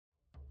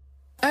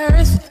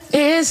Earth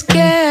is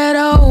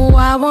ghetto,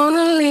 I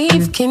wanna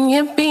leave. Can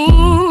you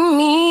beam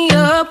me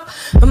up?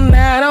 I'm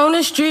out on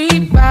the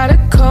street by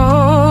the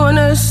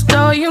corner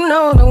store. You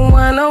know the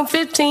one on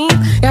 15.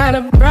 Got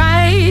a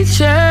bright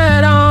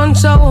shirt on,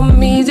 so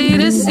I'm easy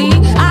to see.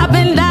 I've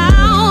been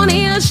down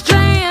here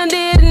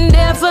stranded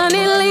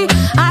indefinitely.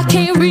 I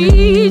can't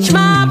reach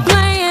my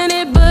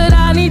planet, but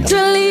I need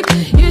to leave.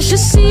 You should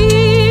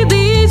see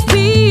these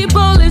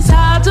people, it's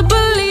hard to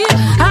believe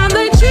how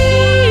they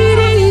treat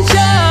each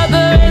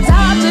other. It's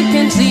hard to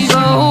conceive.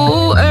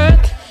 Oh,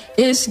 Earth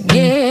is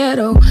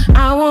ghetto,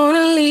 I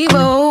wanna leave.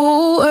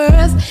 Oh,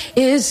 Earth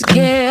is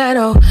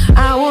ghetto,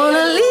 I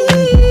wanna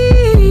leave.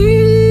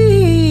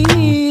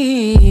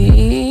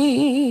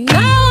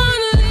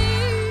 I wanna leave.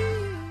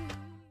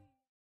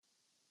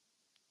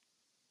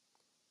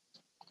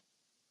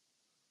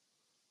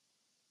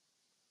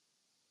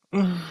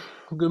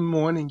 Good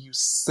morning, you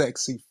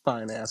sexy,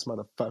 fine ass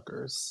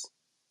motherfuckers.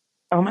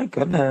 Oh my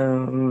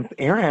goodness,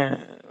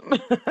 Aaron.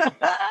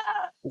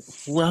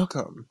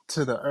 Welcome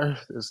to the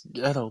Earth is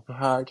Ghetto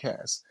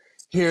podcast,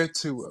 here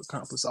to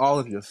accomplish all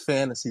of your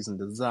fantasies and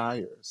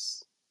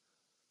desires.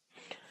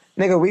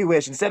 Nigga, we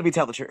wish. Instead, we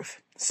tell the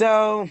truth.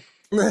 So,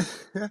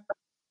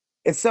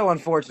 it's so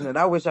unfortunate.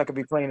 I wish I could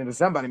be playing into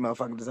somebody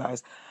motherfucking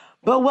desires.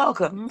 But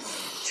welcome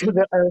to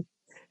the Earth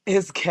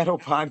is Ghetto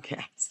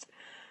podcast.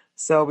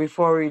 So,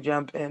 before we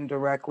jump in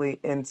directly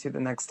into the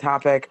next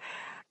topic,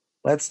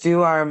 let's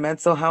do our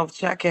mental health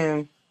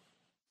check-in.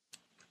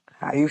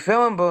 How you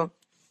feeling, boo?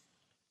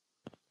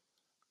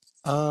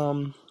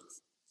 um,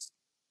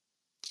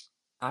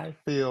 I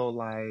feel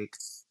like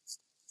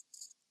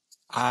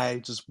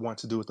I just want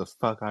to do what the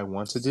fuck I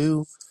want to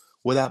do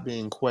without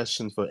being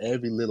questioned for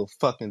every little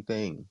fucking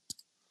thing.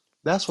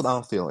 That's what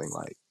I'm feeling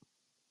like.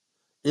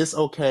 It's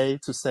okay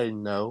to say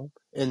no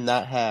and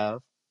not have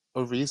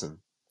a reason.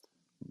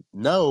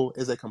 No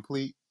is a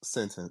complete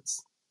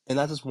sentence. And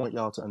I just want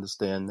y'all to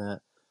understand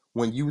that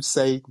when you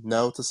say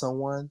no to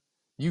someone,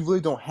 you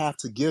really don't have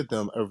to give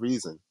them a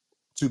reason,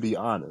 to be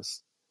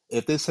honest.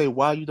 If they say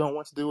why you don't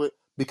want to do it,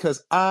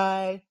 because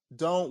I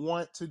don't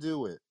want to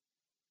do it.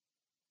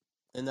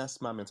 And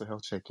that's my mental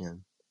health check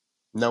in.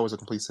 No is a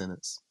complete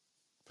sentence.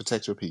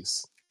 Protect your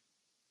peace.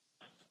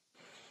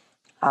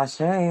 I'll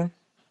show you.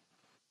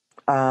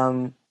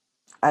 Um,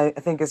 I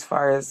think as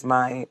far as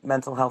my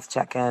mental health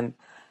check-in,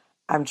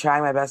 I'm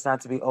trying my best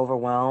not to be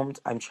overwhelmed.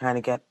 I'm trying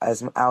to get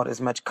out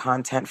as much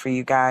content for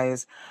you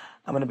guys.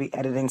 I'm going to be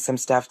editing some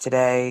stuff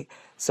today,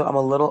 so I'm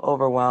a little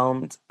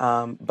overwhelmed.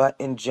 But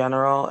in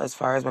general, as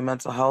far as my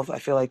mental health, I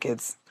feel like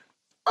it's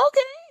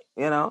okay.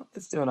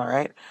 It's doing all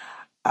right.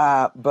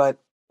 But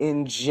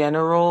in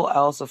general, I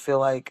also feel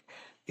like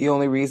the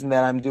only reason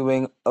that I'm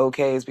doing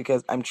okay is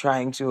because I'm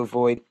trying to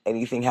avoid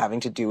anything having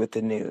to do with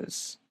the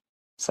news.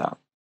 So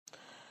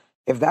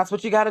if that's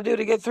what you got to do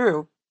to get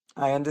through,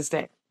 I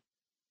understand.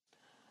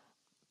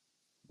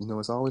 You know,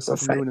 it's always So something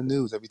say, new in the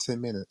news every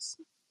 10 minutes.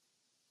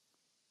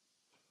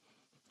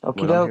 okie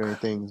When I'm doke. hearing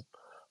things,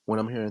 when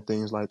I'm hearing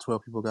things like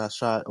 12 people got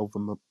shot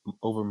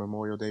over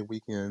Memorial Day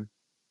weekend,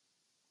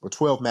 or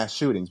 12 mass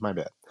shootings, my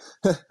bad,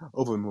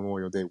 over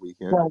Memorial Day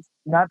weekend. 12,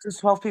 not just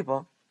 12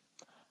 people,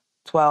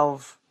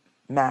 12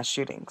 mass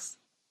shootings.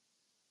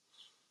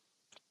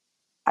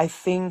 I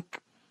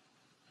think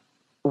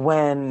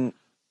when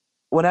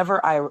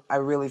whenever I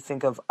really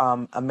think of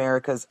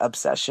America's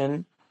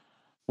obsession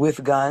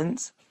with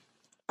guns,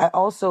 I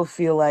also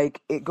feel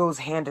like it goes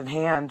hand in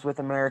hand with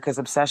America's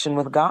obsession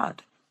with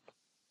God.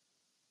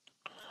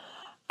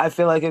 I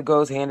feel like it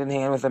goes hand in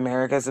hand with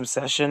America's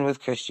obsession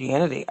with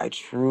Christianity. I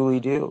truly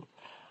do.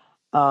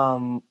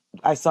 Um,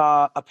 I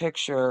saw a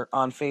picture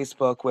on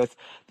Facebook with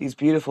these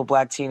beautiful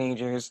black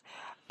teenagers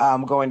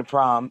going to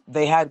prom.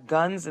 They had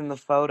guns in the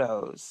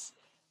photos,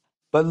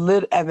 but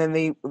and then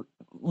they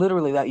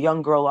literally that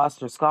young girl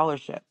lost her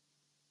scholarship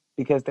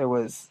because there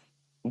was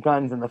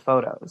guns in the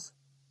photos.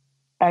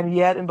 And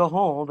yet, and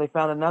behold, they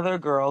found another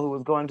girl who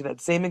was going to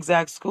that same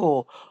exact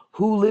school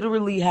who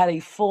literally had a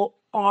full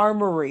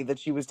armory that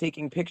she was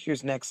taking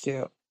pictures next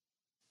to,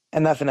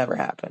 and nothing ever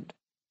happened.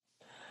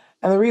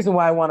 And the reason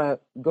why I want to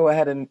go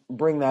ahead and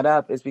bring that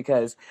up is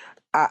because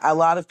a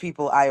lot of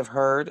people I have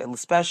heard, and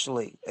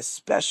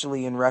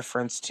especially in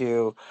reference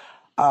to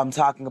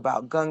talking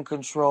about gun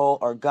control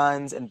or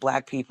guns and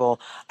black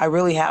people, I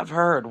really have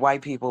heard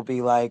white people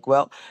be like,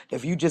 well,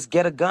 if you just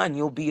get a gun,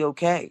 you'll be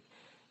okay.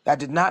 That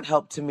did not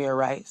help Tamir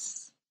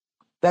Rice.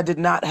 That did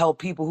not help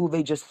people who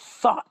they just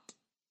thought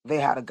they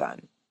had a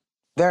gun.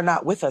 They're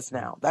not with us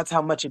now. That's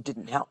how much it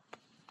didn't help.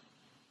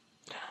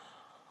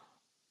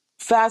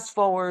 Fast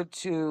forward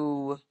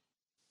to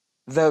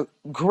the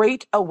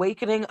great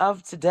awakening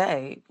of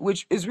today,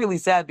 which is really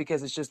sad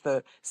because it's just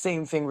the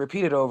same thing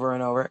repeated over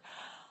and over.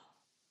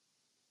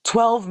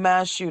 12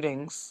 mass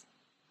shootings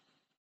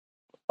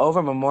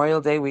over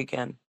Memorial Day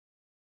weekend.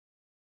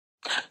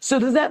 So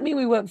does that mean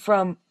we went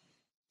from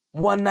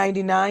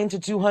 199 to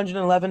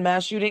 211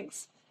 mass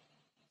shootings?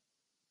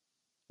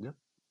 Yep.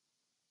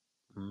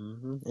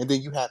 And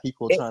then you have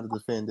people It, trying to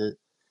defend it.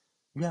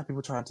 You have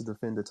people trying to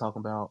defend it,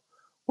 talking about,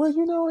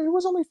 well, it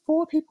was only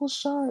 4 people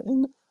shot,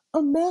 and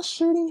a mass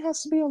shooting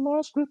has to be a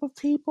large group of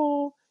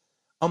people.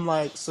 I'm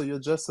like, so you're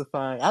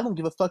justifying? I don't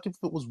give a fuck if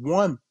it was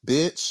one,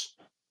 bitch.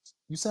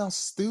 You sound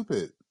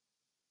stupid.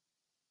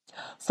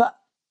 So,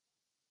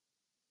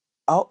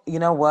 oh, you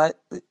know what?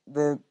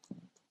 The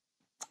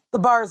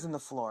bar is in the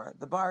floor.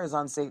 The bar is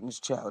on Satan's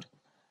chode.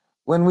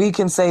 When we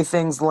can say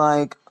things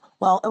like,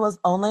 well, it was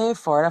only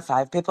 4 to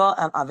 5 people,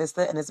 and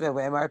obviously it needs to be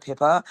way more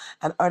people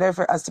in order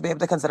for us to be able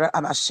to consider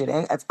a mass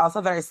shooting. It's also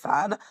very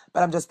sad,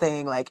 but I'm just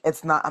saying, like,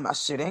 it's not a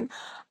mass shooting.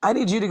 I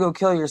need you to go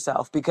kill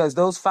yourself because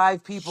those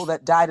 5 people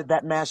that died at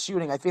that mass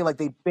shooting, I feel like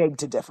they beg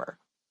to differ.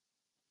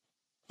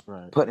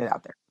 Right. Putting it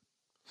out there.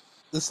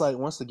 It's like,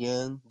 once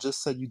again,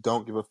 just say you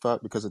don't give a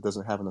fuck because it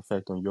doesn't have an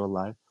effect on your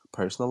life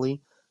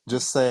personally.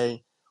 Just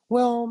say,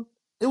 well,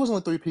 it was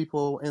only 3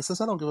 people, and since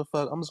I don't give a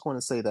fuck, I'm just going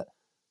to say that.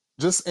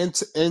 Just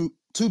and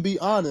to be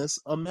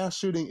honest, a mass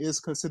shooting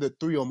is considered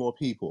 3 or more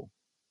people.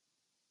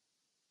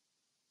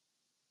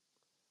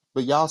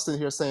 But y'all sitting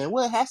here saying,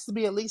 well, it has to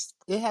be at least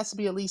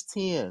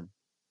 10.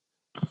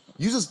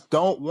 You just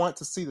don't want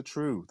to see the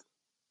truth.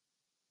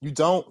 You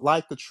don't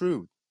like the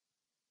truth.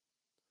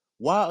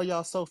 Why are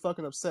y'all so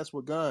fucking obsessed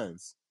with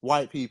guns,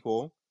 white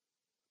people?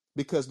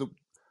 Because the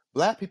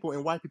black people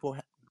and white people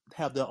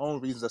have their own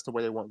reasons as to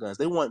why they want guns.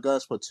 They want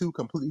guns for 2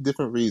 completely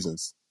different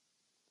reasons.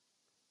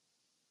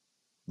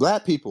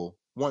 Black people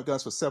want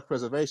guns for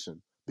self-preservation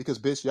because,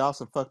 bitch, y'all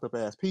some fucked up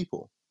ass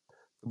people.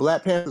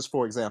 Black Panthers,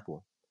 for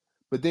example.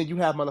 But then you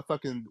have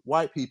motherfucking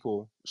white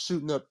people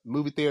shooting up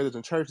movie theaters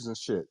and churches and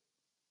shit.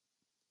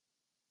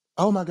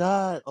 Oh my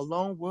God, a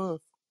lone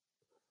wolf.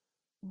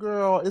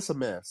 Girl, it's a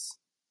mess.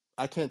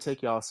 I can't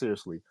take y'all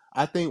seriously.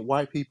 I think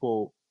white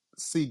people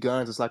see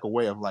guns as like a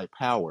way of like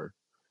power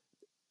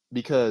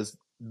because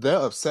their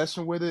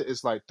obsession with it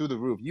is like through the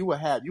roof. You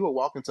would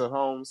walk into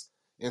homes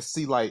and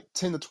see like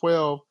 10 to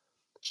 12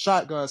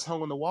 shotguns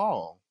hung on the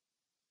wall.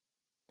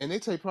 And they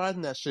take pride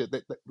in that shit.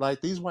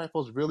 Like these white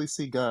folks really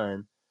see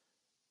gun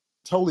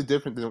totally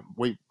different than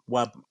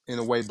in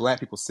a way black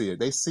people see it.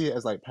 They see it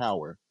as like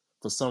power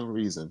for some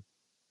reason.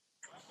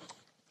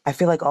 I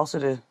feel like also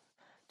to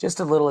just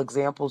a little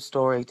example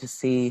story to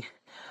see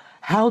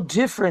how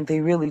different they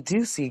really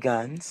do see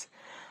guns.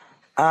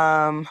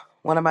 One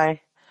of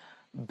my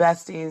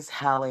besties,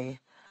 Hallie,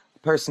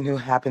 person who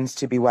happens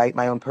to be white,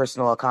 my own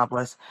personal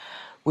accomplice,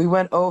 we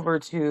went over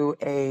to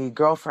a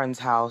girlfriend's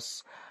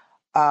house.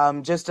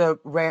 Just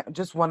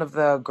one of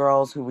the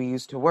girls who we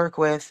used to work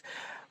with.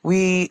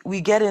 We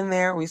get in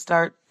there, we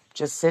start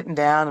just sitting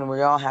down, and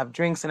we all have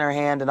drinks in our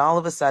hand. And all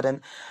of a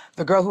sudden,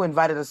 the girl who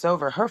invited us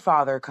over, her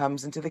father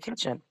comes into the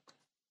kitchen.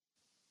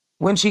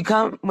 When he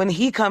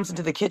comes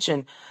into the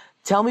kitchen,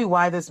 tell me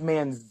why this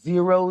man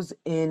zeroes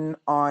in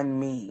on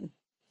me.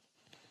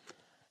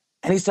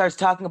 And he starts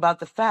talking about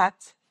the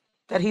fact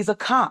that he's a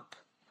cop.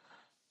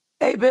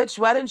 Hey, bitch,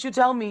 why didn't you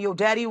tell me your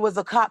daddy was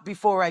a cop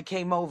before I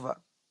came over?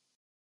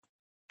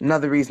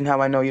 Another reason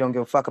how I know you don't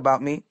give a fuck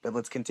about me, but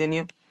let's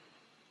continue.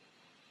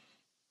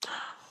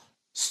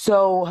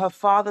 So her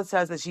father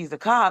says that she's a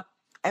cop,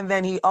 and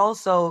then he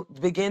also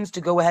begins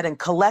to go ahead and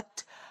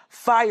collect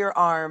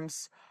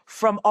firearms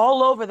from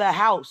all over the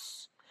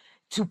house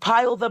to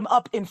pile them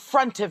up in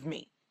front of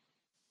me.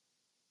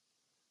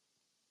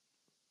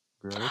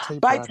 Girl, they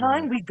take By pride in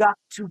time that. we got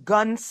to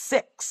gun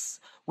 6,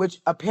 which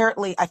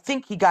apparently I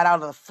think he got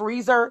out of the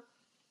freezer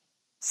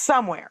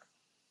somewhere.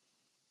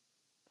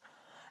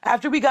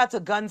 After we got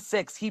to gun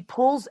 6, he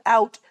pulls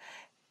out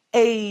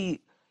a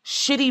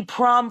shitty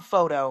prom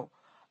photo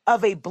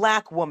of a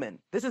black woman.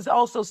 This is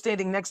also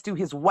standing next to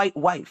his white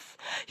wife.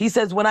 He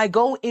says, when I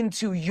go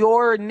into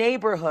your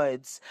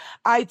neighborhoods,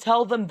 I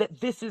tell them that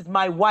this is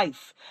my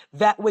wife.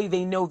 That way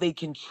they know they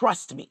can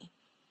trust me.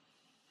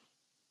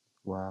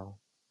 Wow.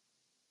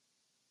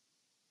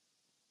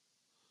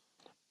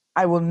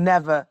 I will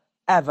never,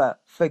 ever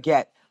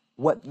forget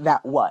what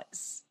that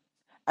was.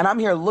 And I'm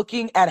here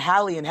looking at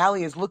Hallie, and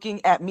Hallie is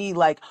looking at me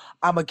like,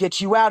 I'm going to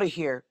get you out of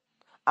here.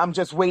 I'm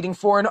just waiting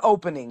for an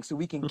opening so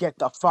we can get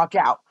the fuck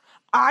out.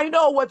 I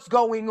know what's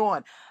going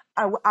on.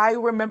 I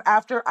remember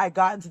after I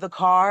got into the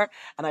car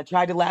and I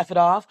tried to laugh it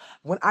off,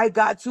 when I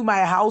got to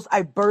my house,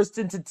 I burst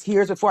into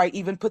tears before I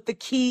even put the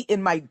key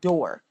in my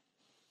door.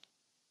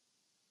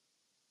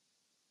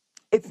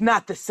 It's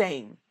not the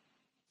same.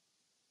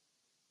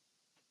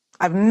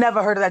 I've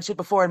never heard of that shit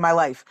before in my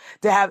life.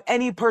 To have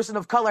any person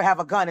of color have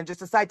a gun and just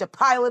decide to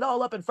pile it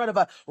all up in front of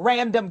a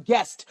random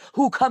guest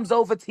who comes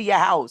over to your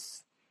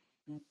house.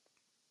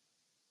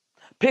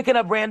 Picking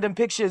up random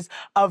pictures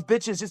of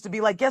bitches just to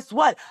be like, guess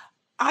what?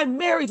 I'm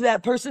married to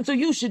that person, so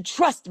you should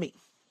trust me.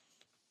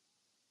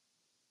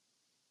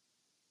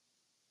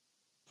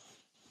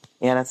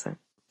 Yeah, that's it.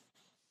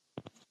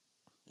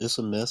 It's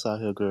a mess out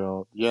here,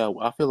 girl. Yeah,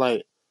 I feel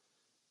like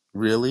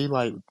really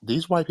like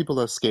these white people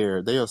are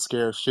scared. They are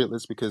scared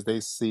shitless because they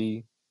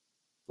see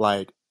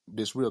like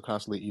this real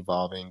constantly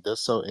evolving.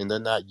 They're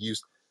not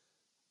used.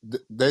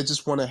 They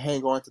just want to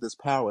hang on to this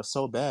power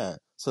so bad.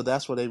 So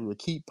that's why they would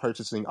keep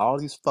purchasing all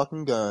these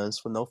fucking guns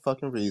for no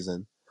fucking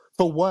reason.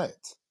 For what?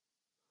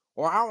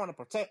 or I want to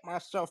protect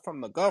myself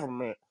from the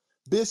government.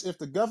 Bitch, if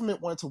the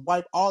government wanted to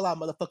wipe all our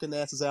motherfucking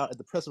asses out at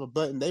the press of a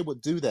button, they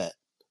would do that.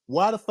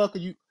 Why the fuck are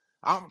you?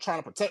 I'm trying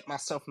to protect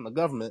myself from the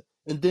government,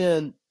 and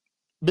then,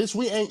 bitch,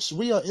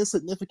 we are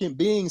insignificant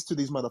beings to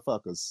these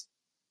motherfuckers.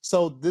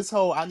 So this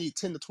whole I need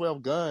 10 to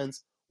 12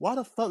 guns. Why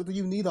the fuck do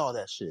you need all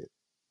that shit?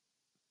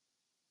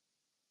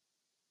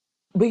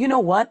 But you know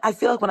what? I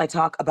feel like when I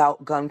talk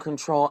about gun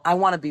control, I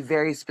want to be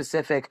very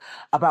specific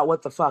about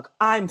what the fuck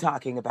I'm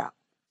talking about,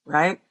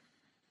 right?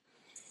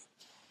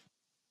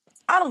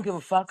 I don't give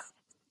a fuck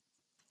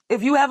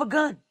if you have a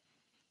gun.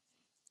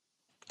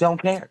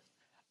 Don't care.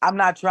 I'm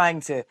not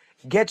trying to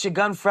get your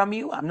gun from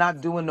you. I'm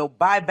not doing no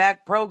buyback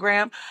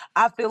program.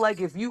 I feel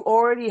like if you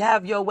already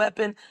have your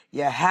weapon,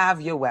 you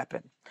have your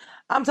weapon.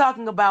 I'm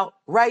talking about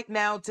right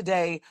now,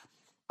 today,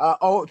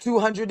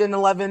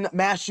 211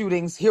 mass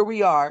shootings. Here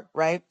we are,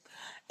 right?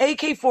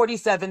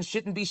 AK-47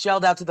 shouldn't be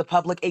shelled out to the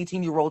public.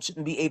 18-year-olds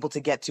shouldn't be able to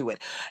get to it.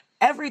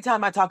 Every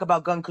time I talk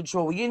about gun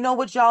control, you know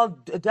what y'all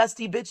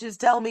dusty bitches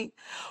tell me?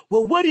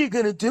 Well, what are you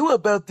going to do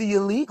about the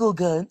illegal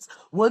guns?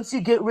 Once you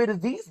get rid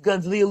of these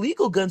guns, the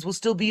illegal guns will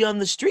still be on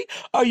the street.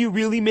 Are you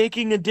really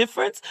making a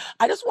difference?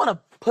 I just want to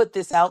put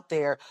this out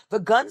there. The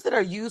guns that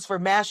are used for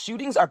mass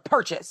shootings are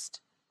purchased.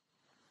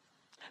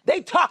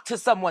 They talk to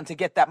someone to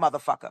get that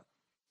motherfucker.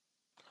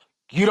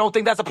 You don't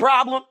think that's a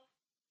problem?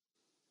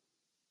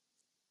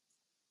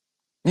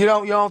 You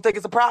don't think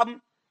it's a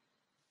problem?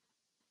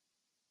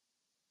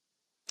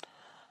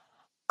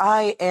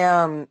 I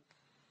am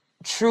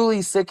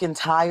truly sick and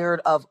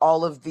tired of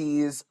all of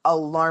these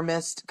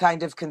alarmist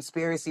kind of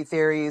conspiracy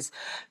theories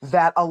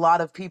that a lot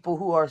of people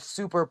who are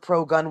super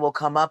pro-gun will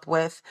come up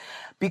with,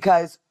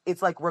 because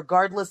it's like,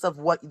 regardless of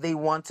what they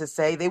want to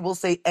say, they will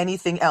say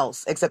anything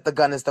else except the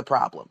gun is the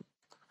problem.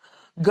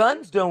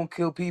 Guns don't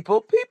kill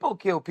people. People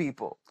kill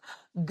people.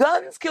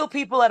 Guns kill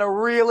people at a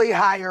really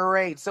higher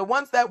rate. So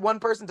once that one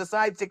person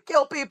decides to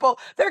kill people,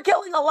 they're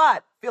killing a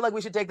lot. Feel like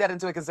we should take that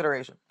into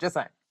consideration. Just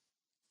saying.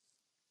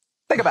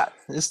 Think about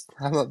it.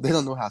 They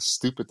don't know how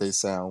stupid they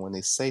sound when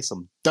they say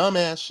some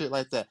dumbass shit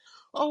like that.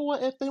 Oh, well,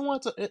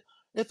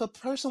 if a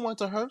person wants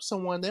to hurt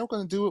someone, they're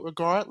going to do it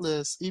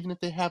regardless, even if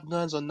they have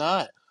guns or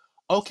not.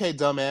 Okay,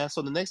 dumbass.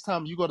 So the next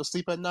time you go to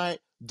sleep at night,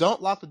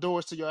 don't lock the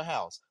doors to your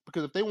house,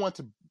 because if they want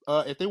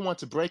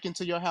to break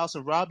into your house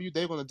and rob you,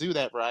 they're going to do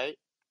that, right?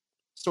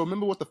 So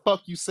remember what the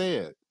fuck you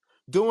said.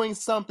 Doing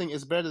something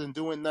is better than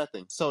doing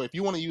nothing. So if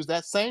you want to use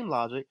that same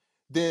logic,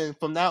 then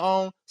from now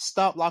on,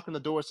 stop locking the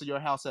doors to your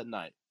house at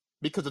night.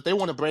 Because if they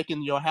want to break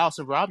into your house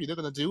and rob you, they're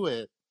going to do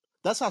it.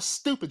 That's how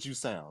stupid you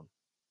sound.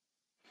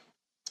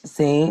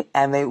 See,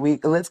 and we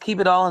let's keep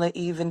it all on an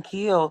even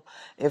keel,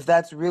 if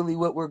that's really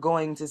what we're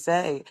going to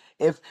say.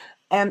 If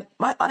and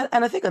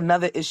I think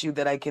another issue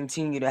that I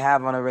continue to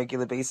have on a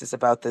regular basis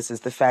about this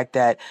is the fact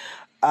that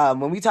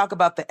when we talk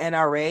about the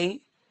NRA,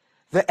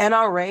 the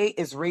NRA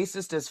is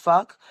racist as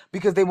fuck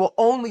because they will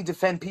only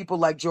defend people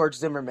like George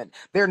Zimmerman.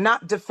 They're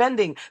not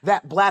defending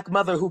that black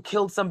mother who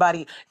killed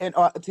somebody and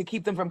to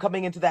keep them from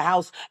coming into the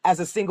house as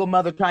a single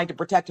mother trying to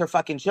protect her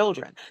fucking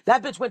children.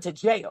 That bitch went to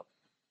jail.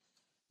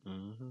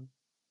 Mm-hmm.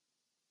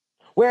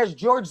 Whereas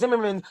George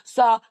Zimmerman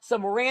saw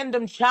some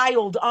random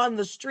child on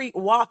the street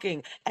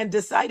walking and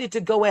decided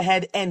to go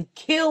ahead and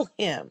kill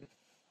him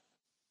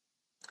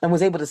and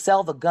was able to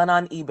sell the gun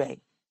on eBay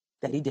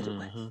that he did it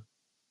with. Mm-hmm.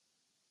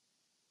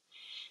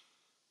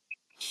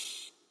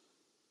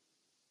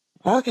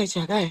 Okay,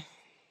 check. Hey.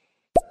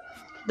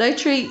 They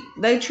treat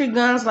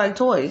guns like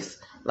toys.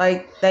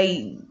 Like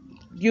they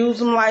use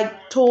them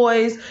like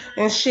toys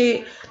and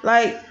shit.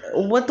 Like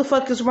what the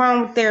fuck is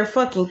wrong with their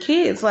fucking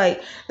kids?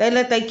 Like they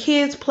let their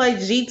kids play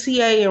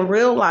GTA in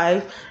real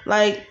life.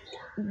 Like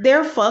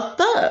they're fucked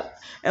up.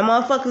 And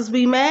motherfuckers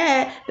be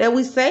mad that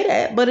we say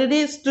that, but it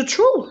is the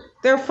truth.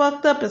 They're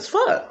fucked up as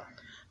fuck.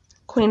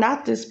 Queen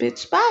out this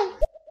bitch. Bye.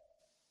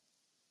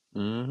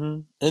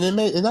 Mm-hmm.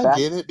 And I Back.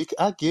 get it, because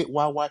I get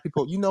why white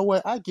people. You know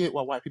what? I get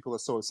why white people are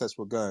so obsessed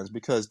with guns,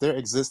 because their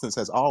existence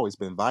has always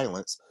been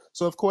violence.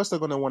 So of course they're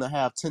going to want to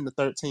have 10 to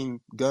 13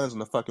 guns on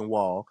the fucking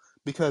wall,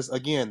 because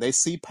again they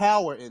see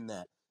power in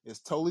that. It's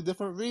totally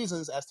different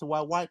reasons as to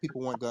why white people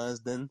want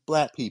guns than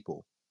black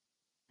people.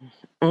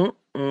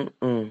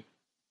 Mm-mm-mm.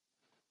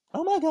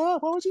 Oh my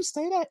God, why would you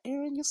say that,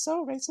 Aaron? You're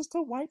so racist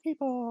to white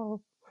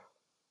people.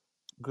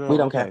 We Girl,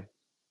 don't care. okay.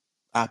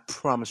 I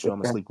promise you I'm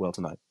gonna sleep well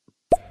tonight.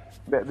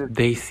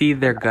 They see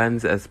their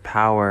guns as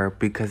power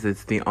because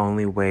it's the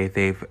only way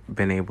they've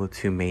been able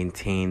to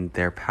maintain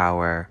their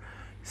power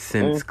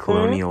since Mm-hmm.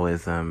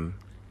 colonialism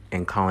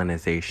and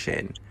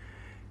colonization.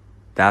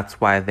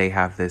 That's why they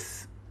have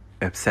this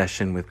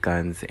obsession with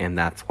guns, and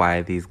that's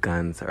why these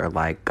guns are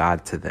like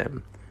God to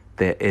them.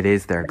 It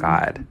is their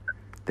God.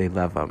 They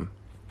love them.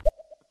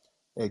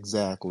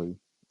 Exactly.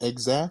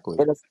 Exactly.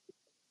 It,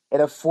 it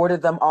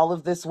afforded them all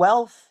of this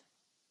wealth.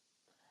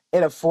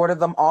 It afforded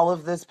them all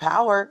of this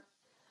power.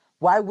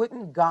 Why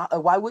wouldn't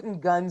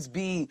guns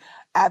be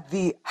at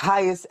the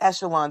highest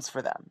echelons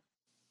for them?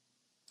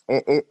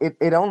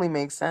 It only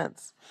makes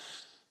sense.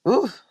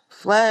 Ooh,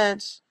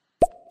 Fletch.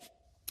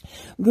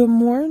 Good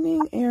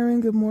morning,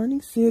 Aaron. Good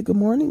morning, Sid. Good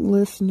morning,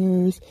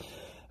 listeners.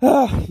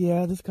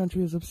 Yeah, this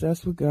country is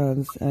obsessed with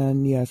guns,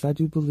 and yes, I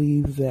do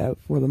believe that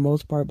for the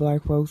most part,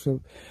 black folks have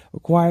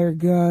acquired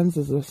guns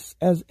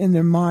as in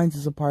their minds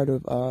as a part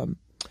of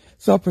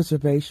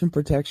self-preservation,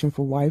 protection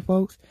for white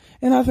folks.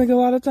 And I think a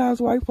lot of times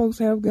white folks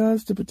have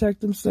guns to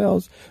protect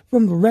themselves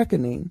from the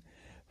reckoning,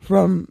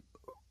 from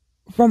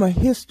a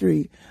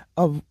history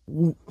of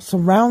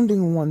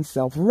surrounding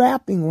oneself,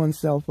 wrapping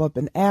oneself up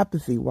in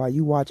apathy while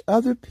you watch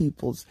other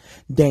people's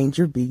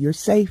danger be your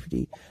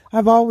safety.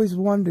 I've always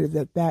wondered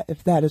if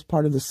that is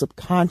part of the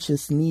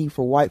subconscious need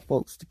for white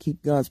folks to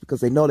keep guns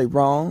because they know they're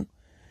wrong,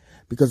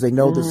 because they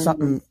know that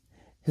something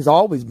has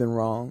always been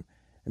wrong,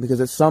 and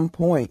because at some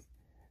point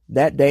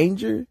that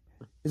danger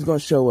is going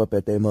to show up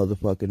at their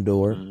motherfucking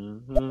door.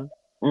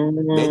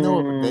 They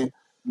know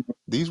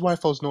these white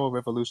folks know a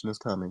revolution is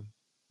coming.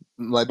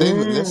 Like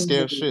they're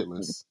scared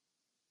shitless.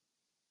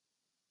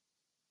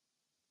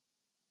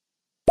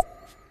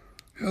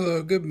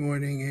 Hello, good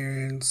morning,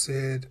 Aaron,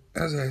 Sid.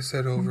 As I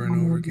said over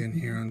and over again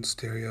here on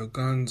Stereo,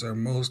 guns are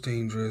most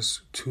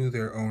dangerous to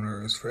their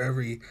owners. For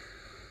every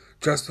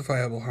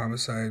justifiable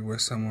homicide where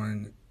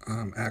someone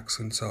acts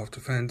in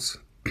self-defense,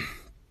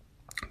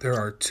 there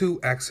are 2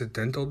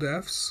 accidental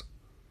deaths,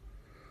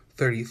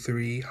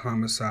 33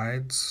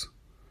 homicides,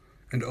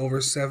 and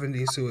over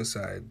 70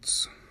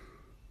 suicides.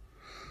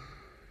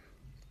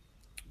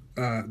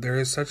 There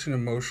is such an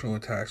emotional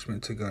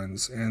attachment to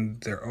guns, and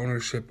their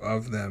ownership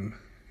of them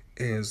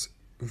is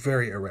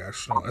very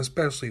irrational,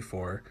 especially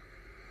for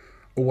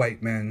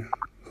white men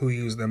who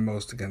use them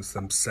most against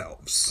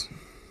themselves.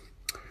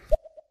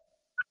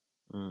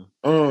 You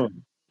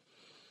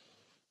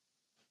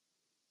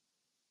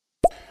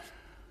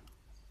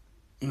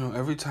know,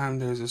 every time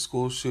there's a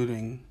school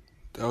shooting,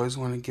 they always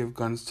want to give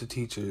guns to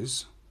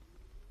teachers,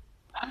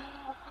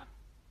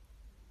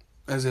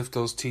 as if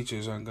those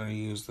teachers aren't going to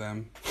use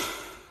them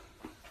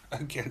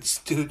against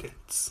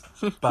students.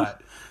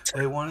 But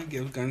they want to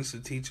give guns to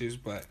teachers,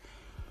 but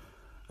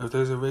if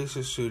there's a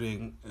racist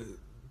shooting,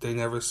 they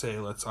never say,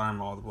 let's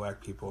arm all the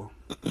black people.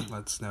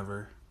 That's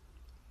never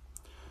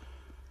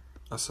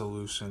a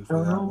solution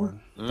for that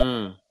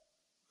one.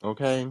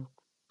 Okay?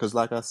 Because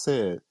like I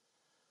said,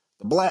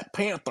 the Black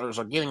Panthers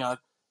are getting out.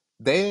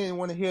 They didn't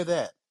want to hear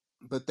that.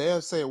 But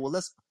they'll say, well,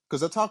 let's, because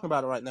they're talking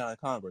about it right now in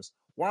Congress.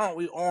 Why don't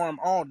we arm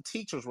all the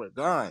teachers with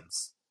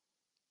guns?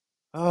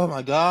 Oh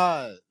my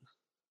God.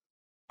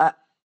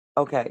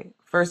 Okay,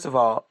 first of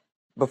all,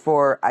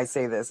 before I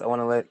say this, I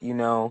want to let you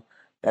know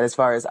that as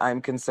far as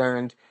I'm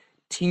concerned,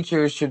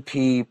 teachers should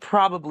be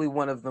probably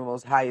one of the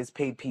most highest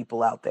paid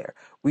people out there.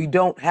 We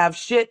don't have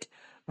shit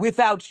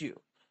without you.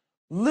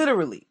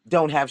 Literally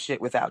don't have shit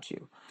without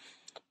you.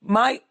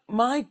 My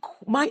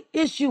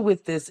issue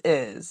with this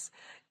is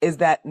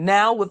that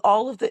now with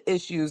all of the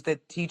issues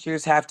that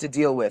teachers have to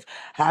deal with,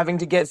 having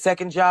to get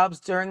second jobs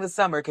during the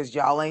summer because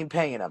y'all ain't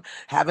paying them,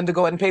 having to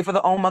go ahead and pay for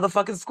their own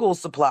motherfucking school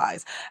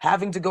supplies,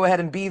 having to go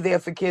ahead and be there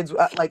for kids,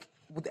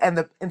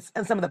 and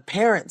some of the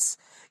parents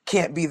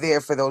can't be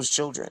there for those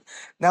children.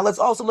 Now let's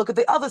also look at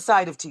the other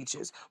side of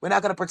teachers. We're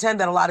not going to pretend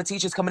that a lot of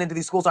teachers coming into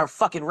these schools are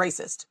fucking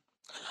racist.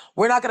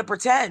 We're not going to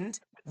pretend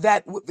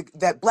that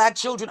black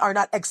children are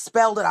not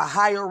expelled at a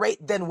higher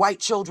rate than white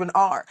children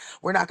are.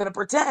 We're not going to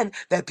pretend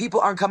that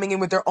people aren't coming in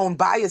with their own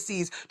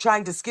biases,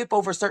 trying to skip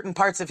over certain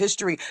parts of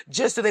history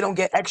just so they don't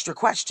get extra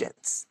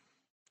questions.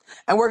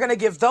 And we're going to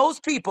give those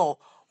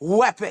people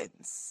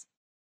weapons.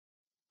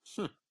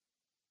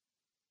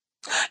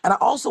 And I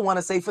also want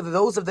to say, for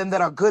those of them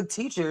that are good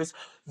teachers,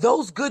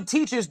 those good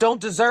teachers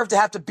don't deserve to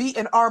have to be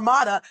an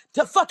armada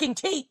to fucking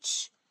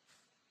teach.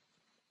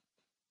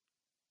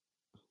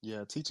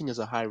 Yeah, teaching is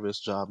a high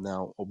risk job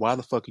now. Why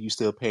the fuck are you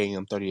still paying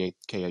them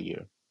 $38K a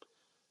year?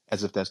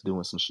 As if that's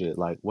doing some shit.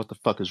 Like, what the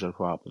fuck is your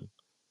problem?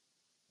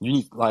 You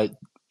need, like,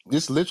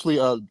 it's literally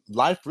a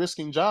life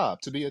risking job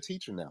to be a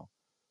teacher now.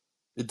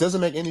 It doesn't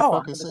make any Oh,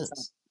 fucking 100%.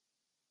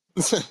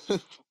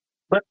 sense.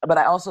 But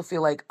I also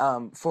feel like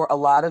for a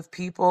lot of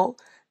people,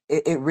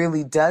 it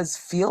really does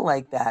feel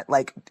like that.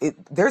 Like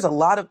there's a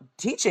lot of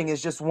teaching is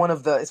just one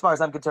of the, as far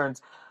as I'm concerned,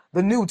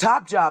 the new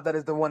top job that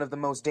is the one of the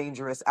most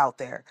dangerous out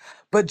there.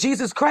 But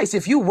Jesus Christ,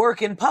 if you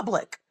work in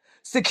public,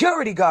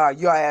 security guard,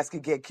 your ass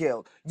could get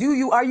killed.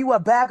 Are you a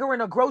bagger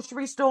in a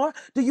grocery store?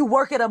 Do you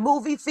work at a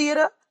movie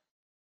theater?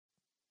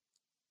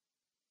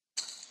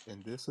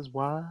 And this is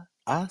why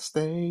I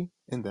stay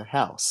in the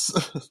house.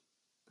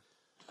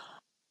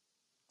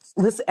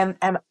 Listen,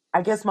 and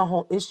I guess my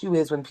whole issue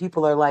is when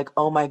people are like,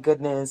 "Oh my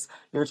goodness,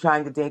 you're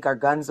trying to take our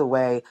guns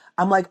away."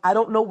 I'm like, I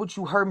don't know what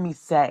you heard me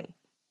say.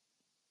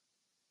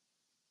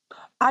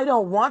 I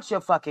don't want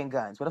your fucking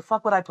guns. Where the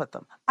fuck would I put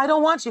them? I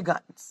don't want your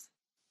guns.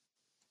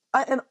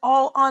 In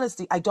all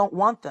honesty, I don't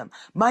want them.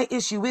 My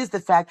issue is the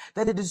fact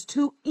that it is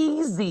too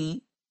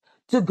easy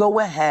to go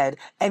ahead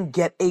and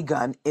get a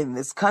gun in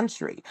this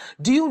country.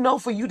 Do you know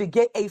for you to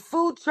get a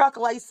food truck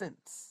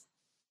license,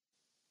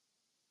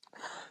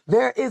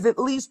 There is at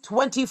least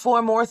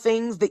 24 more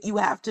things that you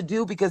have to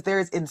do because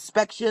there's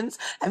inspections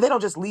and they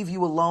don't just leave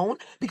you alone.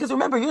 Because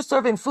remember, you're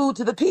serving food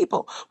to the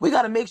people. We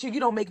got to make sure you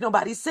don't make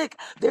nobody sick.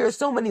 There are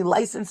so many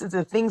licenses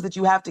and things that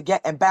you have to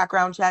get and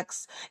background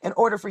checks in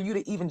order for you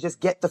to even just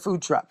get the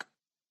food truck.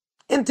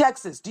 In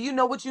Texas, do you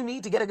know what you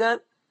need to get a gun?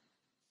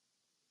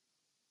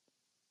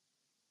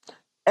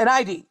 An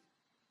ID.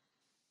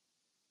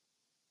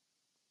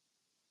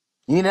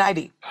 You need an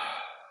ID.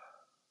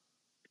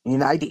 You need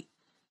an ID.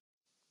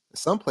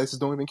 Some places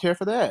don't even care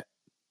for that.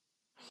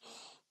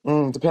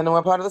 Depending on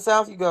what part of the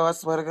South you go, I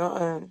swear to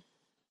God.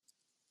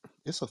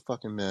 It's a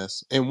fucking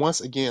mess. And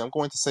once again, I'm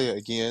going to say it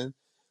again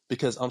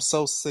because I'm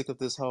so sick of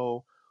this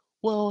whole,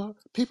 well,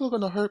 people are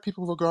going to hurt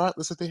people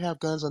regardless if they have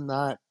guns or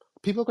not.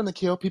 People are going to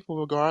kill people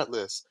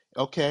regardless.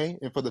 Okay?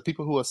 And for the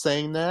people who are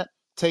saying that,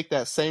 take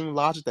that same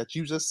logic that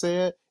you just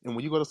said, and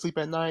when you go to sleep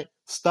at night,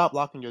 stop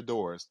locking your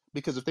doors.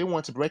 Because if they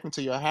want to break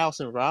into your house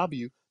and rob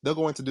you, they're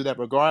going to do that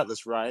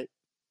regardless, right?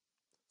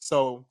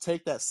 So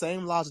take that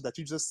same logic that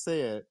you just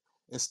said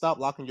and stop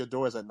locking your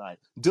doors at night.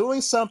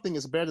 Doing something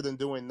is better than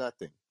doing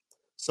nothing.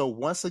 So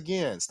once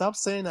again, stop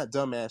saying that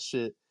dumbass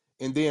shit.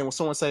 And then when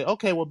someone say,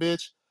 okay, well,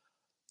 bitch,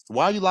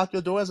 why you lock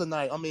your doors at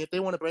night? I mean, if they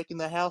want to break in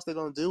the house, they're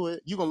going to do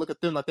it. You're going to look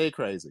at them like they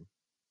crazy.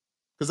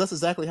 Because that's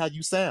exactly how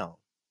you sound.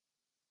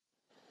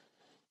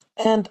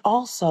 And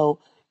also,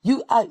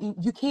 you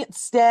can't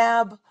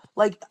stab.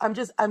 Like I'm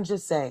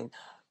just saying.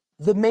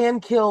 The man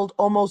killed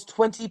almost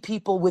 20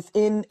 people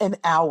within an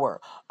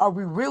hour. Are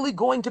we really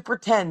going to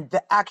pretend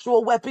the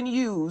actual weapon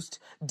used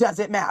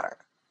doesn't matter?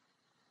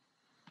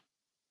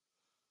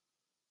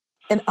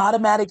 An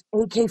automatic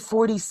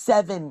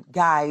AK-47,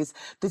 guys.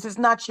 This is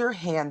not your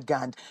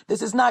handgun.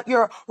 This is not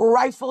your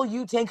rifle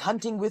you take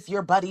hunting with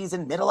your buddies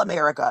in middle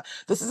America.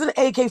 This is an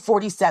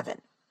AK-47.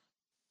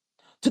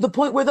 To the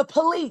point where the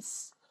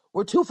police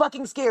were too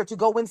fucking scared to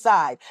go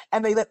inside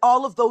and they let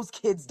all of those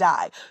kids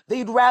die.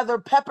 They'd rather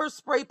pepper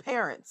spray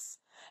parents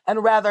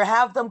and rather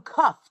have them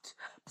cuffed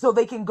so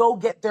they can go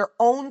get their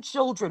own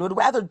children, would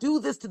rather do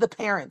this to the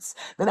parents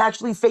than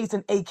actually face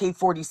an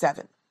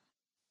AK-47.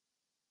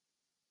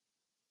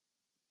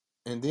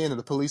 And then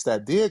the police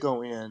that did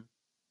go in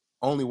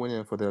only went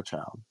in for their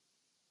child.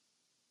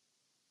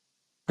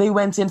 They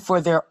went in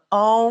for their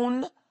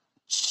own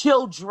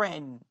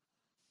children.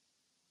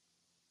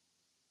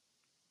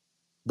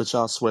 But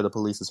y'all swear the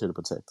police is here to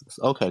protect us.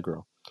 Okay,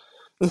 girl.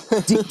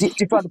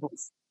 Defund the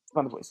police.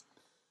 Defund the police.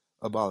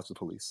 Abolish the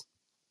police.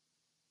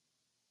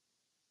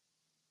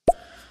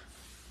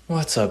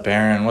 What's up,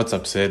 Aaron? What's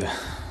up, Sid?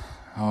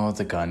 Oh,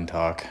 the gun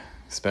talk,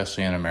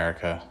 especially in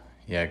America.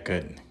 Yeah,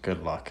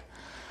 good luck.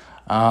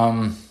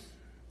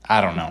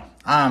 I don't know.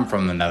 I'm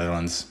from the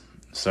Netherlands,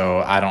 so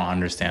I don't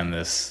understand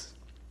this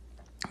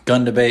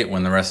gun debate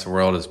when the rest of the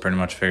world has pretty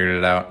much figured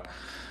it out.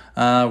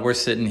 We're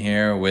sitting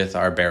here with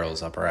our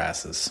barrels up our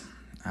asses.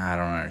 I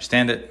don't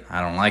understand it.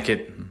 I don't like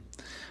it.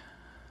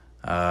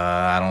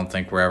 I don't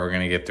think we're ever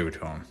going to get through to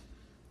them.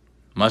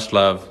 Much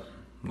love.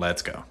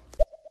 Let's go.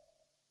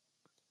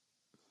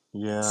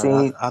 Yeah,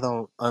 See, I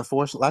don't.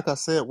 Unfortunately, like I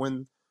said,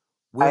 when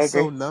I we're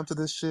so agree. numb to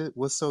this shit,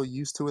 we're so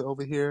used to it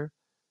over here.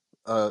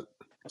 Uh,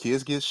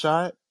 kids get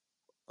shot.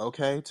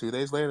 Okay, 2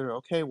 days later.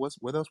 Okay, what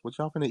else? What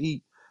y'all finna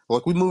eat?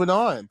 Look, we moving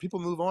on. People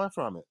move on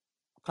from it.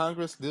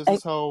 Congress, there's I,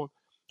 this whole,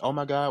 oh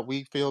my God,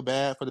 we feel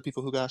bad for the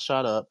people who got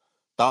shot up.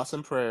 Thoughts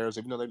and prayers,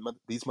 even though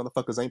these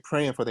motherfuckers ain't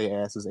praying for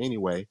their asses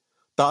anyway.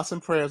 Thoughts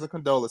and prayers and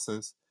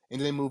condolences, and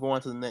then they move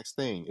on to the next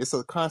thing. It's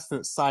a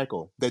constant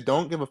cycle. They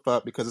don't give a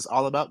fuck because it's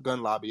all about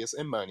gun lobbyists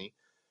and money.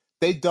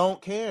 They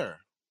don't care.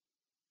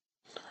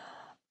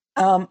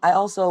 I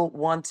also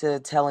want to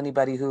tell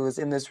anybody who is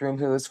in this room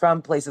who is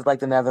from places like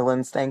the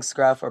Netherlands, thanks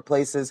Scruff, or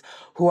places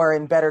who are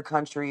in better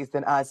countries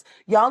than us.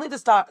 Y'all need to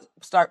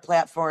start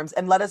platforms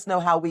and let us know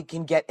how we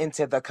can get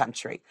into the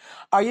country.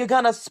 Are you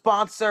gonna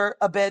sponsor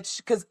a bitch?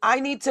 Because I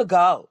need to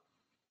go.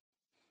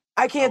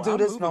 I Oh, can't do I'm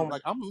this no moving. more.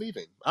 Like I'm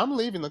leaving. I'm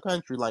leaving the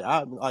country.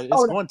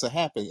 It's Oh no, going to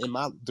happen in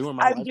my during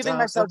my I'm giving lifetime.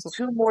 myself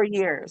 2 more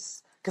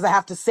years because I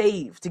have to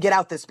save to get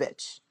out this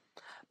bitch.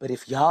 But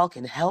if y'all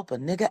can help a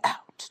nigga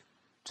out,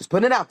 just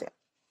putting it out there.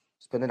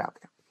 Just putting it out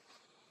there.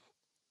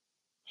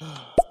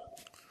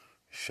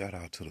 Shout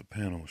out to the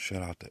panel.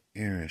 Shout out to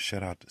Aaron.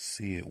 Shout out to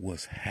Sid.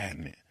 What's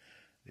happening?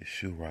 It's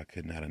Shoe Rock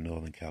hitting out of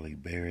Northern Cali.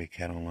 Barry,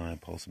 Cat Online,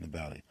 posting the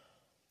valley.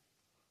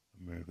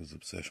 America's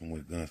obsession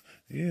with guns.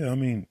 Yeah, I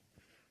mean,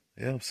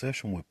 their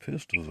obsession with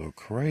pistols are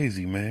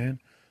crazy, man.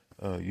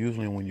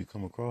 Usually when you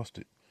come across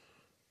it,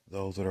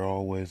 those that are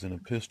always into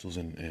pistols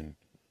and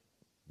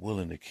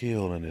willing to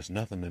kill, and there's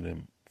nothing in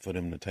them for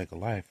them to take a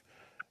life,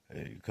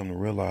 you come to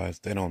realize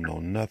they don't know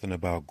nothing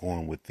about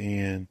going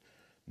within,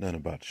 nothing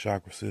about the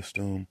chakra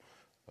system.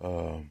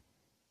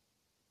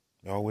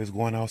 They're always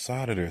going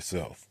outside of their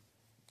self.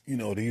 You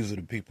know, these are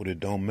the people that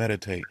don't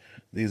meditate.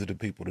 These are the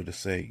people that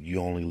say you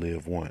only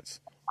live once.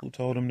 Who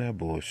told them that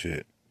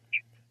bullshit?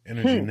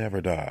 Energy Hmm.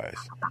 never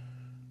dies.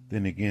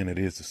 Then again, it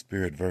is the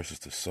spirit versus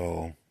the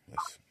soul. The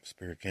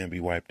spirit can be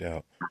wiped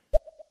out.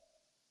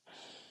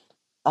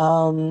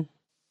 Um,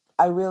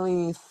 I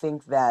really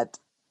think that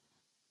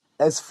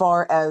as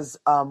far as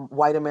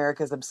white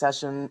America's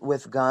obsession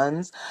with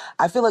guns,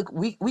 I feel like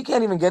we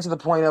can't even get to the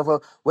point of,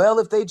 well,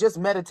 if they just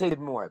meditated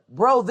more.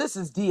 Bro, this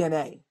is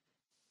DNA.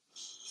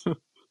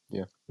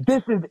 Yeah.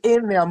 This is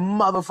in their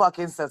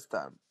motherfucking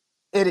system.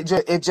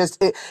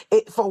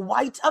 It for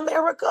white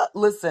America,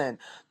 listen,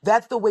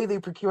 that's the way they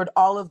procured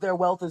all of their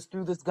wealth is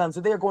through this gun.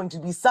 So they're going to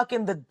be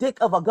sucking the dick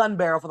of a gun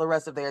barrel for the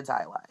rest of their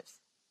entire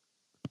lives.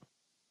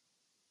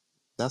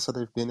 That's how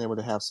they've been able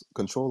to have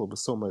control over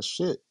so much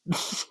shit.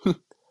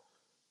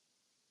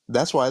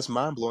 That's why it's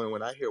mind blowing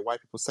when I hear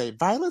white people say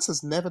violence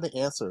is never the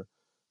answer.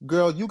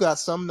 Girl, you got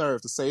some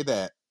nerve to say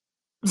that.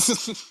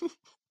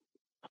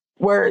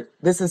 Word,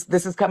 this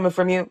is coming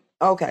from you.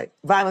 Okay,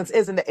 violence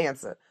isn't the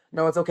answer.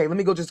 No, it's okay. Let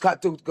me go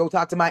go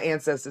talk to my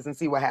ancestors and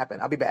see what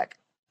happened. I'll be back.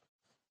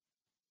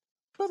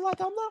 But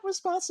like, I'm not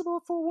responsible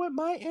for what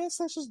my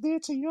ancestors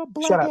did to your Shut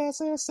black up.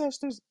 ass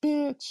ancestors,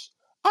 bitch.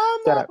 I'm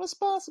Shut not up.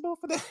 responsible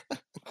for that.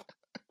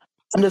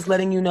 I'm just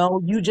letting you know,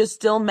 you just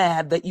still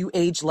mad that you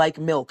age like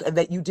milk and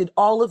that you did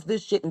all of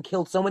this shit and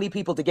killed so many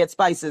people to get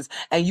spices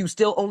and you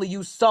still only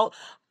use salt,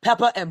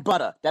 pepper, and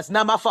butter. That's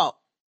not my fault.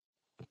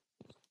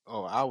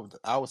 Oh,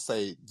 I would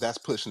say that's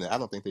pushing it. I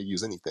don't think they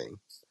use anything.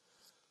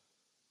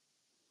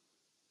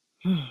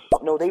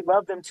 No, they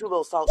love them two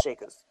little salt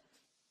shakers.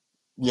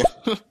 Yeah.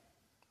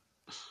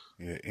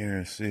 Yeah,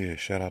 Aaron said,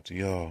 shout out to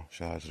y'all.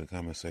 Shout out to the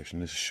comment section.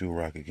 This is Shoe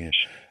Rock again.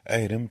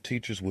 Hey, them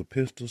teachers with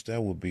pistols,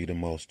 that would be the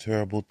most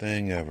terrible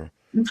thing ever.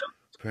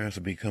 Parents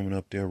would be coming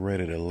up there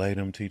ready to lay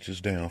them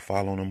teachers down,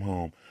 following them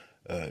home.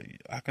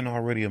 I can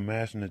already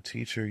imagine the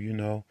teacher,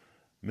 Mrs.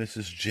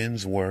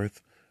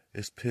 Jinsworth,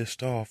 is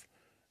pissed off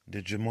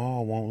that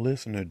Jamal won't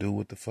listen or do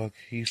what the fuck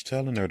he's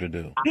telling her to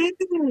do.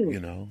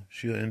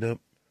 She'll end up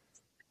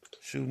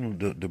shooting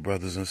the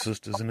brothers and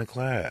sisters in the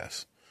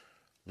class.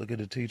 Look at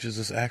the teachers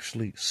that's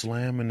actually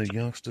slamming the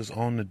youngsters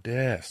on the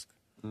desk,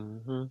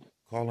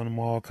 calling them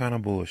all kind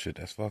of bullshit.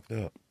 That's fucked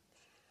up.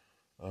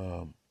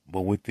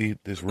 But with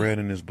this red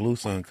and this blue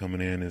sun coming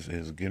in,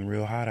 is getting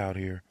real hot out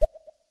here.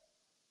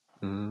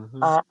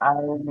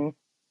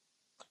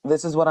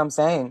 This is what I'm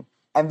saying.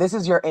 And this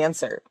is your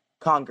answer.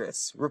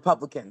 Congress,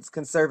 Republicans,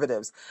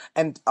 conservatives,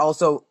 and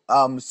also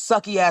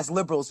sucky ass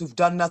liberals who've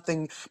done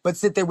nothing but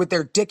sit there with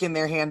their dick in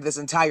their hand this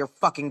entire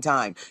fucking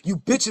time. You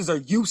bitches are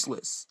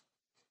useless.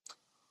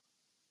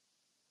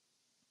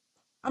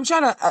 I'm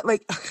trying to,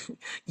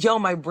 yo,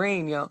 my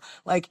brain, yo.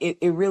 Like, it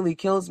really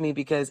kills me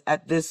because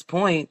at this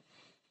point,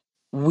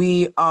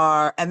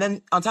 and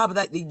then on top of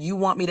that, you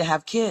want me to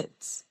have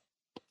kids.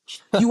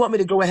 You want me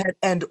to go ahead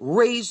and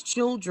raise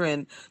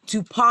children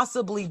to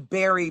possibly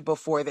bury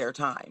before their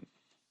time.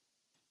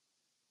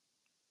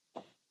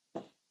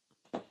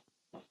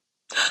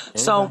 Anybody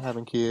So,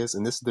 having kids,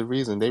 and this is the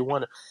reason they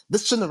want to.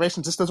 This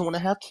generation just doesn't want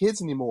to have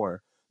kids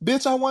anymore.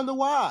 Bitch, I wonder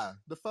why.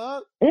 The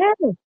fuck?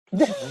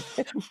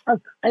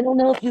 I don't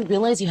know if you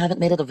realize you haven't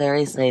made it a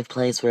very safe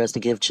place for us to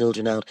give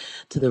children out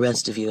to the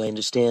rest of you. I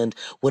understand.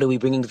 What are we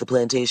bringing to the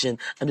plantation?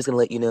 I'm just going to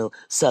let you know,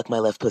 suck my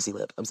left pussy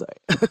lip. I'm sorry.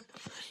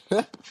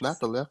 Not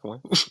the left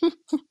one.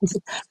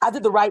 I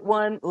did the right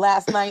one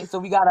last night, so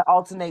we got to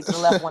alternate to the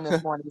left one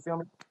this morning. You feel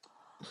me?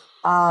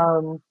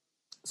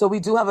 So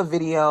we do have a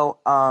video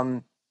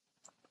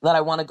that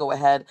I want to go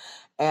ahead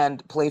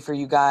and play for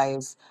you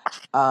guys.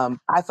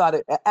 I thought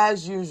it,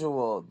 as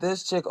usual,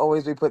 this chick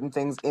always be putting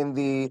things in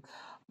the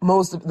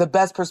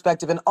best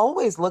perspective and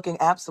always looking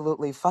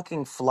absolutely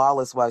fucking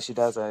flawless while she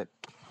does it.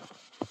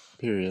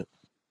 Period.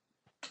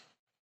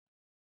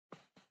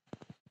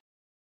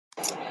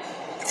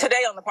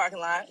 Today on the parking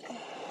lot.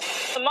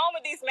 The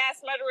moment these mass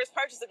murderers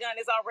purchase a gun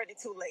is already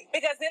too late.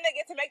 Because then they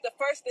get to make the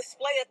first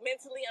display of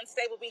mentally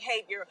unstable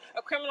behavior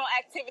or criminal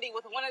activity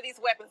with one of these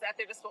weapons at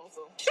their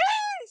disposal.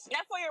 Sheesh!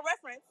 Now for your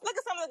reference, look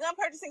at some of the gun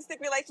purchasing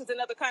stipulations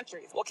in other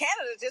countries. Well,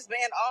 Canada just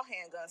banned all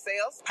handgun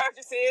sales,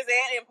 purchases,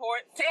 and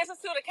imports to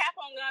institute a cap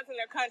on guns in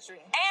their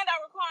country, and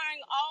are requiring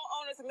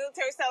all owners of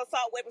military-style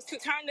assault weapons to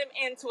turn them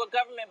into a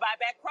government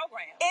buyback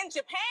program. In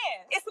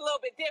Japan, it's a little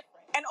bit different.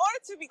 In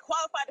order to be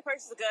qualified to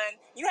purchase a gun,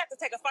 you have to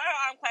take a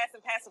firearm class and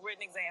pass a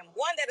written exam,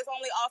 one that is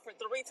only offered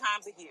 3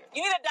 times a year.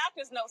 You need a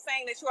doctor's note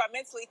saying that you are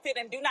mentally fit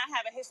and do not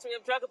have a history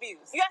of drug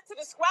abuse. You have to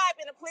describe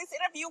in a police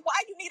interview why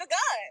you need a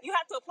gun. You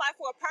have to apply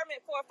for a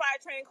permit for a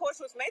fire training course,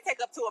 which may take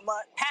up to a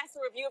month, pass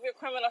a review of your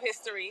criminal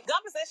history,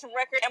 gun possession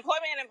record,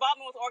 employment and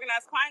involvement with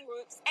organized crime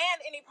groups, and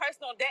any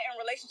personal debt and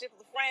relationships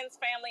with friends,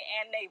 family,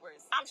 and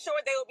neighbors. I'm sure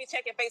they will be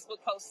checking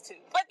Facebook posts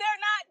too. But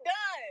they're not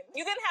done.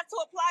 You then have to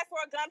apply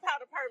for a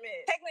gunpowder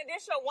permit, take an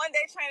additional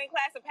 1-day training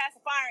class and pass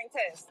a firing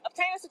test,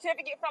 obtain a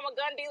certificate from a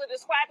gun dealer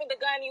describing the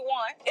gun you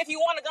want. If you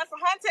want a gun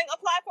for hunting,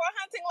 apply for a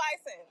hunting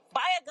license.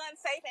 Buy a gun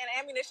safe and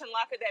ammunition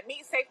locker that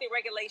meets safety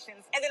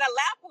regulations, and then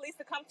allow police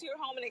to come to your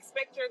home and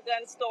inspect your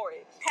gun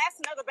storage. Pass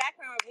another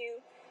background review,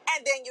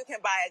 and then you can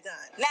buy a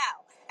gun.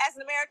 Now, As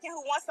an American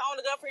who wants to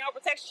own a gun for your own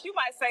protection, you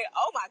might say,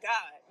 oh my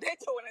God, they're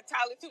doing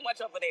entirely too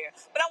much over there.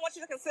 But I want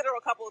you to consider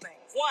a couple of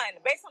things.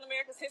 One, based on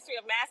America's history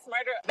of mass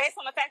murder,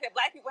 based on the fact that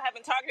black people have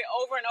been targeted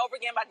over and over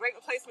again by great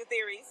replacement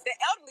theories, that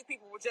elderly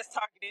people were just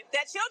targeted,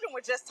 that children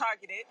were just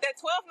targeted, that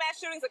 12 mass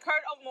shootings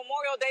occurred over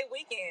Memorial Day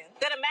weekend,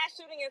 that a mass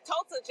shooting in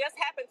Tulsa just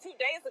happened 2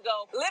 days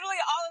ago.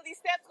 Literally all of these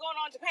steps going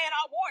on in Japan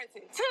are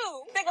warranted.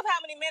 Two, think of how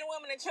many men,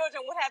 women, and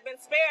children would have been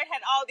spared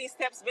had all these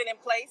steps been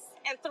in place.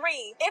 And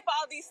three, if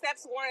all these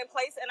steps were in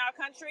place in our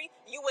country,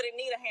 you wouldn't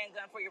need a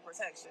handgun for your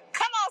protection.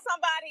 Come on,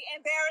 somebody,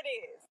 and there it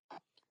is.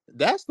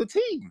 That's the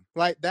tea.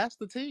 Like, that's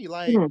the tea.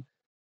 Like,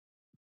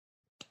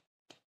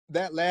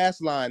 that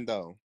last line,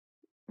 though.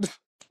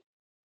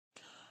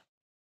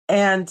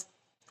 And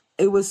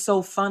it was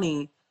so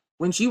funny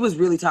when she was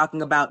really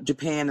talking about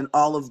Japan and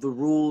all of the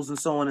rules and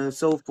so on and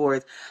so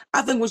forth.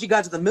 I think when she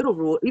got to the middle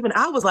rule, even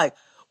I was like,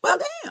 well,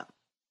 damn,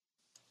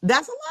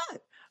 that's a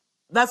lot.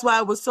 That's why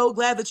I was so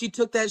glad that she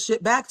took that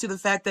shit back to the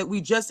fact that we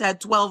just had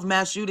 12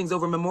 mass shootings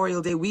over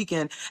Memorial Day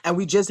weekend, and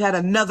we just had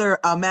another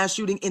mass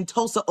shooting in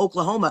Tulsa,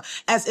 Oklahoma,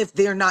 as if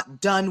they're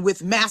not done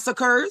with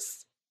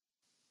massacres.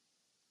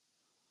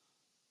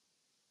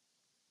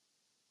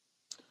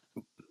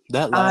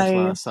 That last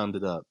line summed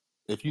it up.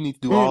 If you need to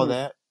do all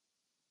that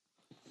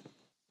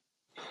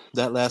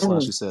last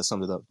line she said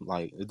summed it up.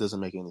 Like, it doesn't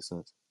make any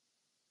sense.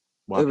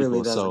 Why It people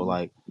really are so, doesn't.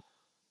 like,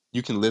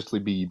 you can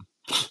literally be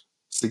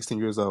 16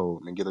 years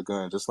old and get a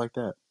gun just like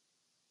that.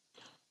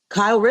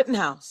 Kyle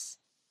Rittenhouse.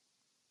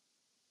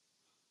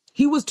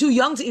 He was too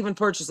young to even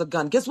purchase a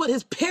gun. Guess what?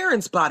 His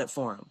parents bought it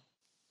for him.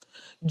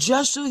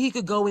 Just so he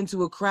could go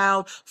into a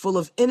crowd full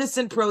of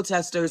innocent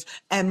protesters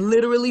and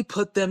literally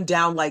put them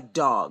down like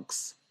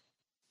dogs.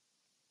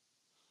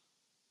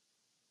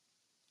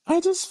 I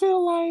just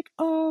feel like,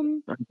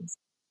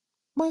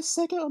 my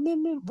Second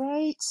Amendment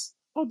rights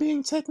are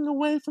being taken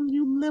away from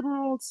you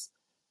liberals.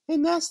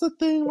 And that's the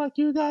thing, like,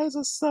 you guys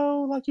are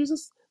so, like, you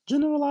just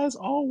generalize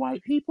all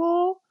white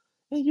people,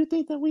 and you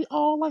think that we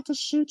all like to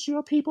shoot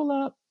your people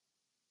up.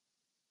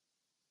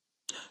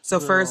 So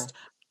Girl. first,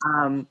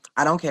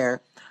 I don't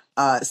care.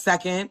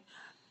 Second,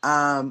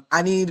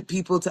 I need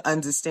people to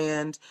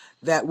understand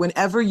that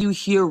whenever you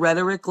hear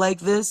rhetoric like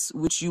this,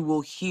 which you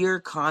will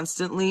hear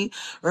constantly,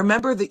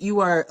 remember that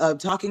you are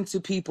talking to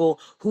people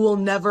who will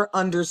never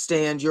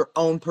understand your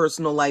own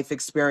personal life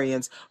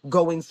experience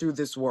going through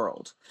this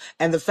world.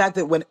 And the fact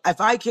that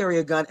if I carry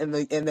a gun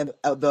and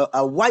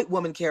a white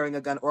woman carrying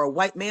a gun or a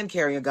white man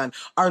carrying a gun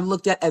are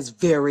looked at as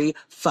very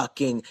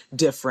fucking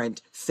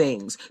different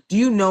things. Do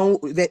you know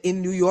that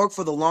in New York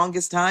for the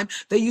longest time,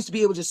 they used to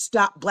be able to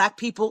stop black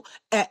people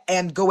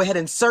and go ahead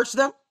and search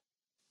them?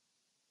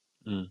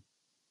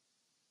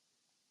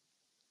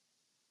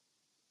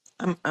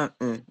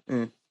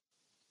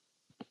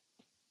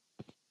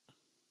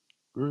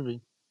 Groovy.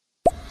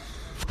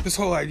 This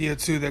whole idea,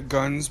 too, that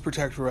guns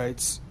protect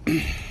rights,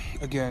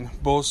 again,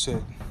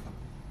 bullshit.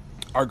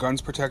 Are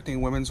guns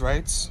protecting women's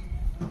rights?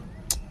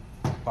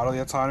 Bodily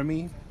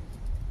autonomy?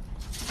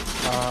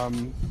 I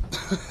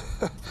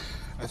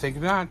think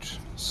not.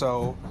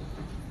 So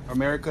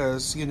America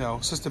is,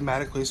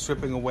 systematically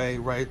stripping away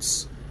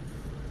rights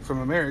from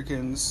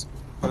Americans,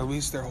 but at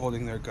least they're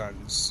holding their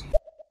guns.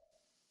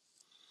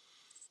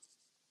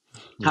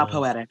 How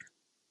poetic.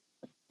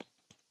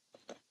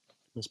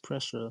 There's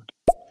pressure.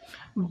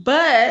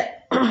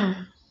 But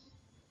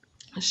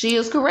she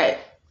is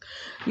correct.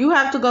 You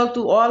have to go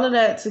through all of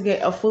that to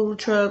get a food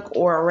truck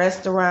or a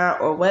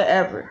restaurant or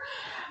whatever.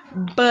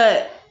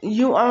 But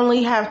you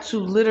only have to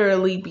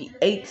literally be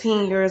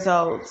 18 years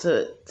old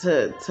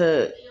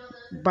to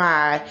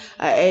buy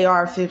an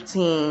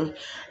AR-15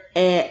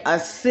 and a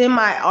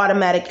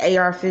semi-automatic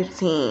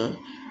AR-15.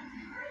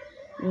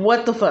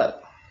 What the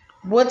fuck?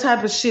 What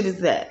type of shit is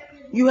that?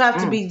 You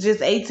have to be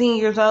just 18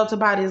 years old to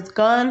buy this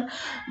gun,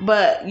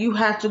 but you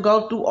have to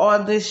go through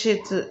all this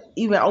shit to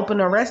even open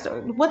a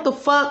restaurant. What the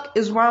fuck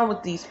is wrong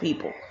with these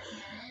people?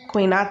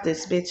 Queen out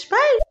this bitch.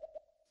 Bye.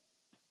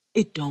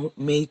 It don't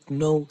make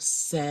no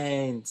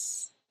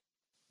sense.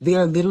 They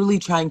are literally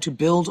trying to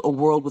build a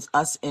world with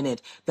us in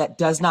it that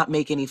does not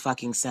make any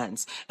fucking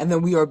sense. And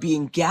then we are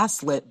being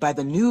gaslit by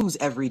the news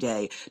every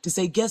day to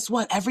say, guess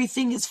what?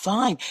 Everything is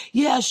fine.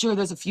 Yeah, sure,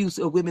 there's a few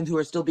women who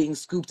are still being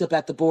scooped up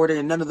at the border,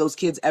 and none of those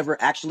kids ever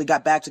actually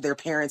got back to their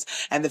parents.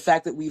 And the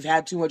fact that we've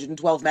had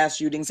 212 mass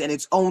shootings and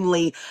it's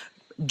only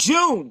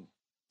June.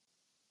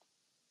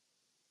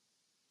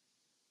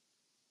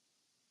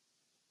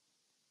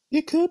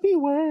 It could be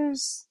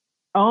worse.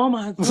 Oh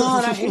my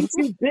God, I hate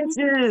you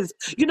bitches.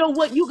 You know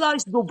what? You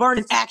guys go burn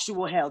in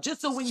actual hell. Just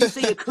so when you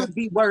say it could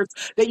be worse,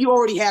 that you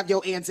already have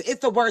your answer.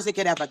 It's the worst it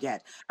could ever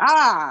get.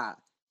 Ah.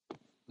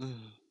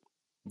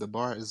 The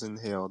bar is in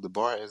hell. The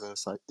bar is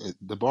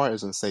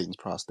in Satan's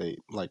prostate.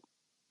 Like,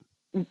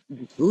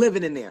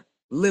 Living in there,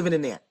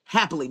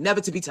 happily, never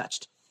to be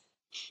touched.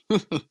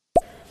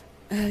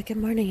 Good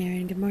morning,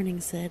 Aaron. Good morning,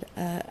 Sid.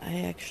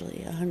 I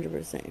actually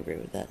 100% agree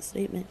with that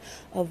statement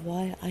of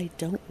why I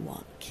don't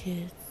want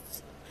kids.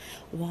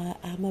 Why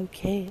I'm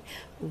okay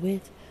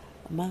with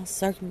my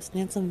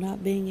circumstance of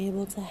not being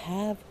able to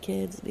have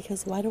kids,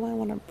 because why do I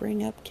want to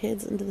bring up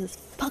kids into this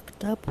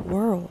fucked up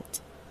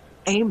world?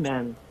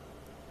 Amen.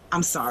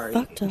 I'm sorry.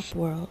 Fucked up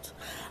world.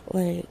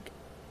 Like,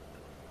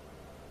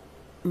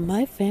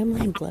 my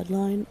family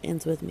bloodline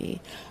ends with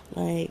me.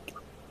 Like,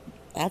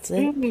 that's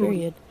it, Mm.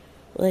 period.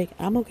 Like,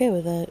 I'm okay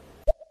with that.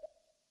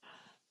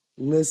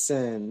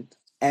 Listen,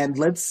 and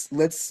let's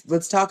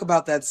talk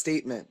about that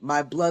statement.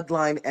 My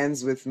bloodline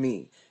ends with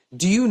me.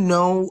 Do you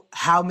know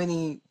how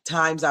many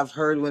times I've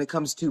heard when it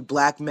comes to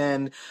black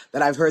men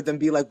that I've heard them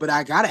be like, "But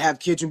I gotta have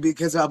kids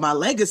because of my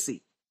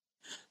legacy."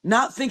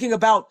 Not thinking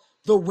about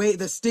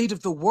the state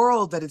of the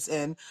world that it's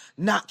in,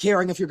 not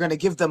caring if you're going to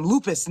give them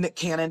lupus, Nick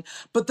Cannon,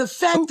 but the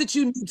fact that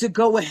you need to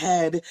go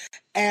ahead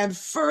and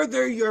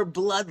further your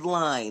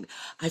bloodline.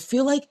 I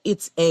feel like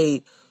it's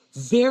a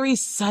very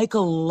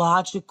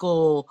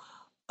psychological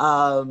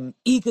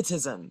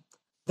egotism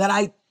that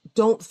I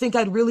don't think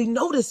I'd really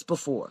noticed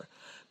before.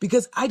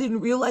 Because I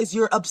didn't realize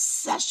your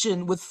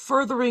obsession with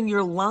furthering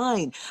your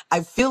line.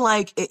 I feel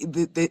like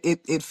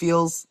it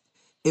feels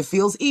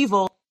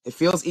evil. It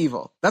feels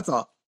evil. That's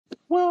all.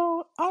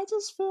 Well, I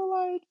just feel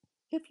like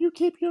if you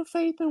keep your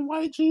faith in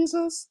white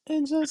Jesus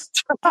and just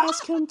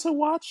ask him to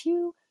watch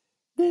you,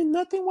 then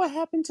nothing will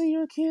happen to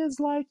your kids.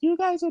 Like, you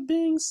guys are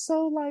being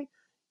so, like,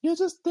 you're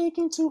just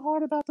thinking too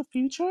hard about the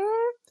future.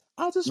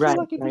 I just feel Right,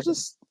 like right.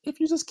 if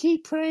you just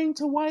keep praying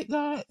to white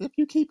God, if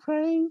you keep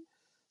praying,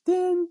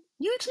 then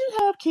you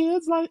can have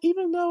kids. Like,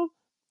 even though,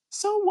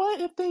 so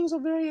what if things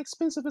are very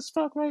expensive as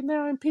fuck right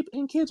now and people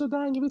and kids are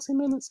dying every 10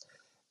 minutes?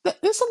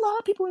 There's a lot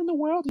of people in the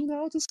world, you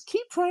know. Just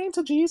keep praying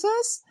to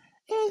Jesus,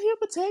 and He'll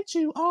protect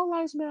you. All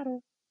lives matter.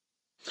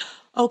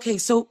 Okay,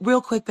 so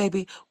real quick,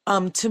 baby.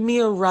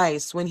 Tamir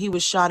Rice, when he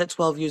was shot at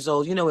 12 years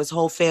old, you know, his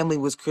whole family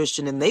was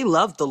Christian and they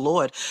loved the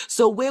Lord.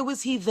 So where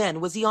was he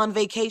then? Was he on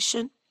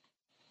vacation?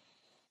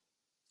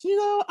 You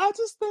know, I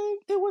just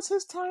think it was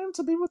his time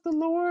to be with the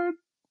Lord.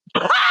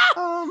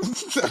 Um,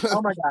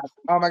 Oh my God.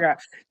 Oh my God.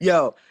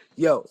 Yo,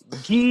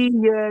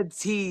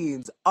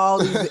 guillotines. All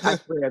these, I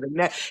swear,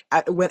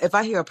 if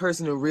I hear a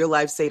person in real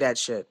life say that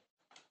shit,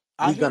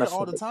 I we hear gonna it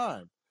all flip the it.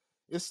 time.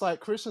 It's like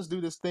Christians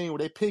do this thing where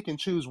they pick and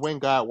choose when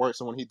God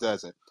works and when He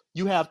doesn't.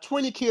 You have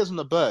 20 kids on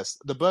the bus.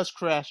 The bus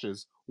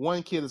crashes.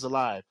 One kid is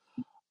alive.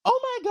 Oh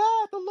my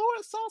God, the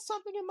Lord saw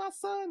something in my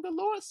son. The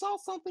Lord saw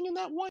something in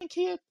that one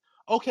kid.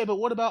 Okay, but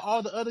what about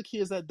all the other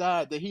kids that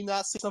died? Did He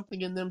not see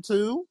something in them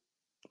too?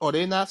 Or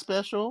they're not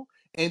special?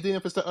 And then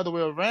if it's the other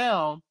way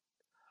around,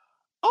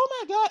 oh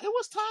my God, it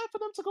was time for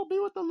them to go be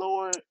with the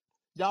Lord.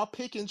 Y'all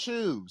pick and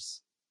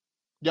choose.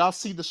 Y'all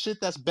see the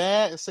shit that's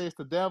bad and say it's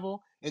the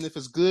devil, and if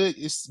it's good,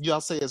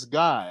 y'all say it's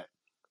God.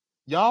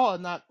 Y'all are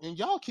not, and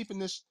y'all keeping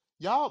this.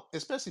 Y'all,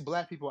 especially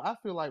black people, I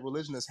feel like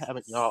religion is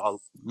having y'all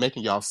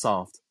making y'all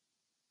soft.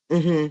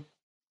 Mm-hmm.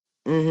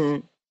 Mm-hmm.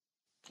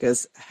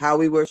 Because how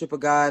we worship a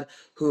God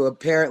who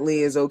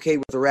apparently is okay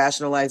with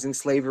rationalizing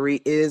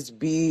slavery is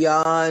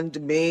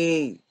beyond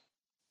me.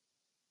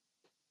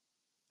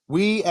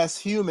 We as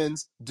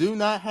humans do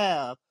not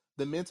have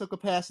the mental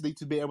capacity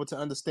to be able to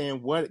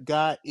understand what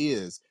God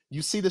is.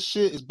 You see the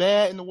shit is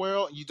bad in the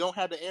world and you don't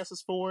have the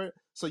answers for it,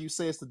 so you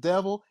say it's the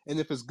devil, and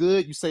if it's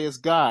good, you say it's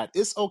God.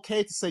 It's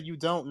okay to say you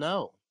don't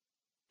know.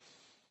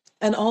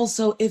 And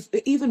also, if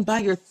even by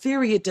your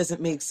theory, it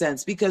doesn't make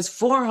sense because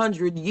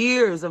 400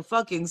 years of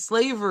fucking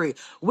slavery,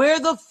 where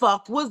the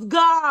fuck was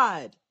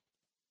God?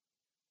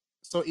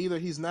 So either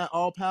he's not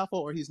all powerful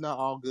or he's not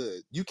all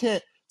good. You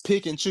can't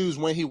pick and choose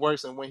when he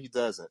works and when he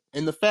doesn't.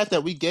 And the fact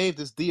that we gave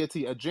this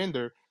deity a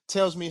gender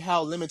tells me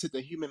how limited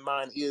the human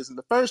mind is in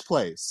the first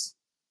place.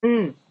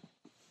 Mm,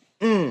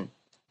 mm,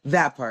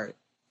 that part.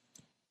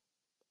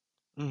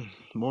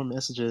 More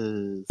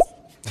messages.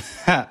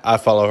 I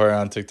follow her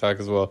on TikTok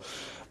as well.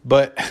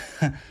 But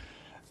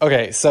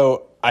okay,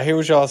 so I hear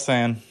what y'all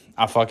saying.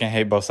 I fucking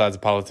hate both sides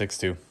of politics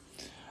too.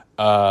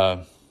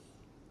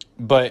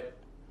 But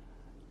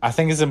I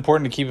think it's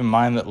important to keep in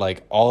mind that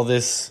like all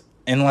this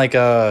and like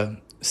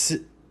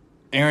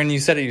Aaron, you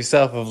said it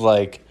yourself of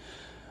like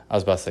I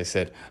was about to say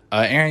Sid.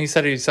 Aaron, you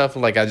said it yourself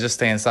of like I just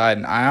stay inside,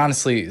 and I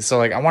honestly so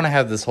like I want to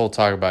have this whole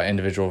talk about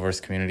individual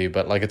versus community,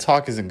 but like a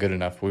talk isn't good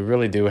enough. We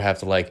really do have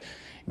to like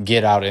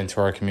get out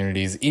into our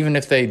communities, even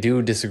if they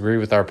do disagree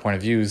with our point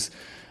of views.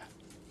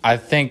 I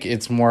think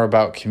it's more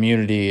about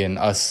community and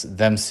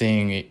them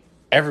seeing,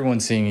 everyone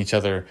seeing each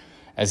other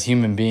as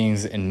human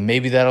beings, and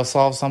maybe that'll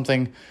solve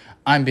something.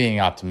 I'm being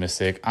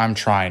optimistic. I'm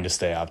trying to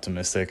stay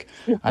optimistic.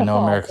 I know Oh,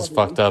 America's funny.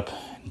 fucked up.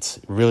 It's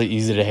really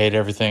easy to hate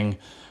everything,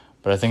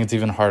 but I think it's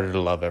even harder to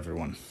love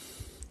everyone.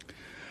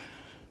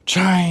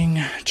 Trying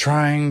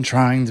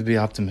to be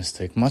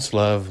optimistic. Much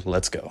love.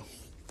 Let's go.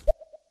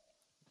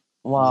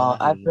 Yeah, Well, I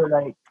hear I you. feel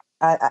like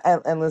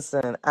and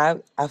listen, I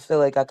feel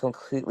like I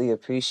completely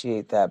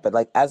appreciate that. But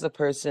like as a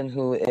person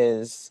who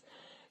is,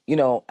 you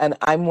know, and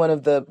I'm one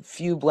of the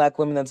few black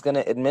women that's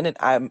gonna admit it,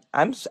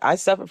 I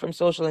suffer from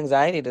social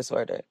anxiety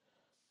disorder.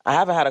 I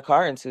haven't had a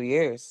car in 2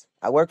 years.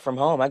 I work from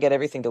home. I get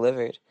everything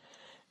delivered.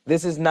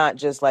 This is not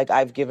just like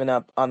I've given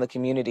up on the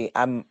community.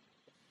 I'm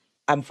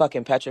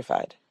fucking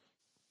petrified.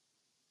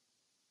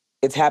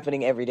 It's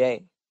happening every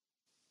day.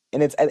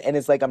 And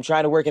it's like I'm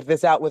trying to work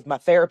this out with my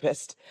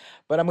therapist,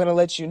 but I'm going to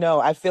let you know,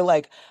 I feel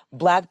like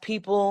Black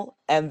people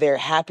and their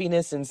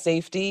happiness and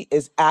safety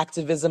is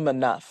activism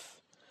enough.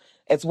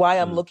 It's why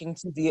I'm Mm, looking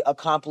to the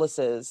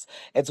accomplices.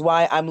 It's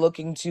why I'm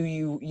looking to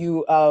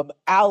you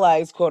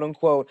allies, quote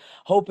unquote,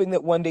 hoping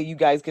that one day you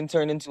guys can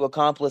turn into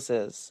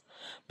accomplices.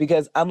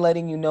 Because I'm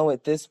letting you know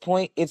at this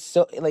point, it's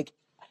so like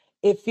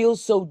it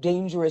feels so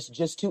dangerous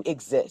just to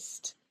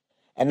exist.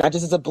 And not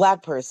just as a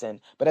Black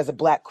person, but as a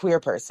Black queer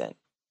person.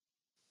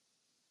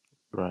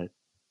 right.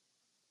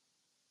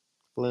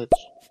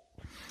 Fletch.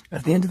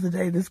 At the end of the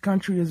day, this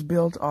country is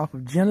built off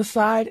of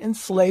genocide and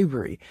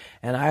slavery.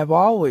 And I have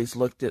always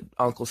looked at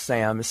Uncle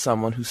Sam as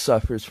someone who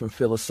suffers from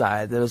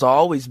filicide, that has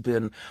always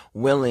been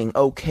willing,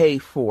 okay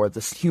for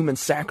the human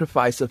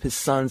sacrifice of his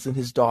sons and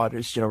his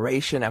daughters,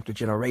 generation after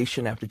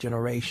generation after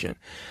generation.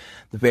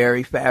 The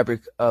very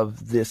fabric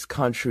of this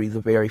country,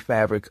 the very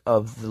fabric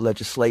of the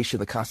legislation,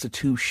 the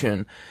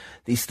Constitution,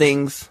 these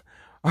things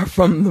are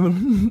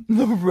from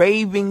the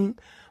raving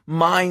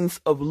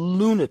minds of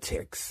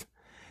lunatics.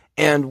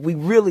 And we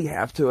really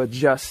have to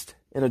adjust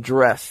and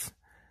address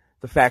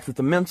the fact that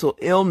the mental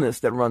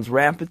illness that runs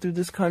rampant through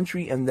this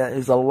country and that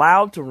is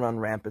allowed to run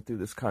rampant through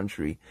this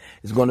country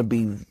is going to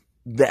be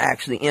the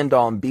actually end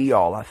all and be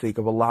all, I think,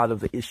 of a lot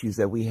of the issues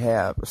that we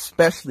have,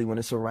 especially when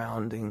it's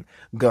surrounding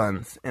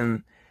guns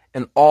and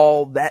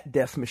all that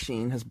death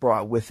machine has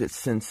brought with it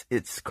since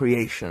its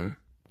creation.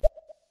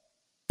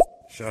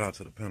 Shout out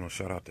to the panel.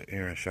 Shout out to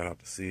Aaron. Shout out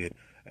to Sid.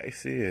 Hey,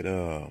 Sid,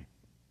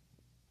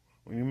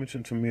 when you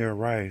mentioned Tamir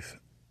Rice,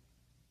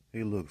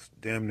 he looks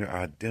damn near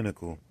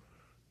identical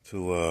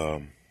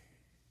to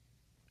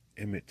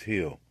Emmett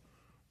Till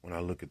when I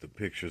look at the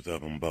pictures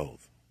of them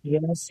both.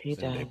 Yes, he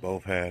Saying they does.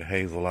 both had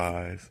hazel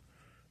eyes.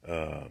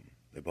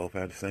 They both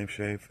had the same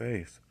shaved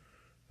face.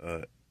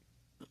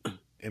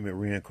 Emmett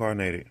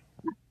reincarnated.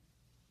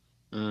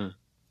 Mm.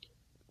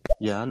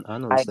 Yeah, I I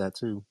noticed that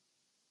too.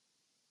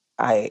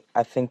 I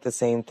think the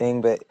same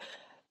thing, but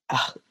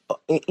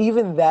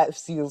even that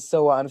feels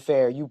so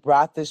unfair. You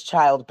brought this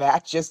child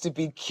back just to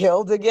be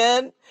killed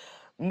again?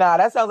 Nah,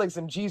 that sounds like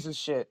some Jesus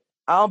shit.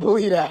 I don't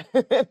believe that.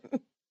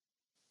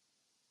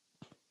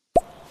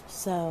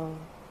 So,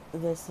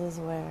 this is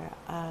where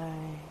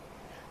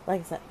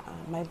like I said,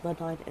 my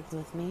bloodline is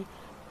with me.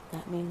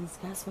 That means,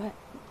 guess what?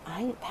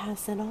 I ain't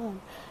passing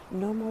on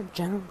no more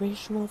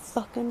generational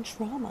fucking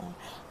trauma.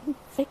 I'm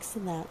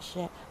fixing that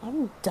shit.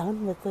 I'm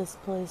done with this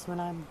place when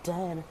I'm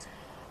dead.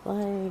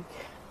 Like,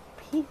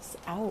 peace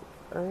out,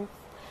 Earth.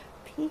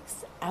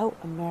 Peace out,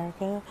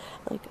 America.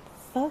 Like,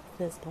 fuck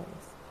this place.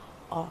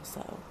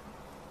 Also,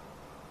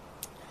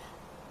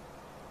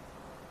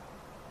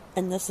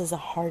 and this is a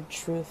hard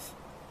truth,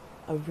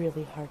 a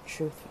really hard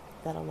truth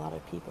that a lot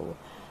of people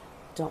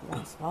don't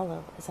want to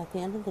swallow, is at the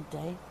end of the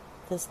day,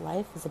 this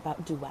life is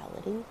about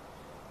duality.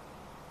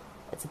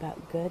 It's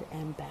about good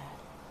and bad.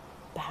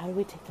 But how do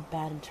we take the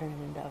bad and turn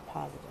it into a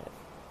positive?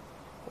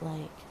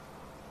 Like,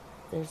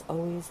 there's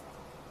always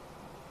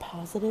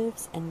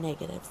positives and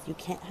negatives. You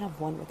can't have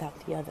one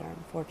without the other,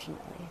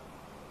 unfortunately.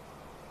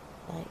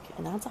 Like,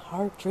 and that's a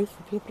hard truth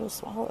for people to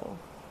swallow.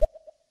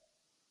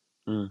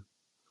 Mm.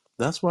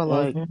 That's why,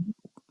 like, Mhm.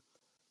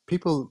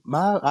 people,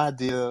 my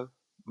idea,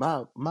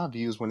 my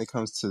views when it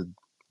comes to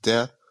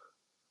death,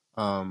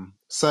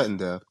 sudden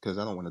death, because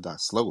I don't want to die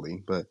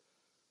slowly, but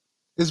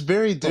it's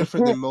very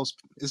different than most.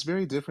 It's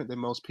very different than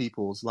most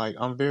people's. Like,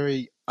 I'm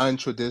very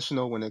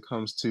untraditional when it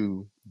comes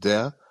to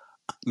death.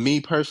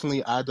 Me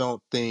personally, I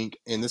don't think,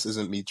 and this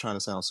isn't me trying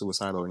to sound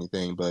suicidal or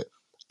anything, but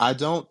I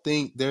don't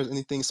think there's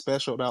anything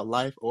special about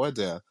life or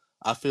death.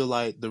 I feel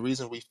like the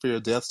reason we fear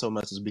death so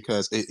much is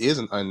because it is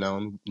an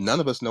unknown. None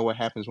of us know what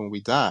happens when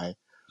we die.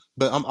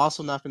 But I'm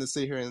also not going to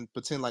sit here and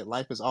pretend like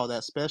life is all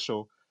that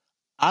special.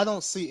 I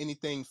don't see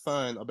anything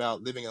fun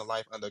about living a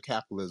life under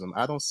capitalism.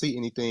 I don't see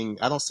anything,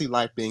 I don't see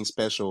life being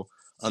special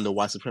under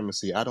white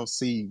supremacy. I don't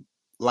see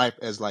life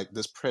as like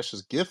this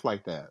precious gift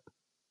like that.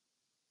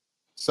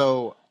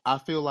 So I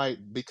feel like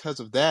because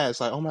of that,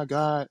 it's like, oh my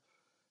God,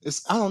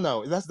 it's, I don't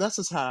know. That's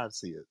just how I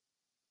see it.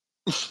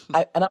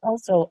 I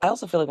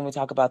also feel like when we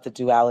talk about the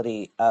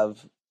duality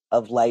of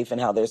life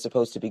and how they're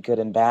supposed to be good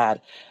and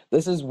bad,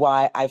 this is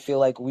why I feel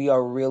like we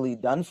are really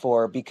done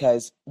for,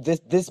 because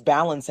this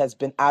balance has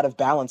been out of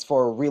balance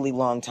for a really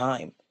long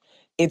time.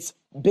 It's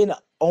been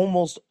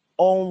almost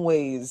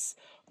always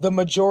the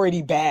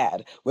majority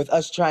bad, with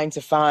us trying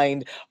to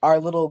find our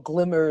little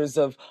glimmers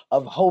of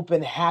hope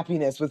and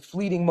happiness, with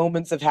fleeting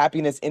moments of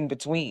happiness in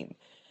between.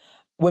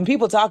 When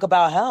people talk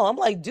about hell, I'm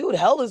like, dude,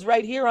 hell is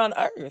right here on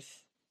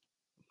earth.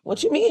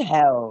 What you Right. mean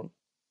hell?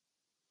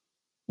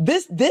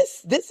 This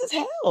is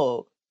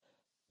hell.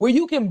 Where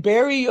you can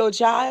bury your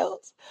child,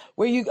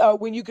 where you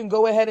when you can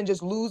go ahead and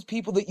just lose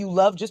people that you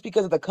love just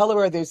because of the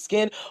color of their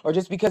skin or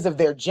just because of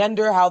their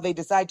gender, how they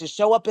decide to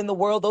show up in the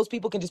world. Those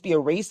people can just be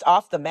erased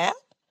off the map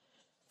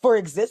for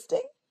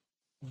existing.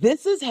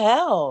 This is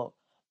hell.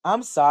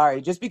 I'm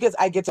sorry. Just because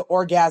I get to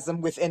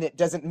orgasm within it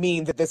doesn't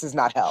mean that this is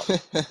not hell.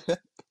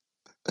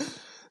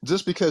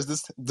 just because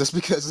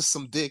there's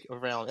some dick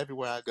around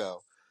everywhere I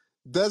go,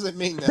 doesn't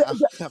mean that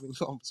I'm having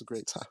almost a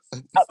great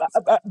time.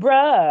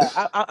 Bruh,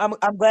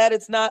 I'm glad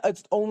it's not.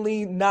 It's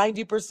only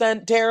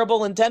 90%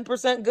 terrible and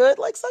 10% good.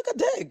 Like suck a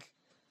dick.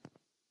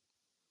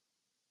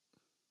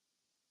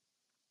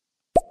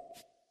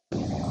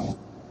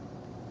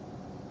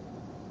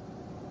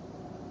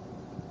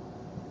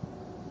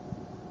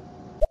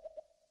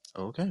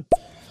 Okay.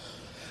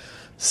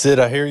 Sid,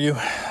 I hear you.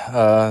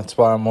 That's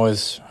why I'm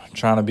always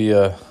trying to be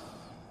a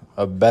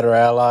better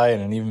ally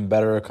and an even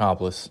better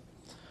accomplice.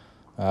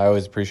 I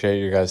always appreciate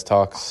your guys'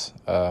 talks.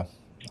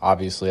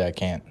 Obviously, I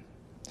can't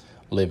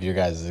live your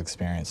guys'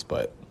 experience,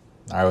 but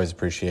I always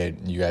appreciate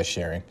you guys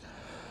sharing.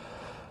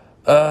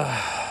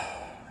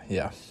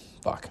 Yeah,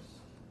 fuck.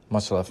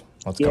 Much love.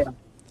 Let's Yeah, go.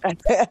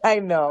 I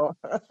know.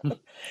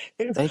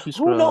 Thank you,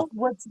 Who Scrub. knows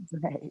what to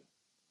say?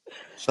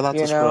 Shout out to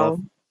You Scruff.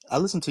 know. I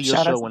listen to your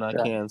Shout out show to when I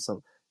Scrub. can.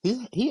 So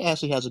he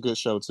actually has a good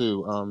show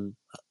too.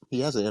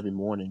 He has it every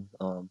morning.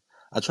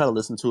 I try to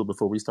listen to it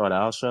before we start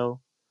our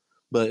show,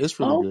 but it's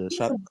really Oh, good.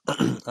 yeah.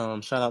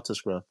 Shout out to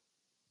Scruff.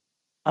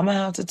 I'm gonna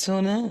have to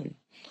tune in.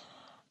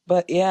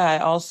 But yeah, I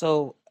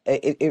also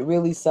it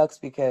really sucks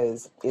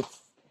because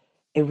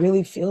it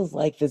really feels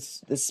like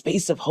this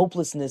space of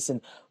hopelessness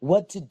and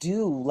what to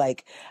do.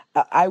 Like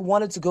I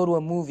wanted to go to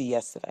a movie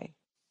yesterday.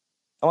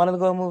 I wanted to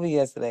go to a movie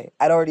yesterday.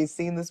 I'd already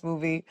seen this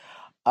movie.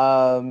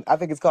 I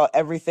think it's called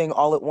Everything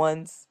All at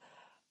Once.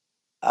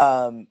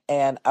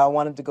 And I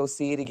wanted to go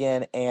see it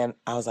again, and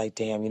I was like,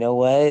 damn, you know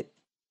what?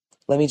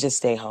 Let me just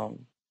stay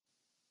home.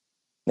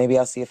 Maybe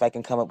I'll see if I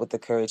can come up with the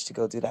courage to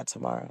go do that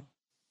tomorrow.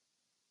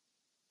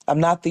 I'm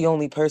not the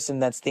only person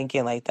that's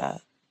thinking like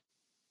that.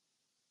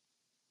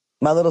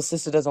 My little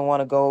sister doesn't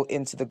want to go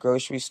into the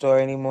grocery store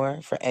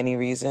anymore for any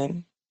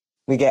reason.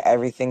 We get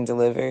everything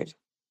delivered.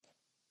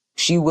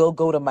 She will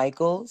go to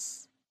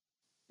Michael's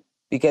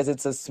because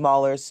it's a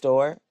smaller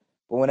store,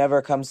 but whenever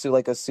it comes to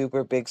like a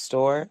super big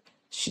store,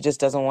 she just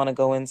doesn't want to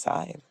go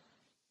inside.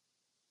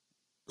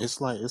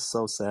 It's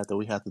so sad that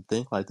we have to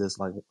think like this.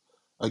 Like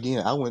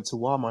again, I went to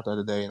Walmart the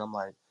other day and I'm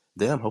like,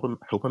 damn, hope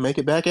I make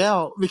it back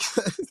out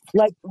because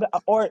Like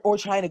or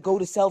trying to go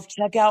to self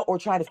checkout or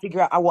trying to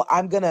figure out well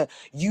I'm gonna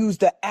use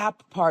the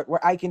app part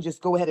where I can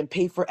just go ahead and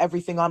pay for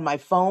everything on my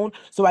phone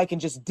so I can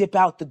just dip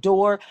out the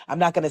door. I'm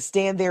not gonna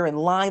stand there in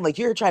line. Like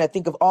you're trying to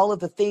think of all of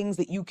the things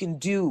that you can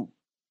do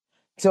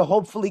to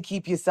hopefully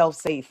keep yourself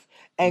safe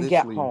and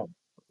get literally, home.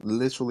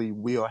 literally,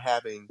 we are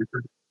having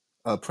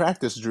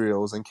practice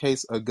drills in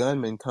case a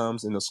gunman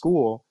comes in the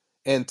school,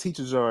 and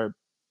teachers are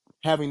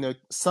having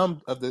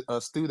some of the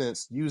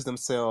students use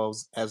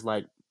themselves as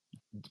like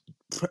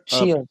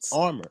uh, Shields.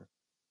 armor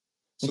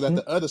so that hmm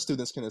the other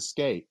students can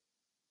escape.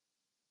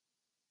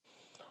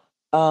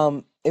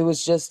 It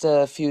was just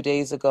a few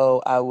days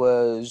ago. I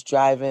was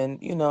driving,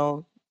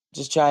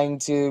 just trying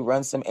to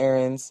run some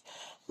errands.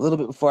 A little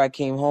bit before I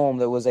came home,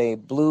 there was a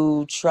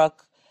blue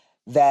truck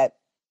that,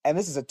 and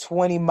this is a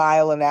 20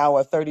 mile an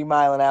hour, 30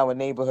 mile an hour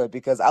neighborhood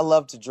because I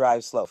love to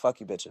drive slow.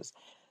 Fuck you, bitches.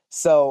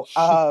 So,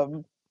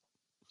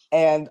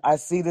 and I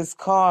see this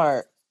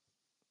car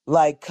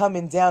like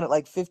coming down at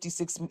like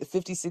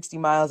 60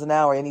 miles an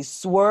hour, and he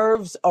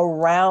swerves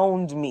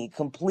around me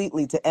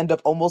completely to end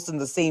up almost in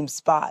the same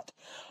spot,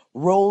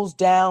 rolls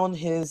down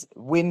his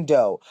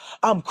window.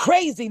 I'm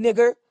crazy,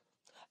 nigger.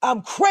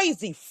 I'm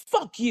crazy.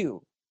 Fuck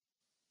you.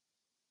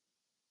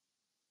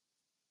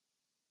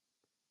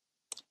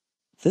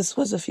 This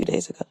was a few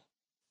days ago.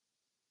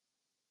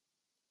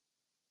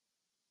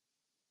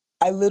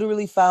 I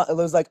literally found it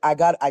was like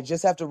I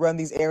just have to run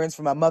these errands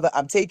for my mother.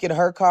 I'm taking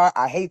her car.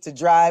 I hate to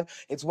drive.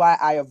 It's why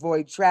I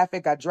avoid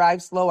traffic. I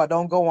drive slow. I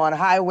don't go on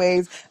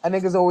highways. A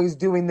nigga's always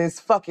doing this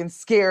fucking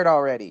scared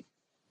already.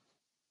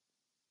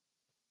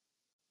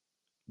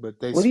 But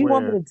they What do you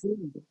want me swear, to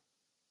do?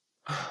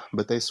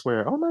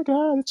 oh my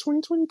God, it's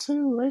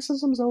 2022,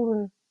 racism's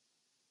over.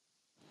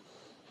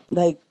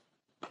 Like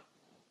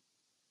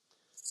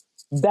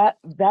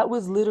that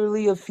was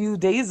literally a few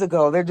days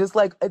ago. They're just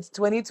like, it's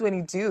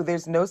 2022.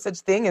 There's no such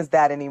thing as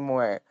that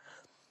anymore.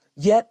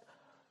 Yet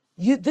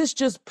this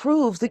just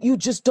proves that you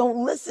just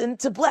don't listen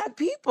to black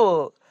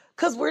people.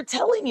 Cause we're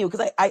telling you,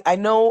 because I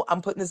know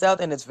I'm putting this out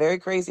there and it's very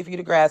crazy for you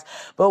to grasp,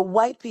 but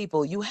white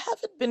people, you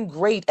haven't been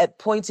great at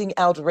pointing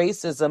out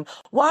racism.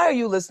 Why are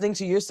you listening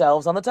to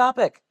yourselves on the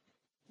topic?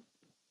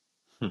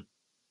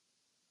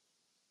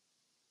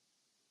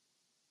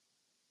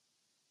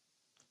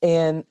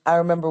 And I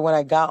remember when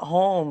I got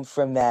home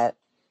from that,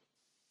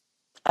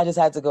 I just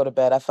had to go to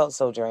bed. I felt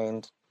so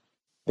drained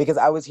because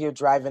I was here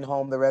driving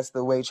home the rest of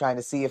the way trying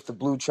to see if the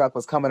blue truck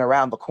was coming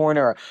around the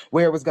corner or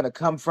where it was going to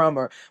come from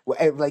or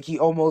like he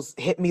almost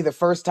hit me the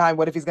first time.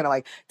 What if he's going to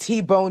like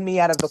T-bone me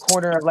out of the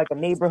corner of like a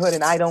neighborhood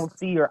and I don't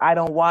see or I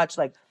don't watch?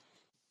 Like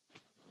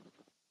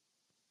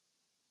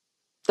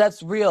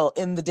that's real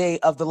in the day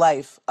of the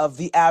life of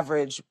the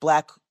average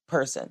black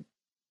person.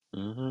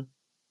 Hmm.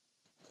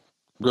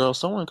 Girl,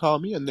 someone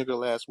called me a nigger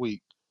last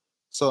week.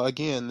 So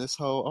again, this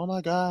whole, oh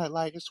my God,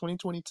 like it's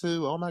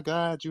 2022. Oh my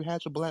God, you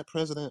had your black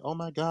president. Oh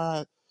my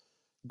God,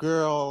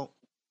 girl.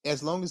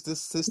 as long as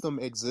this system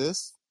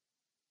exists,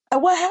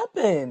 And what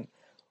happened?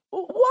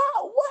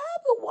 What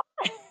happened? Why?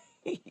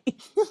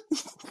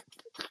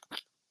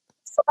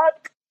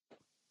 Fuck.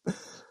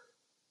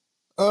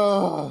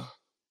 uh,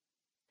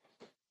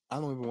 I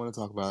don't even want to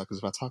talk about it because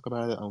if I talk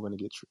about it, I'm going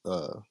to get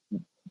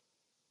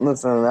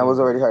Listen, that was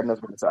already bamboozled. hard enough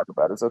for me to talk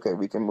about. It's okay.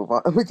 We can move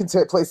on. We can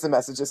play some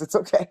messages. It's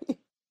okay.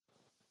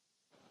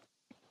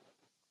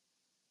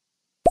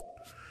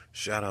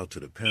 Shout out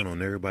to the panel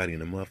and everybody in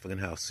the motherfucking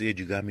house. Sid,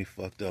 you got me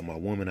fucked up. My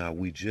woman and I,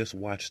 we just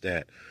watched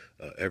that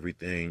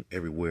Everything,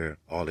 Everywhere,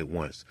 All at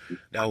Once.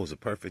 That was a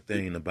perfect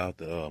thing about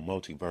the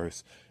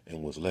multiverse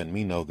and was letting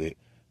me know that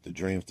the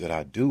dreams that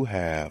I do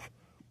have,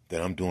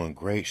 that I'm doing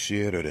great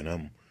shit or that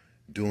I'm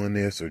doing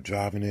this or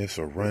driving this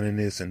or running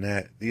this and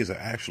that, these are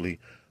actually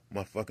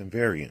my fucking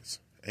variants.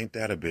 Ain't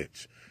that a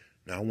bitch?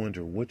 Now I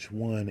wonder, which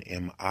one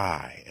am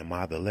I? Am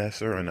I the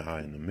lesser and am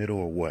I in the middle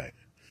or what?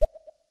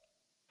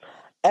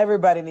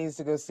 Everybody needs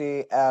to go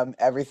see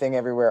Everything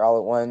Everywhere All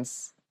at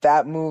Once.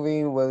 That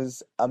movie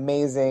was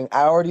amazing.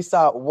 I already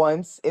saw it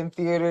once in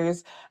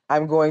theaters.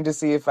 I'm going to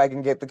see if I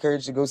can get the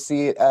courage to go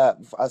see it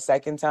a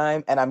second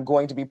time, and I'm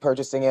going to be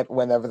purchasing it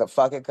whenever the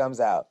fuck it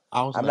comes out.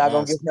 I was I'm gonna not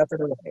going to ask. give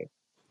nothing away.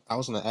 I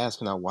was gonna ask,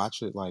 can I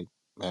watch it like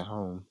at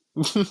home?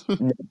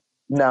 N-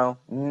 No,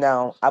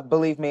 no.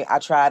 Believe me, I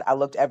tried. I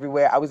looked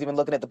everywhere. I was even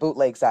looking at the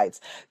bootleg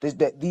sites. These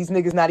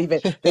niggas not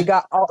even. They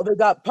got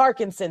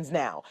Parkinson's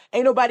now.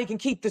 Ain't nobody can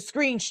keep the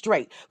screen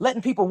straight.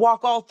 Letting people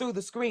walk all through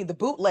the screen. The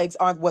bootlegs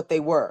aren't what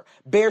they were.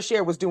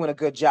 Bearshare was doing a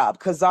good job.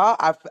 Kazaa,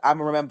 I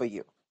remember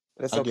you,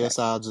 but it's okay.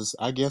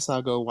 I guess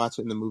I'll go watch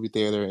it in the movie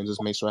theater and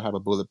just make sure I have a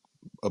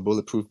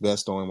bulletproof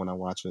vest on when I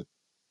watch it.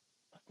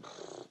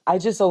 I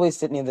just always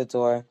sit near the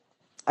door.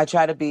 I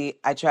try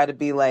to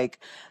be like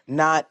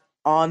not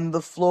on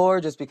the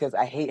floor just because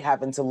I hate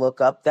having to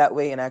look up that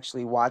way and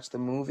actually watch the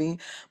movie,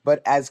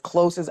 but as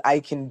close as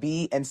I can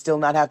be and still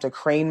not have to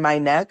crane my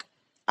neck,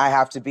 I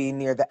have to be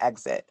near the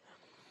exit.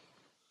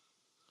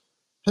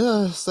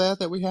 Sad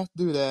that we have to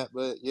do that,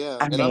 but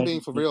yeah. I And I'm mean,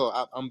 being for real.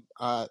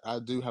 I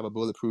do have a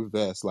bulletproof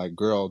vest. Like,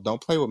 girl,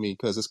 don't play with me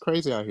because it's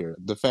crazy out here.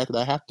 The fact that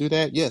I have to do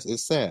that, yes,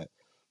 it's sad.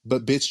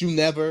 But bitch, you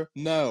never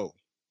know.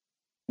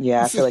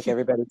 yeah, I feel like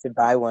everybody should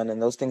buy one,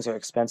 and those things are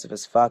expensive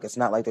as fuck. It's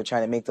not like they're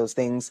trying to make those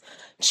things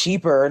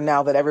cheaper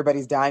now that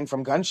everybody's dying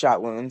from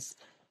gunshot wounds.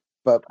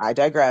 But I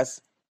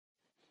digress.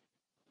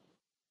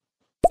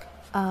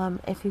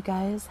 If you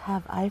guys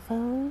have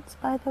iPhones,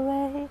 by the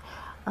way,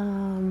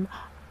 um,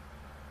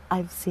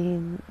 I've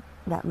seen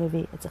that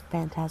movie. It's a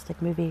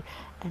fantastic movie,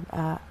 and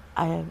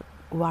I have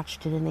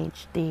watched it in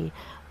HD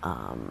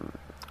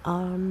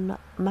on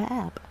my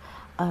app.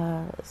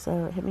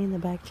 So hit me in the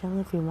back channel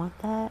if you want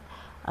that,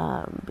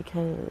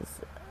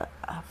 because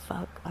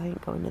fuck, I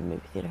ain't going to the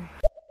movie theater.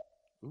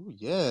 Ooh,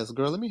 yes,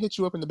 girl. Let me hit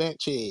you up in the back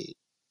check.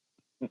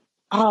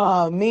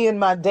 Ah, me and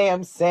my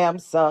damn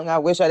Samsung. I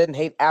wish I didn't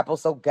hate Apple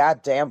so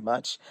goddamn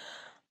much.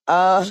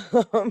 Um,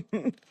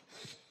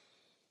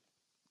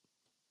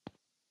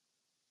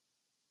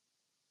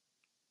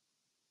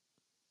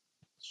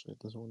 Shit,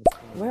 this one.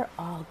 We're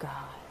all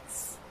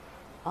gods.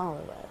 All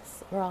of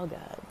us. We're all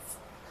gods.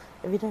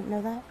 If you didn't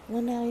know that,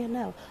 well, now you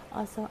know.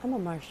 Also, I'm a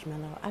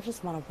marshmallow. I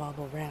just want to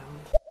wobble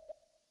around.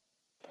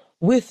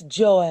 with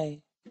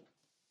joy.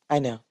 I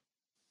know.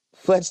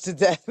 Fledged to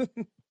death.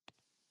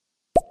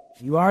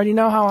 You already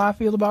know how I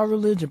feel about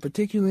religion,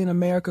 particularly in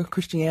America.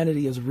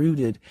 Christianity is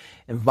rooted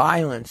in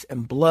violence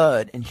and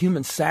blood and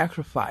human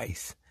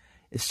sacrifice.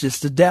 It's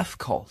just a death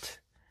cult.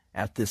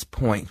 At this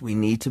point, we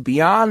need to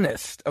be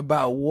honest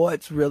about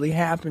what's really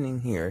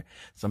happening here.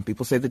 Some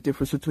people say the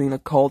difference between a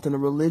cult and a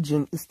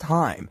religion is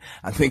time.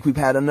 I think we've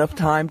had enough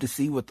time to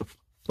see what the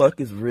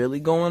fuck is really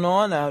going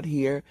on out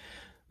here.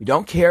 We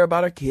don't care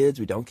about our kids.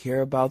 We don't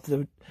care about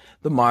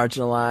the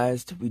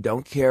marginalized. We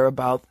don't care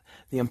about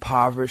the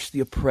impoverished,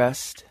 the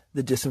oppressed,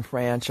 the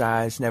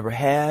disenfranchised. Never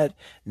had,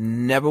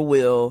 never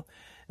will.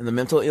 And the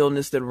mental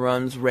illness that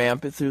runs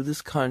rampant through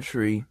this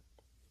country,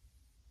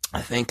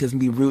 I think, can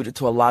be rooted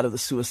to a lot of the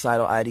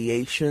suicidal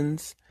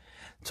ideations,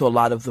 to a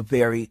lot of the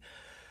very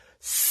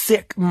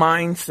sick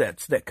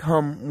mindsets that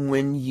come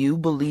when you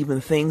believe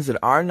in things that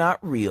are not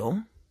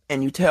real,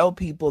 and you tell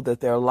people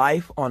that their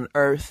life on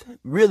earth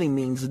really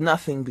means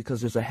nothing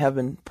because there's a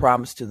heaven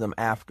promised to them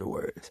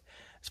afterwards.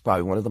 It's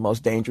probably one of the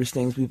most dangerous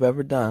things we've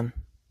ever done.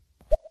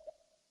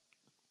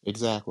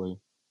 Exactly.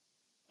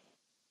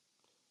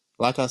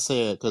 Like I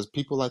said, because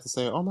people like to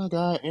say, "Oh my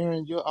God,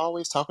 Aaron, you're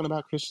always talking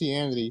about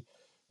Christianity."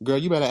 Girl,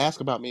 you better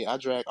ask about me. I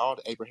drag all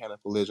the Abrahamic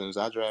religions.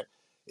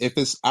 If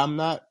it's, I'm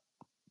not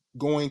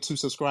going to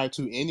subscribe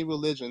to any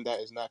religion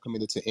that is not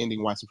committed to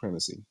ending white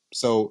supremacy.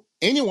 So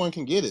anyone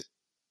can get it.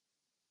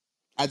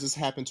 I just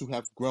happen to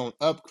have grown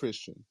up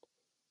Christian.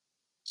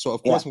 So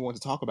of Yeah. course we want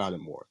to talk about it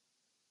more.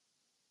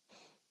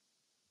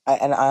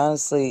 And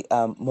honestly,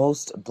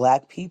 most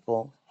black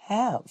people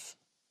have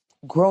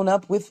grown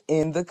up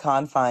within the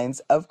confines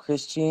of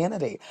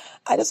Christianity.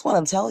 I just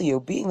want to tell you,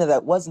 being that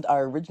that wasn't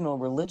our original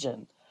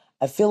religion,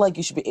 I feel like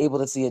you should be able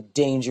to see a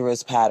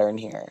dangerous pattern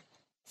here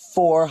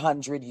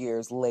 400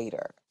 years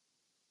later.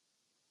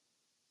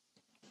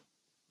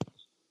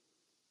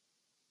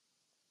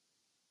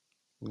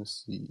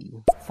 Let's see.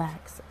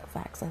 Facts.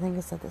 I think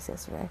I said this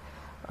yesterday.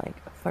 Like,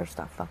 first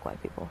off, fuck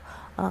white people.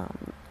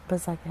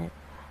 But second,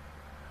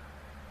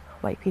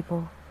 white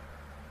people,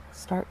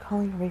 start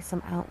calling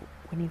racism out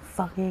when you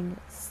fucking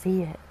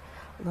see it.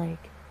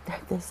 Like,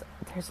 there's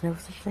no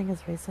such thing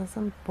as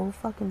racism. Bull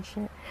fucking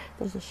shit.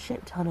 There's a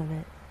shit ton of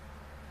it.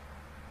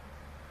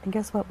 And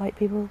guess what, white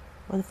people?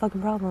 We're the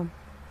fucking problem.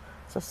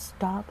 So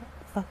stop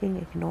fucking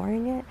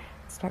ignoring it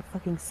and start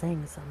fucking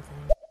saying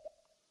something.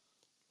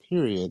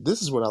 Period.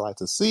 This is what I like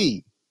to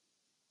see.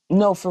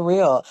 No, for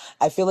real.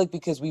 I feel like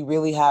because we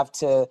really have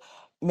to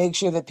make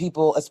sure that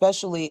people,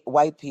 especially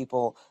white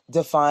people,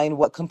 define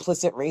what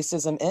complicit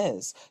racism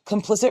is.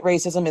 Complicit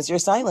racism is your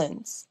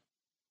silence.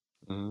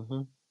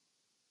 Mm-hmm.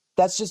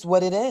 That's just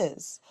what it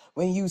is.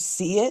 When you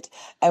see it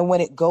and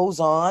when it goes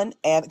on,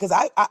 and because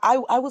I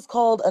was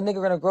called a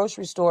nigger in a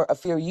grocery store a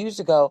few years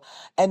ago,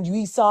 and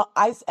we saw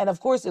ice, and of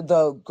course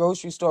the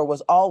grocery store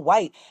was all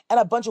white, and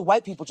a bunch of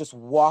white people just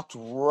walked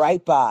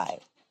right by,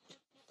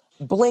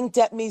 blinked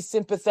at me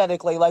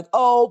sympathetically, like,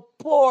 "Oh,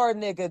 poor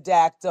nigga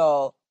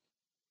dactyl.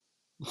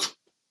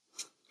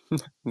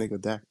 Nigga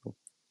dactyl.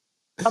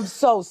 I'm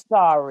so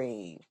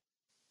sorry,"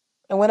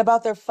 and went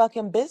about their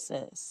fucking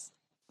business.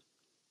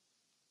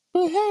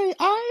 But hey,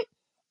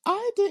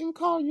 I didn't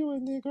call you a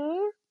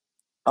nigger.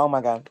 Oh my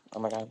god! Oh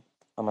my god!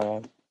 Oh my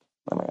god!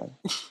 Oh my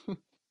god!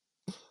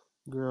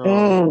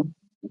 Girl.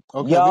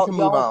 Okay, we can move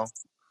Y'all. on.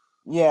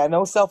 Yeah,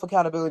 no self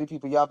accountability,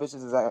 people. Y'all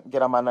bitches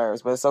get on my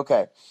nerves, but it's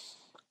okay.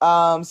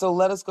 So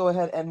let us go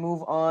ahead and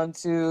move on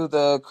to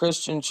the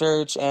Christian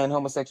church and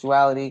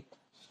homosexuality.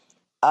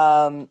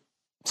 Um,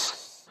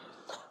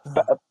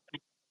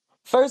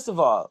 First of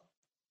all,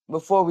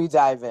 before we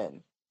dive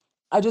in,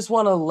 I just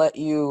want to let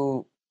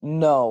you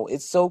know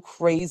it's so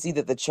crazy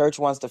that the church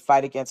wants to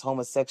fight against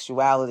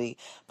homosexuality,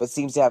 but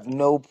seems to have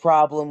no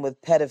problem with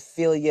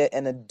pedophilia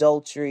and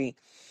adultery.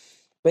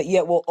 But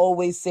yet we'll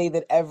always say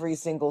that every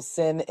single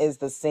sin is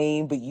the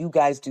same, but you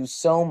guys do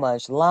so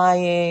much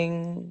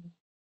lying.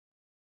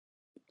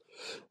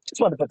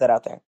 Just wanted to put that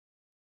out there.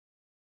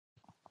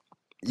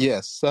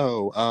 Yes,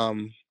 so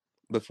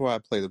before I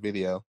play the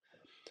video.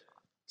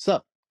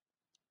 So,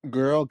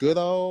 girl, good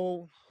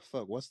old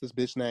fuck, what's this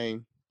bitch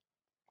name?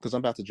 Because I'm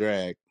about to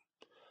drag.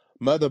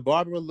 Mother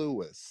Barbara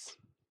Lewis.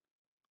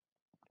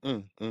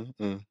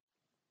 Mm.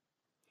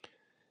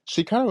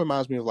 She kind of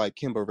reminds me of like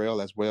Kim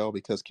Burrell as well,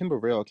 because Kim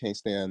Burrell can't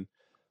stand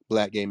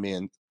black gay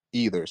men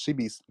either. She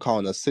be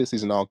calling us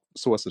sissies and all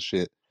sorts of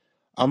shit.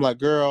 I'm like,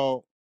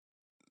 girl.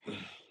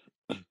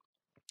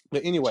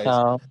 But anyways,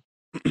 Child.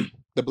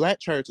 the black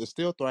church is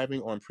still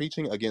thriving on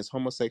preaching against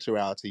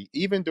homosexuality,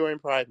 even during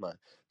Pride Month.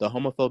 The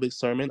homophobic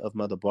sermon of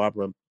Mother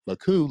Barbara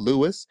McCoo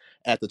Lewis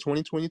at the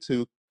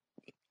 2022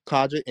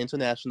 Codget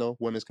International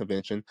Women's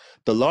Convention,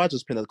 the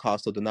largest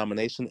Pentecostal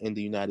denomination in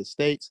the United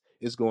States,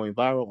 is going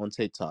viral on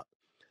TikTok.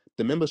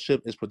 The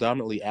membership is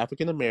predominantly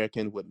African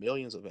American with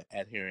millions of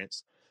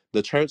adherents.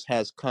 The church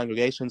has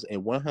congregations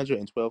in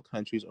 112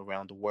 countries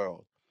around the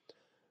world.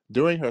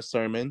 During her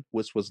sermon,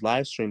 which was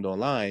live streamed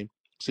online,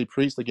 she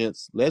preached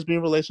against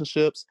lesbian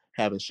relationships,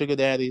 having sugar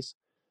daddies,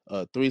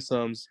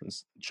 threesomes,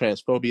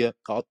 transphobia,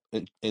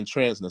 and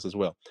transness as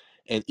well,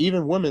 and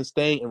even women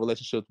staying in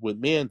relationships with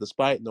men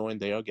despite knowing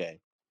they are gay.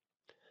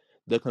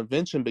 The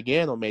convention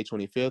began on May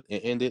 25th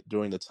and ended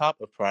during the top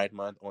of Pride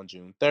Month on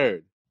June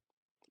 3rd.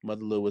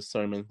 Mother Lewis'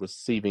 sermon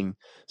receiving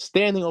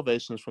standing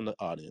ovations from the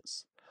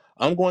audience.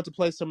 I'm going to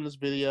play some of this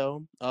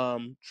video.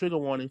 Trigger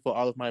warning for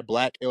all of my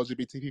black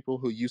LGBT people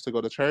who used to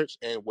go to church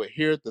and would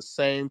hear the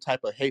same type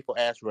of hateful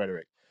ass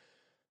rhetoric.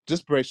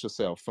 Just brace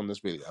yourself from this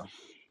video.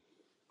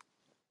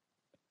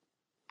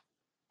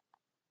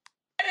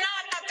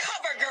 Not a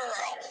cover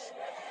girl.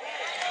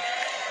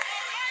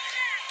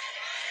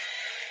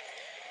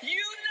 You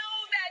know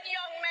that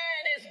young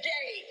man is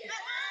gay.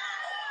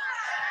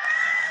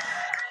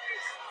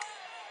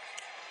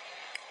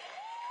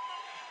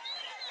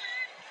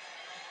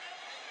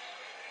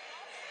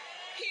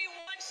 He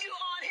wants you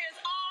on his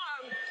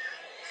arm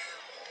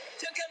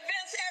to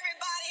convince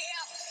everybody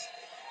else.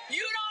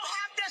 You don't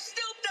have to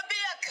stoop to be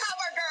a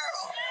cover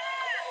girl.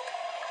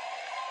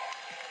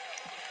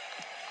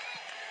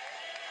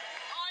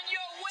 On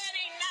your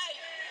wedding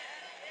night,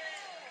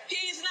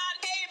 he's not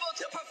able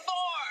to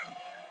perform.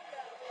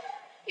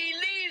 He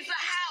leaves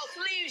the house,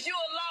 leaves you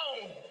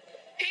alone.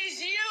 He's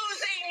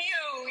using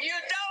you. You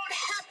don't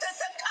have to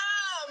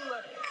succumb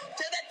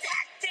to the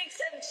tactics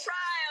and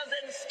trials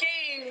and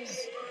schemes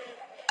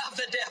of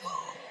the devil.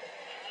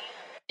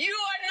 You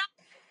are not.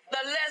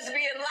 The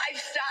lesbian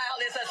lifestyle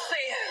is a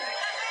sin.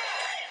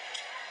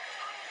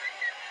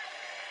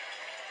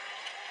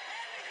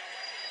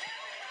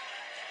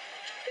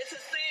 It's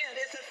a sin.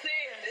 It's a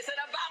sin. It's an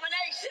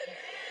abomination.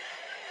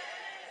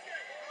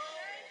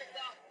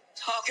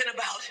 Talking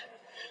about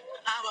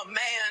I'm a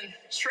man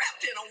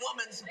trapped in a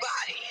woman's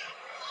body.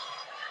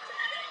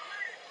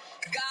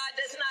 God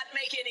does not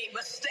make any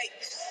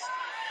mistakes.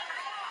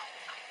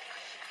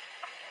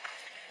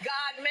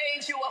 God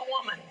made you a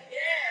woman.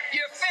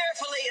 You're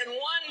fearfully and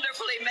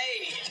wonderfully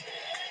made.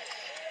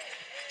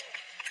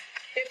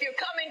 If if you're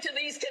coming to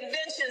these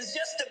conventions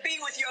just to be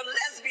with your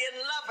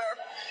lesbian lover,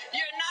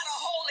 you're not a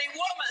holy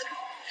woman.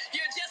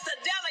 You're just a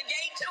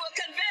delegate to a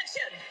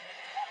convention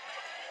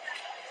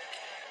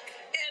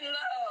in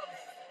love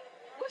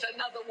with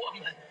another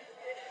woman.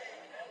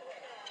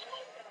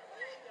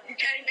 You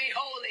can't be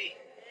holy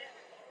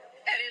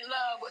and in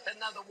love with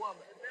another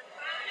woman.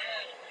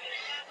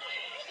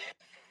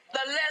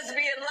 The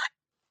lesbian life.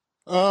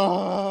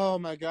 Oh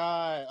my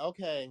God.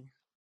 Okay.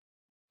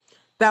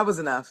 That was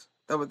enough.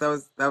 That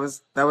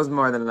was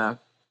more than enough.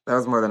 That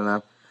was more than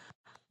enough.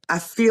 I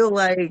feel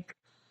like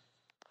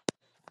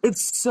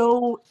it's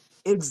so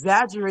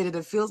exaggerated.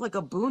 It feels like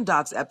a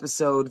Boondocks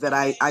episode that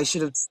I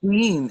should have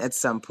seen at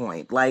some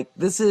point. Like,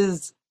 this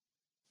is,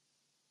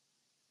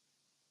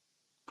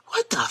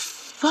 what the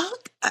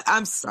fuck?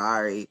 I'm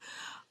sorry.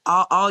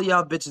 All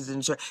y'all bitches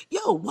in church.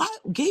 Yo, why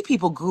gay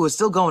people who are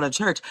still going to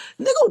church?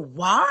 Nigga,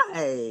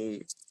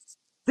 why?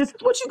 This is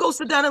what you go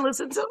sit down and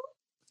listen to?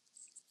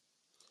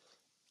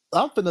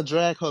 I'm finna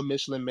drag her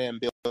Michelin Man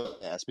bill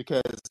ass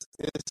because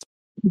it's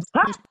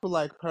people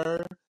like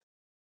her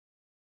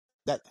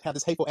that have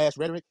this hateful ass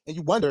rhetoric, and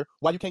you wonder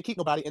why you can't keep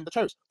nobody in the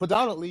church.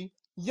 Predominantly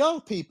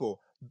young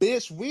people.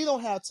 Bitch, we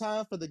don't have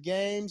time for the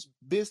games.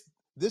 Bitch,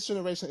 this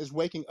generation is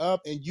waking up,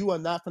 and you are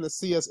not gonna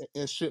see us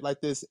in shit like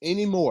this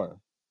anymore.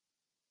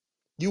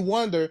 You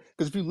wonder,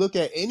 because if you look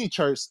at any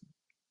church,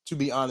 to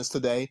be honest,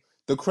 today,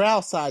 the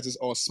crowd sizes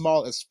are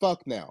small as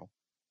fuck now.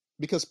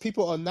 Because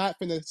people are not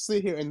finna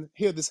sit here and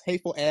hear this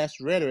hateful ass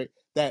rhetoric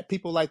that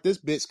people like this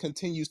bitch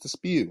continues to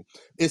spew.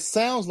 It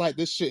sounds like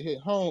this shit hit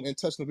home and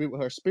touched the beat with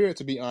her spirit,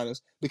 to be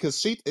honest,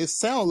 because it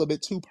sounds a little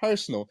bit too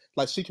personal,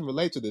 like she can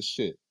relate to this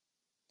shit.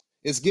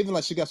 It's given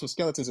like she got some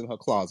skeletons in her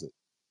closet.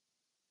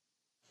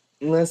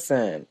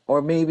 Listen,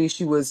 or maybe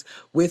she was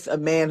with a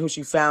man who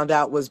she found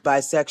out was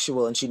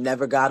bisexual and she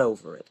never got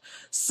over it.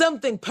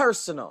 Something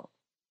personal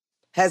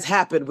has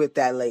happened with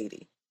that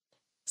lady.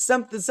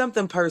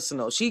 Something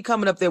personal. She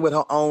coming up there with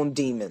her own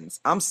demons.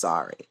 I'm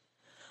sorry.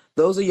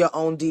 Those are your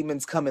own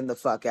demons coming the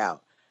fuck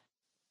out.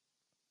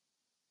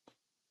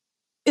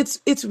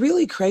 It's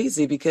really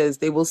crazy because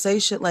they will say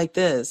shit like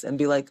this and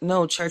be like,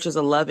 "No, church is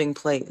a loving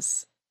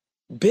place."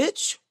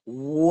 Bitch,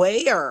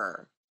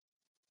 where?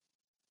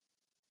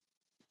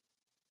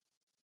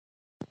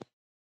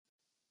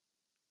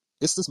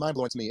 It's just mind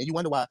blowing to me. And you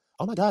wonder why,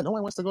 oh my God, no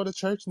one wants to go to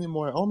church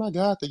anymore. Oh my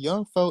God, the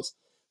young folks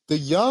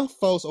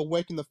are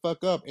waking the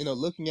fuck up and are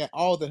looking at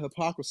all the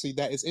hypocrisy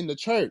that is in the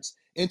church.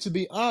 And to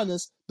be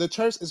honest, the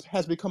church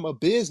has become a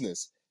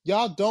business.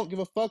 Y'all don't give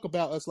a fuck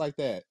about us like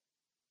that.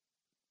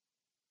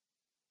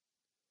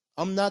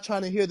 I'm not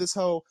trying to hear this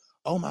whole,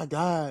 oh my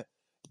God,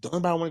 don't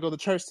nobody want to go to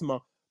church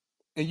tomorrow.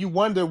 And you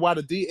wonder why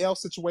the DL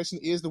situation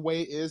is the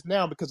way it is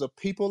now because of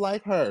people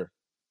like her.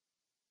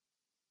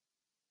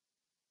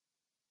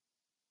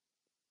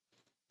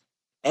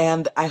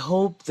 And I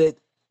hope that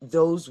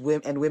those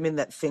women and women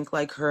that think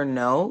like her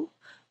know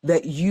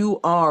that you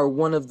are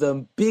one of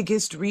the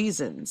biggest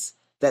reasons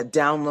that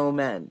down low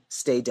men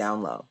stay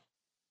down low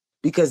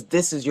because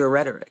this is your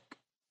rhetoric.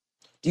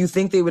 Do you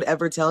think they would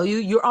ever tell you?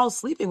 You're all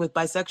sleeping with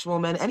bisexual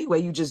men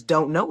anyway, you just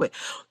don't know it.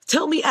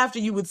 Tell me after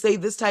you would say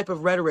this type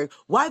of rhetoric,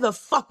 why the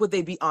fuck would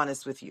they be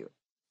honest with you?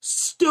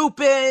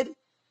 Stupid.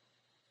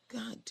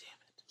 God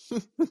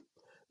damn it.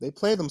 They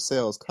play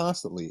themselves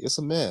constantly. It's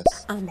a mess.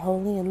 I'm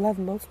holy and love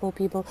multiple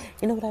people.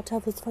 You know what I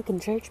tell this fucking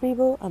church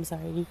people? I'm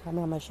sorry, you caught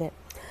me on my shit.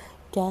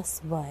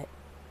 Guess what?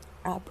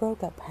 I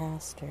broke a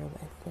pastor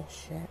with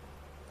this shit.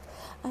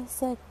 I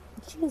said,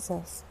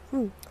 Jesus,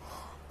 in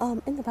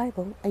the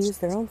Bible, I use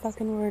their own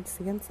fucking words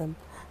against them.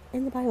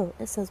 In the Bible,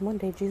 it says one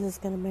day Jesus is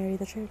gonna marry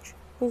the church.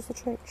 Who's the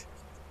church?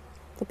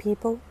 The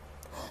people.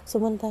 So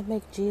wouldn't that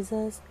make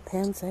Jesus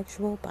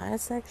pansexual,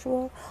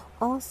 bisexual?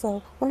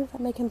 Also, wouldn't that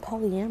make him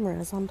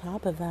polyamorous on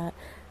top of that?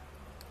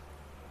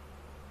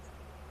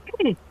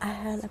 I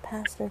had a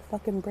pastor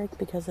fucking break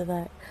because of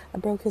that. I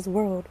broke his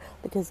world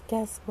because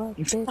guess what,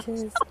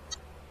 bitches?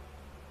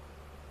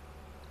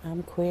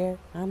 I'm queer.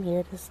 I'm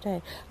here to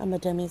stay. I'm a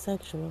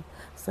demisexual.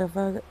 So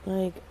fuck,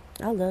 like,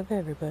 I love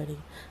everybody.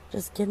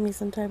 Just give me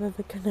some type of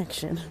a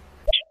connection.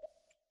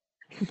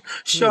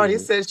 Shorty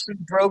Period. says she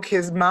broke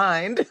his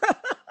mind.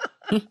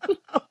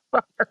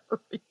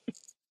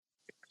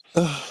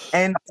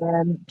 And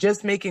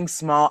just making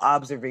small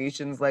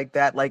observations like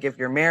that, like if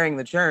you're marrying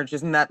the church,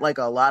 isn't that like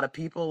a lot of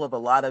people of a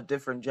lot of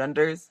different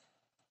genders?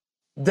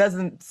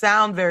 Doesn't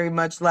sound very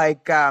much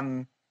like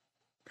no,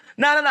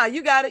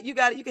 you got it, you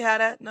can have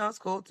that. No, it's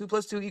cool. 2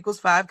 + 2 =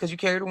 5 because you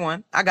carried a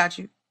one. I got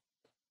you.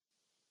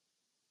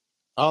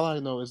 All I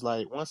know is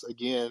like, once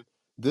again,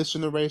 this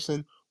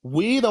generation,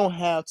 we don't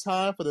have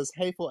time for this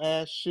hateful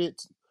ass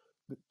shit.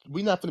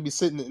 We're not going to be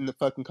sitting in the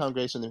fucking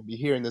congregation and be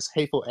hearing this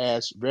hateful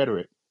ass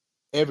rhetoric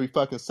every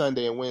fucking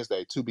Sunday and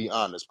Wednesday, to be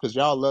honest, because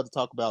y'all love to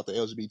talk about the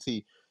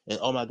LGBT and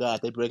oh my God,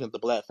 they breaking up the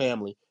black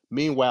family.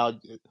 Meanwhile,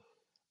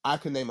 I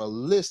can name a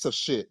list of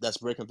shit that's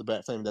breaking up the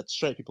black family that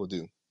straight people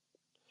do.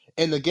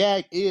 And the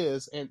gag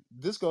is, and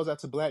this goes out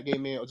to black gay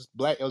men or just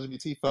black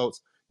LGBT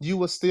folks, you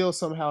will still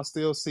somehow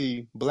still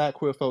see black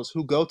queer folks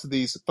who go to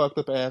these fucked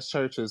up ass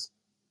churches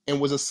and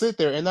was to sit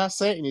there and not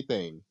say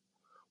anything.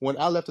 When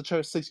I left the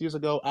church 6 years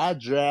ago, I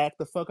dragged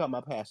the fuck out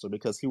my pastor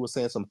because he was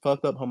saying some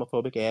fucked up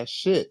homophobic ass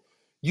shit.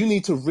 You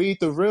need to read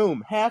the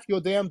room. Half your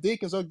damn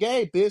deacons are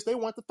gay, bitch. They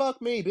want to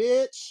fuck me,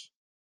 bitch.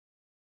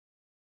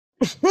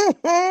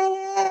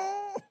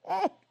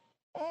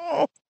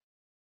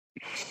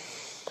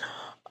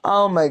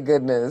 Oh my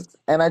goodness.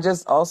 And I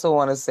just also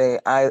want to say,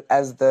 I,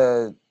 as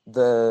the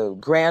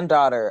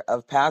granddaughter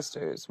of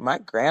pastors, my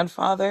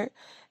grandfather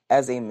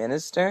as a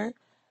minister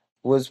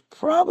was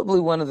probably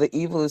one of the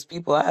evilest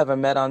people I ever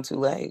met on two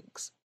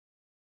legs.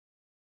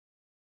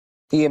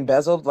 He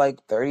embezzled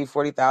like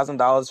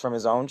 $30,000-$40,000 from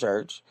his own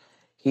church.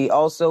 He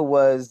also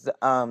was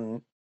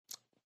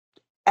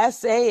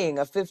essaying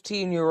a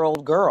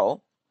 15-year-old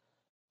girl,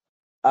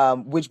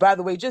 which, by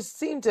the way, just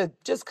seemed to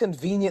just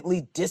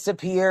conveniently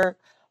disappear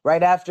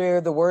right after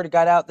the word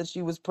got out that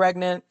she was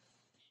pregnant.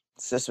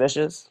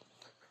 Suspicious.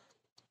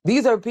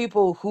 These are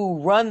people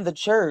who run the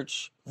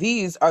church.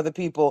 These are the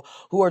people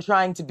who are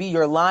trying to be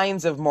your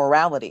lines of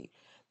morality.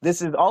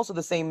 This is also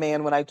the same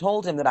man, when I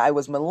told him that I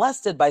was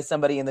molested by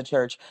somebody in the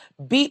church,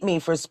 beat me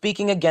for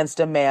speaking against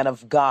a man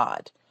of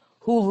God,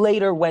 who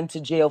later went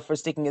to jail for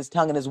sticking his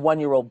tongue in his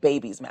 1-year-old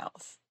baby's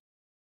mouth.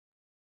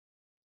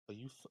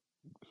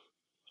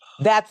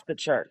 That's the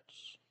church.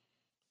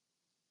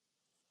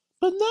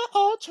 But not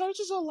all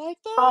churches are like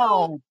that.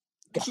 Oh,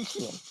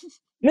 gotcha.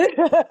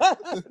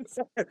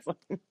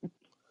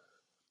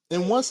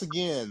 And once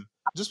again,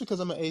 just because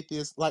I'm an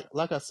atheist,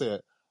 like I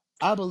said,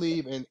 I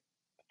believe in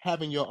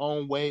having your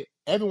own way.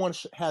 Everyone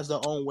has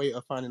their own way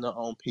of finding their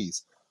own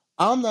peace.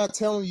 I'm not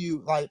telling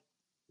you like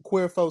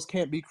queer folks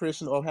can't be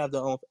Christian or have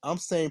their own. I'm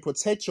saying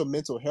protect your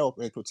mental health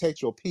and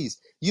protect your peace.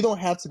 You don't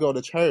have to go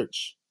to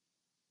church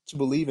to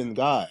believe in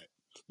God.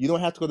 You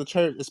don't have to go to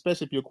church,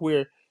 especially if you're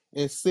queer,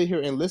 and sit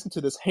here and listen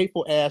to this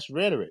hateful ass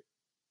rhetoric.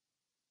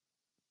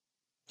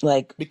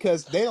 Like,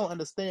 because they don't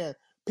understand.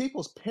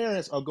 People's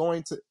parents are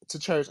going to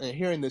church and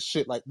hearing this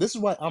shit. Like, this is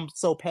why I'm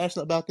so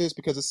passionate about this,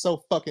 because it's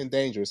so fucking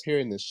dangerous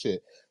hearing this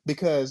shit.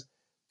 Because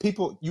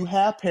you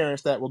have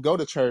parents that will go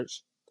to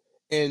church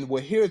and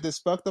will hear this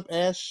fucked up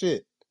ass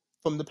shit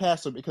from the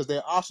pastor because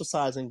they're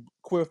ostracizing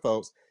queer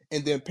folks.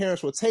 And then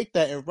parents will take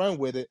that and run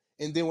with it.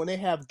 And then when they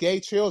have gay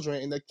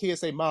children and the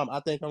kids say, Mom, I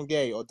think I'm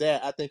gay, or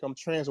Dad, I think I'm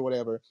trans, or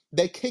whatever,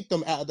 they kick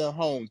them out of their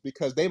homes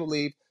because they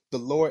believe the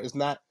Lord is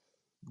not,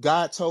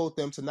 God told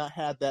them to not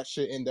have that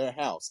shit in their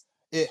house.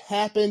 It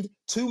happened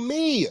to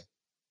me.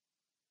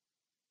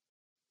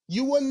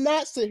 You will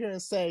not sit here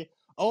and say,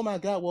 oh my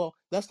God, well,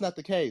 that's not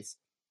the case.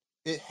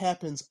 It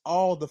happens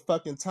all the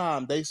fucking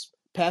time.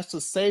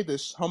 Pastors say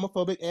this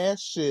homophobic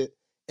ass shit,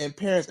 and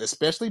parents,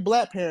 especially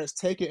black parents,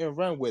 take it and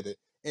run with it.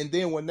 And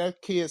then when their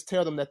kids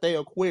tell them that they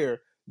are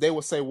queer, they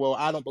will say, well,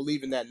 I don't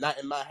believe in that. Not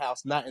in my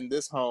house, not in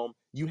this home.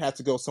 You have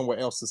to go somewhere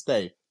else to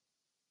stay.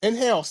 And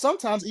hell,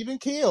 sometimes even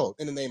killed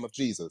in the name of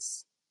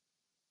Jesus.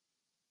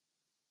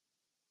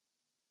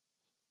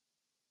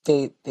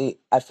 I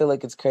feel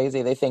like it's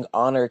crazy. They think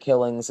honor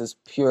killings is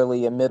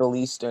purely a Middle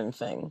Eastern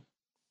thing.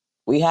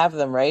 We have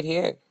them right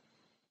here.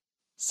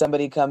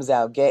 Somebody comes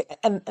out gay,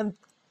 and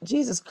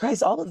Jesus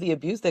Christ, all of the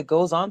abuse that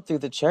goes on through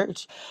the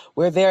church,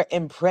 where they're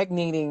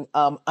impregnating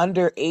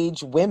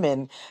underage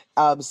women,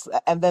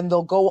 and then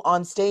they'll go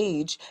on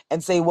stage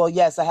and say, well,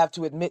 yes, I have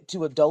to admit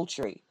to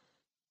adultery.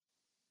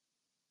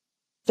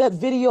 That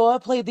video I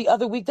played the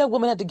other week, that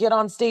woman had to get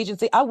on stage and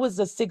say, I was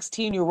a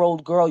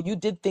 16-year-old girl. You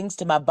did things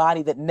to my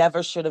body that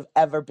never should have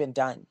ever been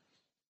done.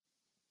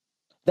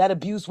 That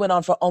abuse went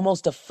on for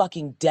almost a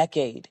fucking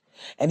decade.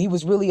 And he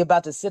was really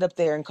about to sit up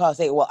there and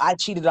say, well, I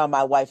cheated on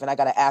my wife and I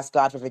got to ask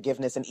God for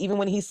forgiveness. And even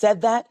when he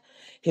said that,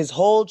 his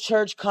whole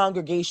church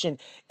congregation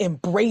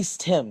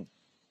embraced him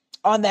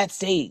on that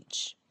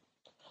stage.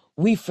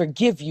 We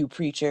forgive you,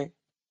 preacher.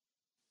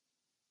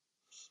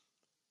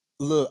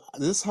 Look,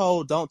 this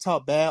whole don't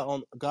talk bad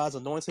on God's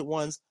anointed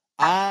ones,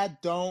 I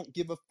don't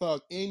give a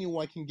fuck.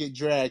 Anyone can get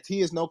dragged. He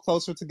is no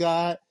closer to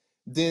God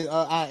than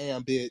I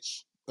am,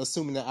 bitch.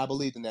 Assuming that I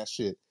believe in that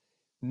shit.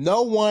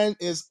 No one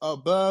is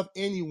above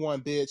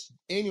anyone, bitch.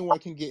 Anyone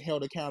can get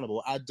held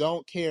accountable. I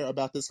don't care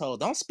about this whole.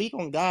 Don't speak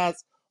on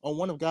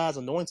one of God's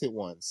anointed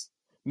ones.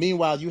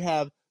 Meanwhile, you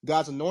have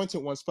God's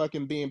anointed ones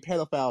fucking being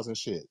pedophiles and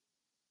shit.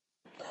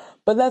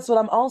 But that's what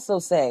I'm also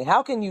saying.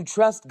 How can you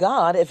trust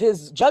God if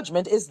his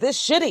judgment is this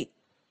shitty?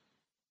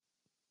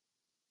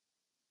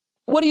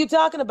 What are you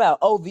talking about?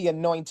 Oh, the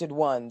anointed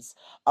ones.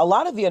 A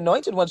lot of the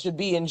anointed ones should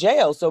be in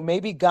jail, so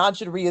maybe God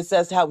should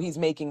reassess how he's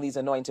making these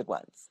anointed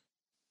ones.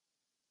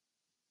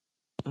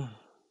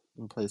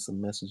 And play some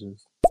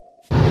messages.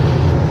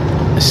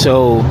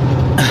 So,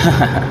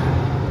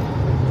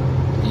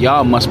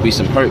 y'all must be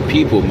some hurt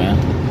people, man.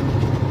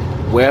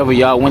 Wherever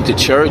y'all went to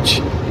church,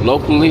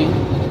 locally,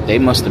 they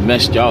must have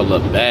messed y'all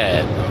up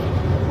bad.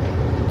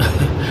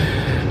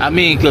 I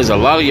mean, because a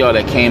lot of y'all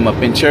that came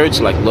up in church,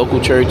 like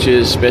local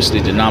churches, especially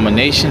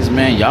denominations,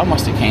 man, y'all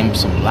must have came from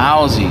some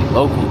lousy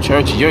local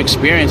churches. Your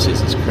experiences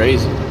is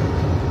crazy.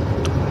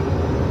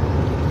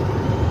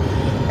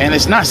 And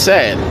it's not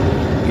sad,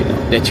 you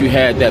know, that you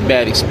had that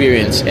bad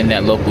experience in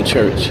that local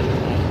church.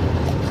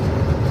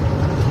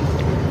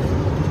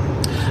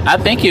 I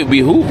think it would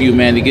behoove you,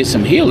 man, to get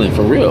some healing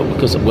for real,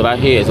 because what I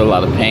hear is a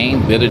lot of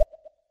pain, bitter.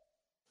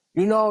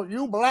 You know,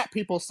 you black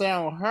people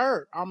sound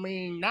hurt. I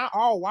mean, not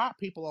all white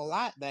people are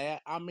like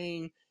that. I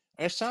mean,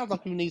 it sounds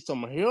like you need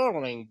some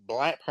healing,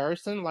 black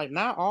person. Like,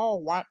 not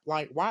all white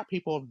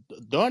people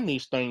have done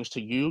these things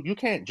to you. You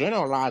can't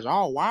generalize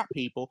all white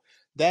people.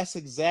 That's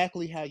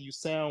exactly how you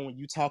sound when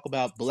you talk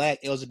about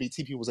black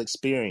LGBT people's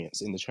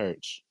experience in the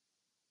church.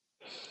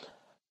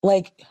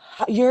 Like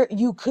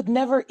you could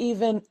never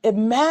even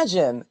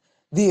imagine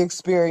the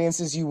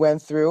experiences you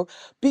went through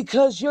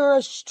because you're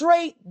a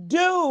straight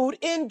dude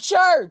in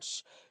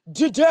church.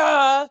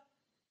 Duh.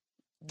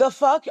 The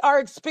fuck? Our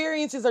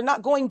experiences are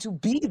not going to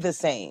be the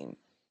same.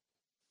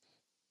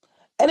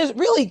 And it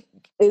really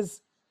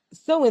is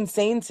so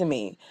insane to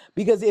me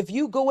because if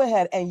you go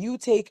ahead and you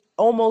take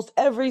almost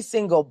every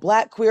single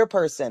black queer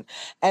person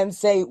and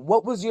say,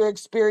 what was your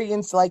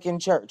experience like in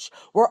church?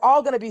 We're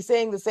all going to be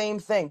saying the same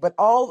thing, but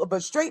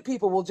straight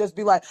people will just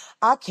be like,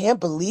 I can't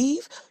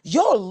believe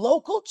your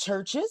local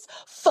churches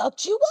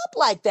fucked you up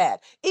like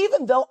that,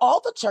 even though all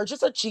the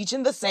churches are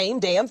teaching the same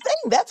damn thing.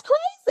 That's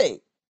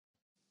crazy.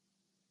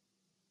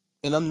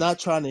 And I'm not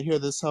trying to hear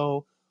this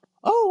whole,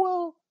 oh,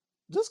 well,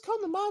 just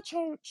come to my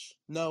church.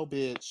 No,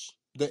 bitch.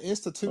 The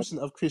institution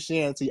of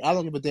Christianity, I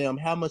don't give a damn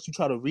how much you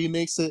try to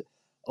remix it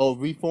or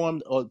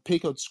reform or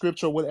pick a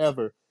scripture or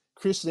whatever.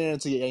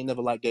 Christianity ain't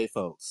never like gay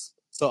folks.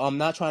 So I'm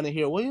not trying to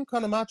hear, well, you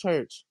come to my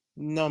church.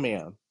 No,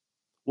 ma'am.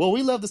 Well,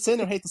 we love the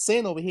sinner, hate the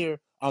sin over here.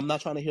 I'm not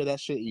trying to hear that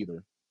shit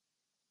either.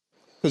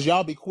 Because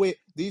y'all be quick,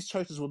 these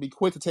churches will be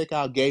quick to take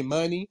out gay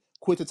money,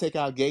 quick to take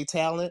out gay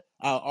talent,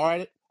 our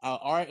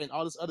art, and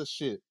all this other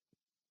shit.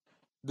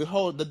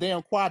 The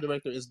damn choir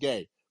director is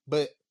gay.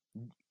 But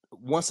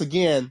once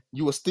again,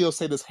 you will still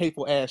say this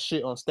hateful ass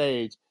shit on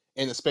stage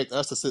and expect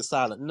us to sit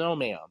silent. No,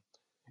 ma'am.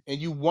 And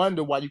you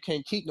wonder why you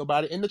can't keep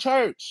nobody in the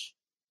church.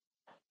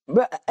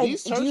 But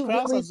These do church you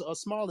crowds really are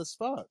small as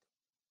fuck.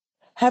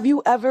 have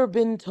you ever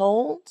been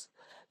told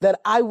that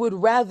I would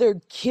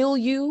rather kill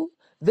you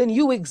than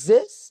you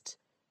exist?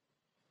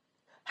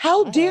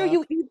 How I dare have.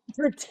 you even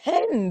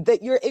pretend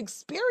that your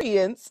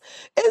experience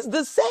is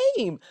the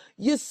same?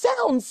 You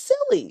sound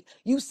silly.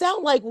 You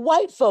sound like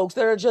white folks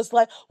that are just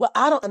like, well,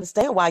 I don't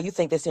understand why you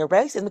think this is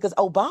racist because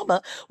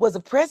Obama was a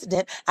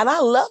president and I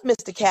love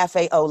Mr.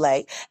 Cafe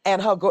Olay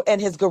and and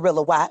his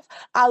gorilla wife.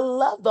 I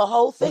love the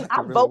whole thing.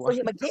 I Gorilla vote for wife.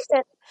 him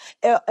again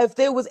if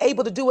they was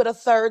able to do it a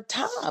third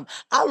time.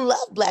 I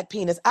love black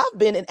penis. I've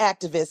been an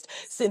activist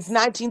since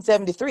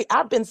 1973.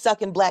 I've been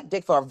sucking black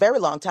dick for a very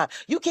long time.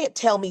 You can't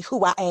tell me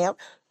who I am.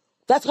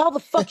 That's how the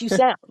fuck you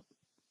sound.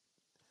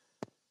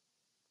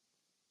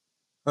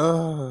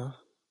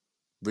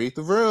 Read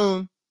the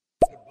room.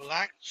 The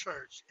black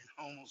church and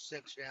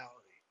homosexuality.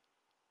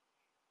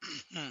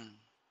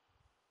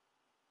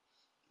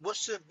 What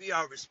should be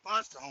our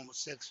response to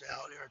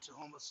homosexuality or to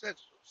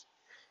homosexuals?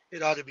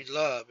 It ought to be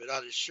love. It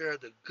ought to share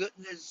the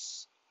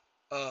goodness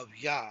of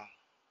Yah,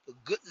 the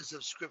goodness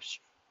of Scripture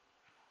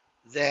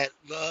that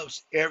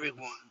loves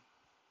everyone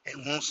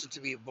and wants them to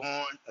be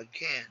born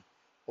again.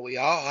 But we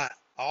all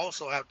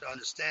also have to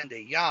understand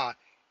that Yah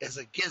is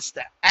against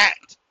the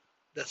act,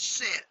 the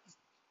sin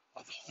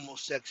of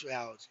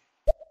homosexuality.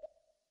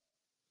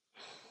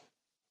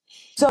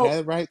 You So, had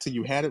it right till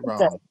you had it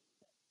wrong.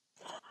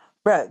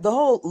 Brett, the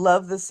whole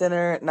love the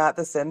sinner, not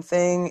the sin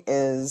thing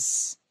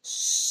is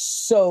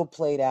so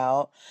played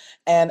out.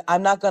 And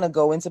I'm not going to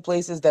go into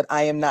places that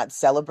I am not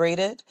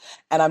celebrated.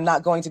 And I'm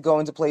not going to go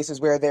into places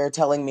where they're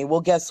telling me,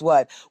 well, guess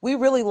what? We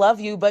really love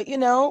you, but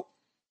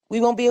we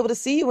won't be able to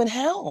see you in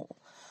hell.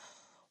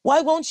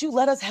 Why won't you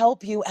let us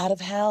help you out of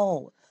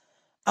hell?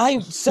 I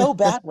so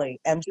badly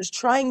am just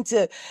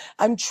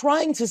I'm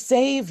trying to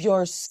save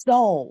your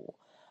soul.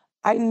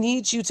 I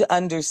need you to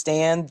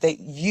understand that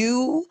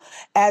you,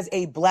 as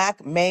a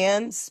black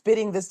man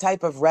spitting this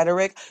type of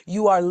rhetoric,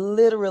 you are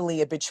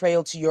literally a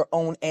betrayal to your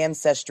own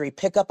ancestry.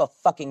 Pick up a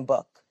fucking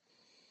book.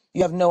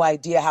 You have no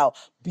idea how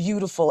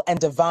beautiful and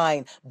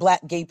divine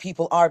black gay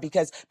people are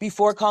because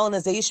before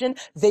colonization,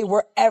 they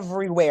were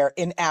everywhere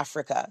in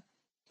Africa.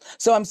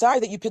 So I'm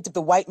sorry that you picked up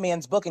the white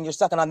man's book and you're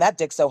sucking on that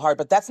dick so hard,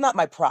 but that's not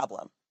my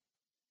problem.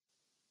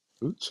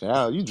 Ooh,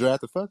 child, you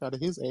dragged the fuck out of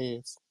his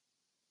ass.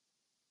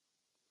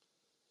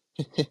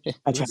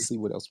 I try. Let's see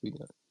what else we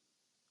got.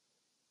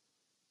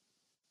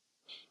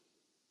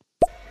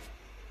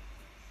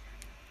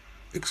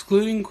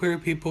 Excluding queer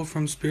people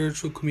from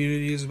spiritual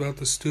community is about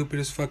the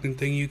stupidest fucking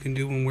thing you can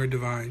do when we're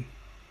divine.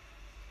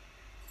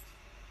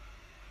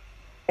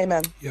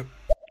 Amen. Yep.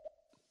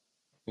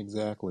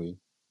 Exactly.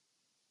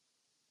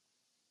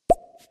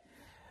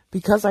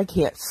 Because I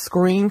can't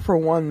scream for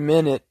 1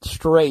 minute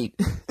straight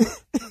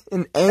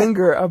in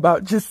anger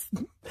about just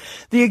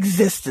the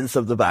existence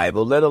of the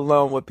Bible, let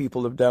alone what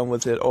people have done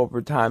with it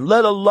over time,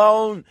 let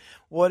alone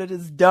what it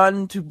has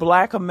done to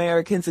black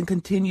Americans and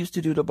continues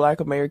to do to black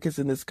Americans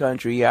in this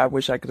country. Yeah, I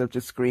wish I could have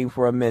just screamed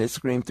for a minute,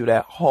 screamed through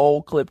that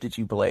whole clip that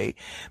you played,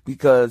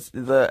 because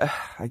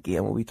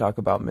again, when we talk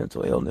about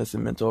mental illness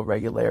and mental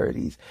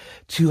irregularities,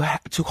 to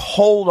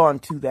hold on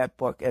to that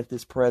book at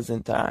this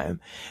present time,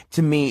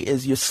 to me,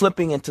 is you're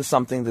slipping into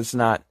something that's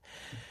not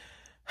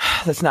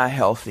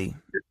healthy.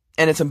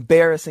 And it's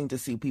embarrassing to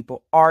see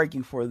people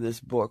argue for this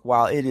book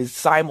while it is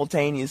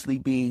simultaneously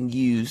being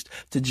used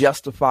to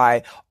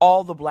justify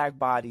all the black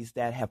bodies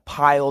that have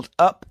piled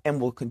up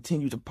and will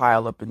continue to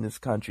pile up in this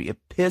country. It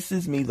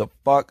pisses me the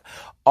fuck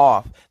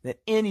off that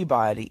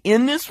anybody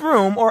in this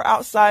room or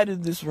outside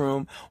of this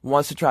room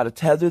wants to try to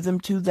tether them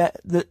to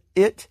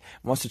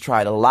wants to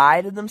try to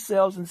lie to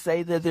themselves and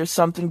say that there's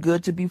something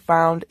good to be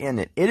found in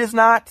it. It is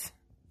not.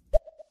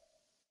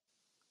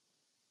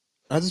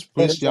 I just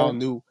wish y'all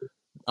knew.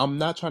 I'm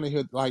not trying to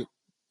hear, like,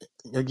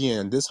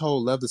 again, this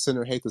whole love the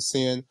sinner, hate the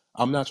sin.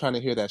 I'm not trying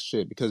to hear that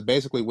shit, because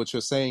basically what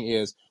you're saying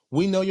is,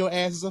 we know your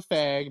ass is a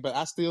fag, but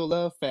I still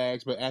love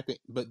fags.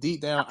 But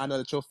deep down, I know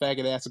that your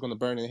faggot ass is gonna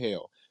burn in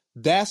hell.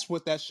 That's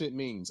what that shit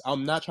means.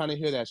 I'm not trying to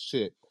hear that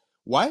shit.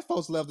 White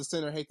folks love the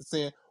sinner, hate the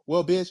sin.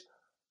 Well, bitch,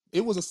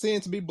 it was a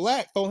sin to be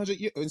black 400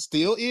 years, and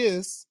still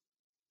is.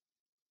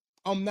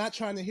 I'm not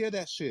trying to hear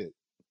that shit.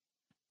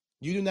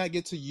 You do not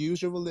get to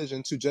use your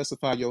religion to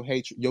justify your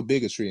hatred, your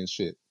bigotry and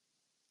shit.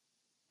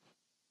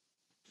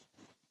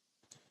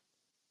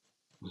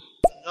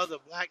 Another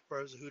black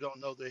person who don't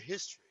know their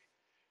history.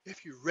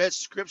 If you read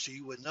scripture,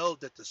 you would know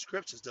that the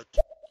scriptures,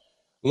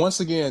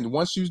 Once again,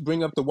 once you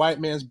bring up the white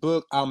man's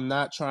book, I'm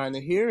not trying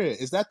to hear it.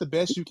 Is that the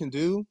best you can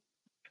do?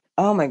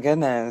 Oh my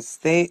goodness.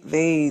 They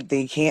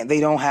can't, they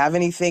don't have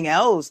anything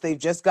else. They've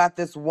just got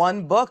this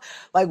one book.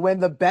 Like when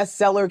the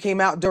bestseller came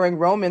out during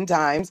Roman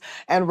times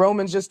and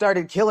Romans just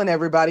started killing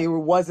everybody who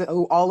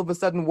all of a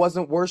sudden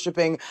wasn't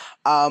worshiping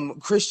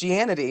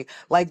Christianity.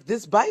 Like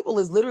this Bible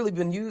has literally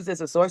been used as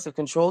a source of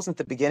control since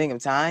the beginning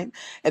of time.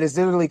 It has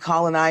literally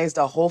colonized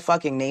a whole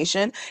fucking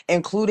nation,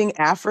 including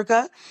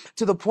Africa,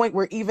 to the point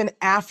where even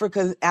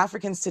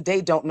Africans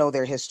today don't know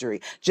their history.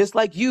 Just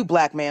like you,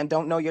 black man,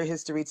 don't know your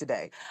history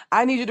today.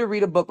 I need you to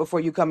read a book before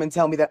you come and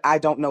tell me that I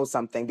don't know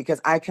something, because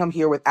I come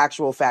here with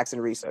actual facts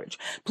and research.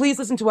 Please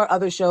listen to our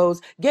other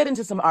shows, get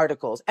into some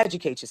articles,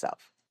 educate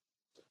yourself.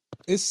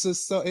 It's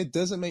just so, it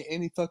doesn't make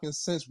any fucking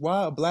sense.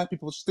 Why are black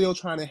people still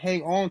trying to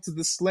hang on to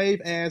the slave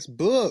ass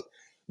book?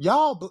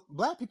 Y'all,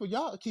 black people,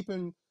 y'all are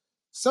keeping,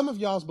 some of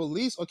y'all's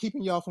beliefs are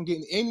keeping y'all from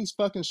getting any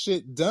fucking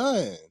shit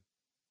done.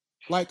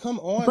 Like, come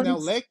on But now,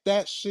 it's, let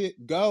that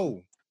shit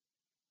go.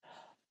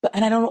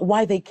 and I don't know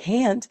why they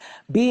can't,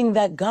 being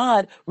that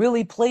God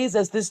really plays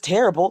as this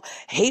terrible,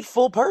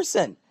 hateful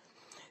person.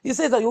 He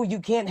says, oh, you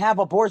can't have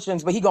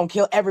abortions, but he gonna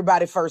kill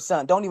everybody first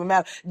son. Don't even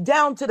matter.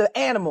 Down to the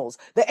animals.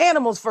 The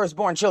animals'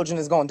 firstborn children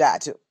is gonna die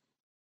too.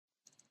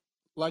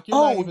 Like, you're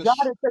Oh,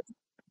 God is such.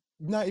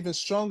 not even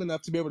strong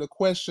enough to be able to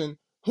question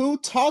who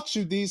taught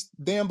you these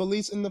damn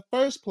beliefs in the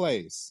first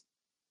place.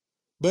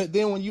 But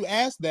then when you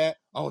ask that,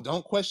 oh,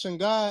 don't question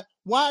God.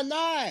 Why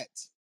not?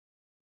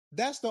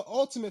 That's the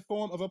ultimate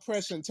form of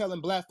oppression, telling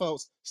black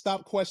folks,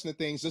 stop questioning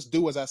things, just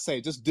do as I say,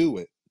 just do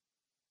it.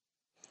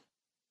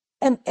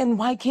 And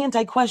why can't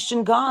I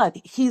question God?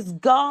 He's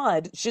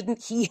God.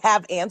 Shouldn't he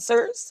have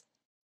answers?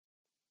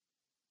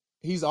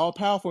 He's all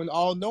powerful and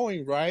all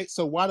knowing, right?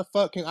 So why the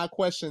fuck can I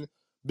question,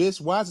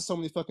 bitch, why is there so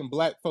many fucking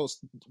black folks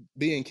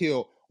being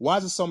killed? Why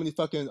is there so many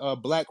fucking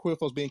black queer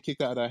folks being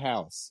kicked out of their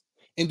house?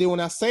 And then when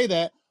I say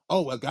that,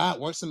 oh, well, God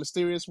works in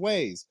mysterious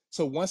ways.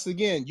 So once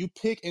again, you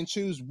pick and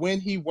choose when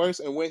he works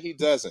and when he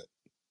doesn't.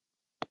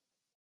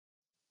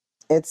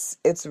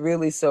 It's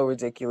really so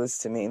ridiculous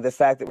to me. The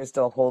fact that we're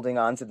still holding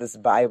on to this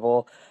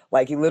Bible,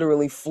 like he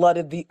literally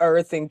flooded the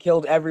earth and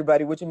killed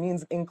everybody, which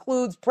means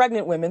includes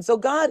pregnant women. So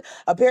God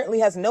apparently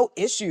has no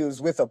issues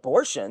with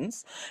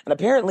abortions, and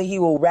apparently he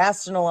will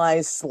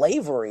rationalize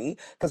slavery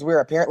because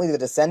we're apparently the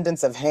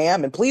descendants of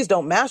Ham. And please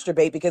don't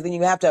masturbate, because then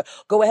you have to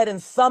go ahead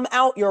and thumb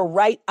out your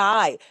right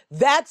eye.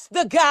 That's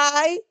the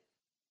guy.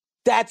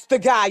 That's the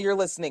guy you're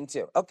listening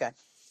to. Okay,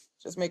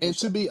 just making And to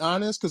sure. be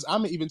honest, because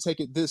I'm gonna even take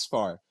it this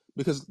far,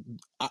 because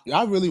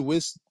I really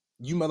wish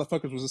you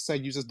motherfuckers was to say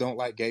you just don't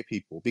like gay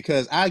people.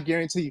 Because I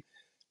guarantee you,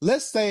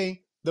 let's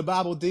say the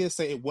Bible did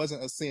say it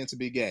wasn't a sin to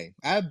be gay.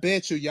 I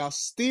bet you y'all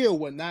still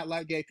would not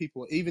like gay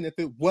people, even if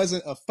it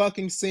wasn't a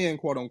fucking sin,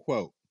 quote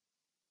unquote.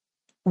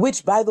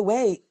 Which, by the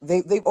way,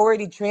 they've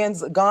already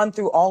gone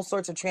through all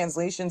sorts of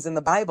translations in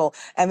the Bible,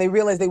 and they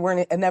realized they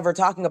weren't never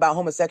talking about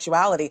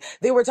homosexuality.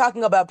 They were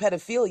talking about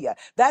pedophilia.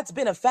 That's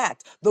been a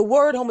fact. The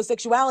word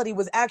homosexuality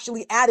was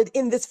actually added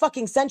in this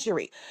fucking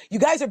century. You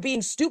guys are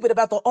being stupid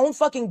about the own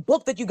fucking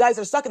book that you guys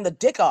are sucking the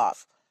dick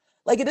off.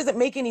 Like, it doesn't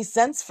make any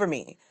sense for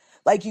me.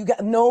 Like, you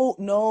got no,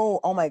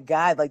 oh my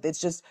God. Like,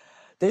 it's just,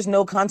 there's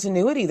no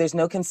continuity. There's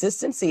no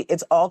consistency.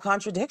 It's all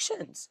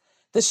contradictions.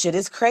 The shit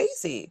is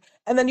crazy.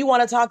 And then you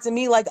want to talk to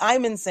me like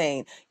I'm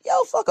insane.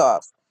 Yo, fuck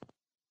off.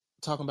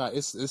 talking about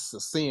it's a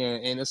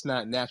sin and it's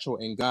not natural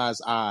in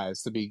God's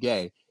eyes to be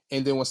gay.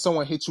 And then when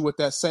someone hits you with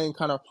that same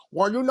kind of,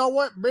 well, you know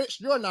what,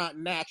 bitch, you're not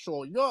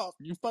natural.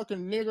 You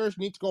fucking niggers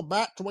need to go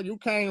back to where you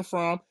came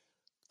from.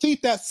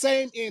 Keep that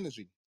same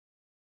energy.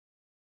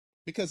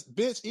 Because,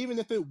 bitch, even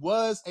if it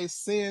was a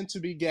sin to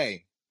be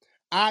gay,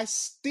 I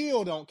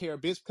still don't care,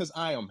 bitch, because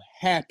I am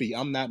happy.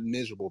 I'm not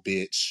miserable,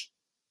 bitch.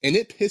 And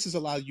it pisses a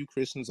lot of you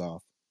Christians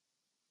off.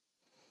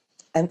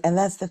 And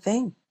that's the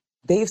thing.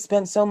 They've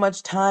spent so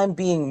much time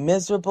being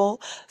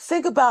miserable.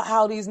 Think about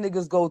how these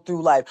niggas go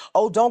through life.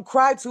 Oh, don't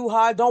cry too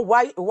hard. Don't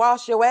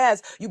wash your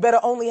ass. You better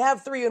only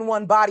have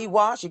 3-in-1 body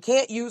wash. You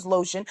can't use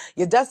lotion.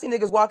 Your dusty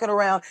niggas walking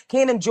around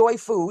can't enjoy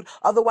food.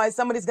 Otherwise,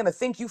 somebody's gonna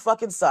think you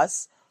fucking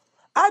sus.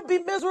 I'd be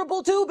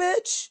miserable too,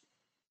 bitch.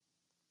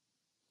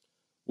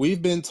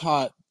 We've been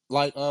taught,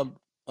 like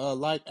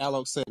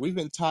Alex said, we've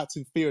been taught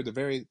to fear the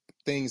very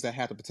things that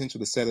have the potential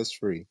to set us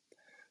free.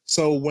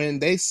 So when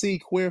they see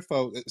queer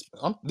folks,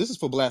 this is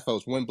for black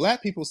folks. When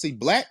black people see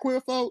black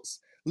queer folks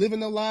living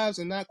their lives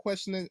and not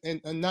questioning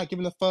and not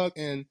giving a fuck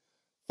and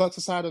fuck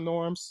societal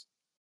norms,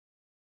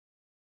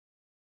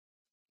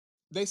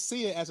 they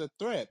see it as a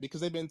threat because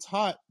they've been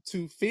taught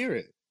to fear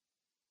it.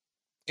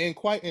 And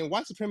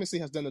white supremacy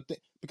has done the thing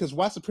because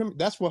white supremacy,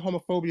 that's where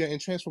homophobia and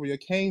transphobia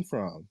came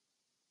from.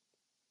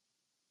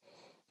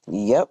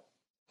 Yep.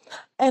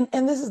 And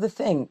this is the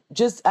thing,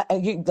 just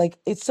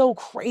it's so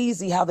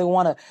crazy how they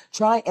want to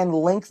try and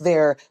link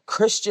their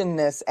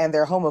Christianness and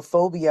their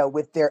homophobia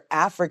with their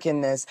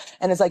Africanness.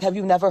 And it's like, have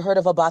you never heard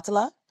of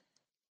Obatala,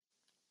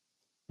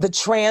 the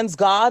trans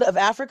god of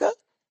Africa?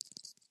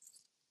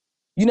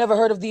 You never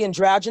heard of the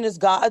androgynous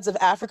gods of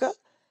Africa?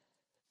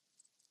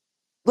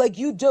 Like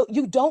you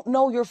don't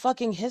know your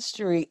fucking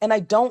history, and I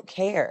don't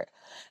care.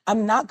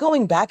 I'm not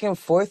going back and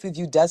forth with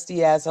you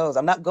dusty assholes.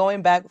 I'm not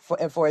going back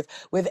and forth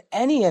with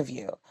any of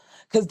you.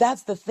 Because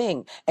that's the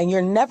thing. And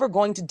you're never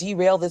going to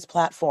derail this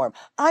platform.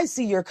 I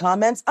see your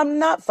comments. I'm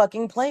not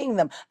fucking playing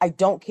them. I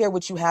don't care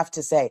what you have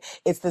to say.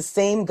 It's the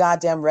same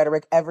goddamn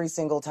rhetoric every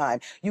single time.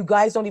 You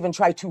guys don't even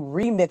try to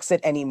remix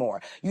it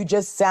anymore. You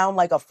just sound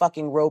like a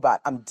fucking robot.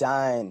 I'm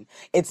done.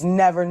 It's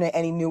never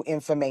any new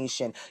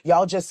information.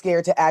 Y'all just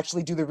scared to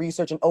actually do the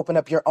research and open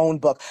up your own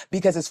book.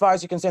 Because as far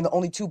as you're concerned, the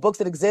only 2 books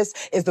that exist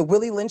is the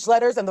Willie Lynch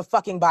letters and the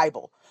fucking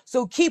Bible.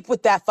 So keep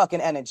with that fucking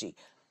energy.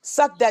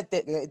 Suck that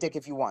dick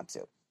if you want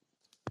to.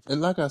 And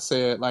like I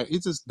said, like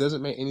it just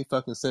doesn't make any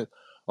fucking sense.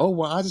 Oh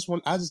well, I just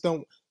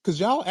don't, because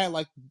y'all act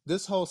like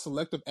this whole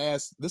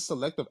this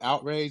selective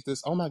outrage,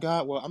 this oh my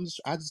god, well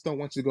I just don't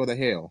want you to go to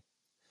hell.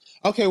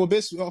 Okay, well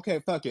bitch, okay,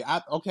 fuck it.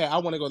 I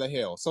want to go to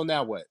hell. So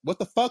now what? What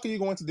the fuck are you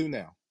going to do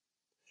now?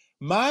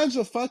 Mind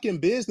your fucking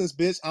business,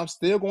 bitch. I'm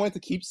still going to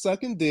keep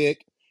sucking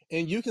dick.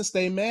 And you can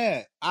stay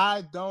mad.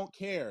 I don't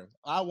care.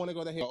 I want to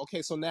go to hell.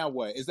 Okay, so now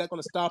what? Is that going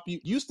to stop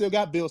you? You still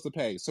got bills to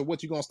pay. So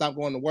what, you going to stop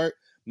going to work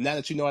now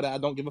that you know that I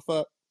don't give a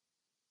fuck?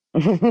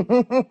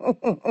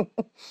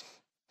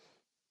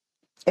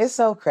 It's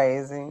so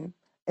crazy.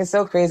 It's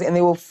so crazy. And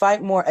they will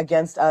fight more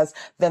against us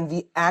than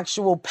the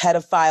actual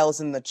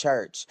pedophiles in the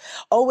church.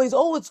 Always,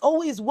 oh, it's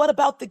always, what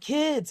about the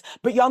kids?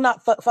 But y'all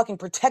not fucking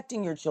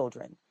protecting your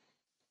children.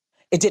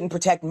 It didn't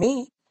protect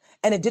me.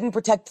 And it didn't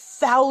protect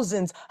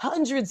thousands,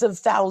 hundreds of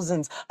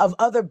thousands of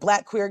other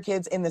black queer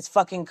kids in this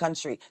fucking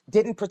country.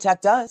 Didn't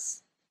protect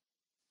us.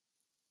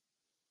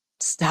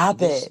 Stop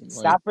Just it. like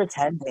Stop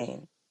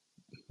pretending.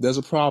 there's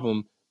a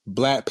problem.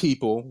 Black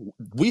people,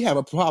 we have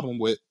a problem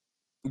with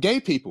gay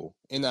people.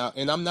 And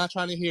I'm not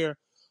trying to hear,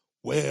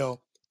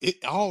 well,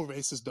 all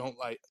races don't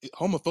like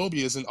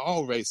homophobia is in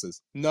all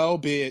races. No,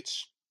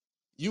 bitch.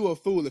 You a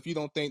fool if you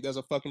don't think there's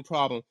a fucking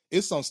problem.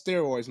 It's on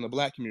steroids in the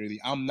black community.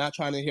 I'm not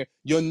trying to hear.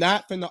 You're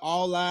not finna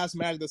all lives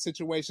matter the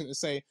situation and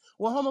say,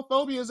 well,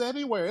 homophobia is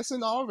everywhere. It's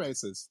in all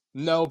races.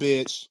 No,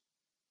 bitch.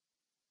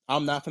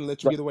 I'm not finna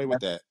let you get away with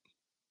that.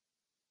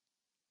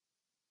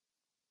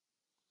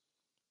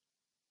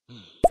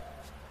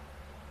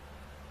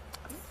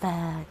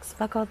 Facts.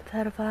 Fuck all the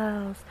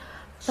pedophiles.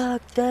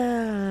 Fuck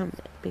them.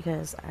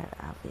 Because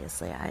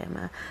obviously I am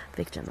a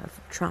victim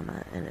of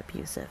trauma and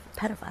abusive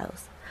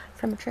pedophiles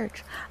from a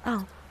church.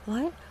 Oh,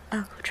 what?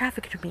 Oh, who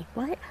trafficked me?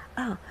 What?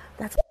 Oh,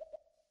 that's.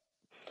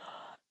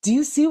 Do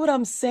you see what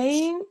I'm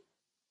saying?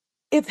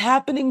 It's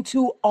happening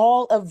to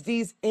all of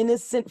these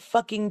innocent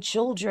fucking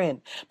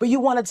children. But you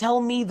want to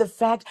tell me the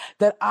fact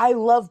that I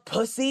love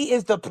pussy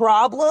is the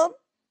problem?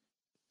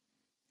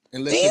 Do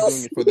Unless you're you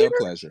doing it for see? their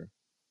pleasure.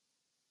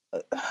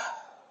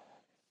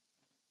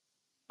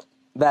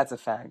 That's a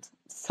fact.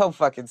 So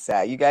fucking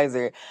sad. You guys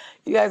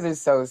are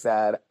so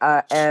sad.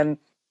 And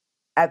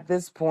at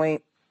this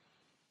point,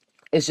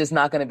 it's just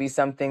not going to be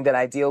something that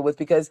I deal with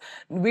because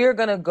we're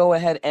going to go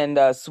ahead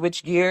and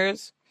switch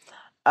gears.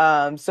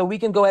 So we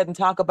can go ahead and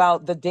talk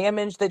about the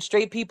damage that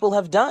straight people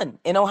have done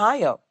in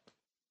Ohio.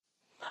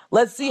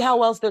 Let's see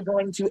how else they're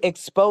going to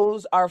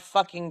expose our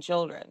fucking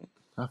children.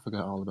 I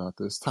forgot all about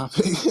this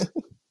topic.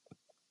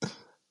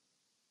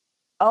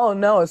 Oh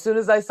no, as soon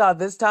as I saw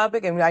this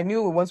topic, and I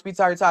knew once we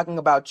started talking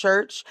about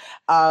church,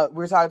 we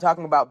were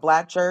talking about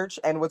black church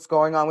and what's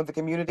going on with the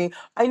community.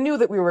 I knew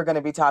that we were going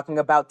to be talking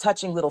about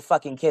touching little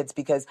fucking kids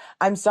because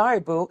I'm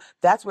sorry, boo,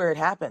 that's where it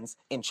happens,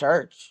 in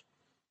church.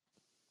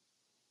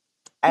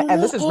 Well,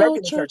 And this not is all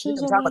regular church. We churches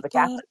can are talk about like the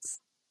that.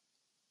 Catholics.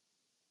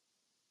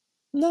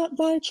 Not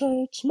my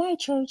church. My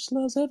church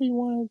loves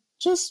everyone.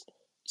 Just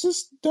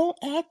don't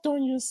act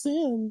on your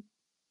sin.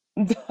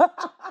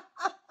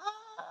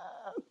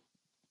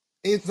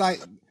 It's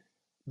like,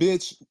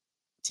 bitch,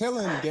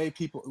 telling gay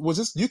people, well,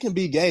 just you can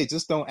be gay,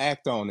 just don't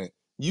act on it.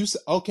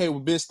 Okay,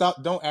 well, bitch,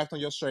 stop. Don't act on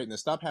your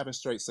straightness. Stop having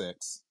straight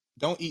sex.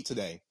 Don't eat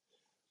today.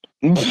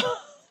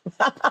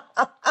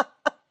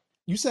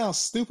 You sound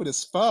stupid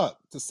as fuck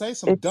to say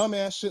some It's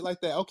dumbass shit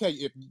like that.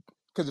 Okay,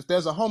 because if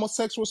there's a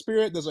homosexual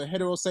spirit, there's a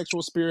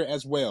heterosexual spirit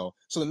as well.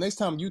 So the next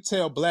time you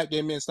tell black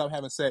gay men stop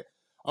having sex,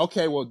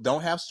 okay, well,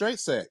 don't have straight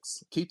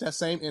sex. Keep that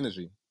same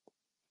energy,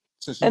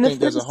 since you and if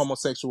think they're there's a just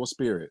homosexual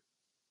spirit.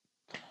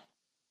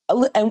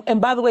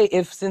 and by the way,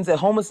 if since the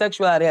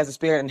homosexuality has a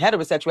spirit and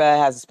heterosexuality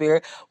has a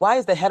spirit, why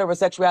is the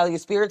heterosexuality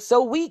spirit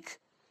so weak?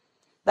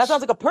 That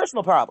sounds like a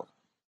personal problem.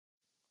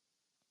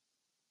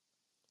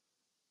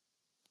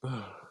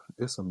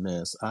 It's a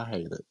mess. I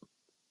hate it.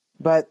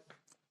 But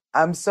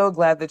I'm so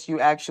glad that you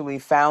actually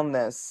found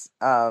this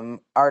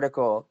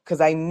article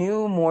because I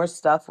knew more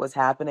stuff was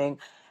happening.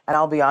 And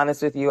I'll be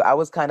honest with you, I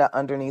was kind of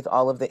underneath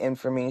all of the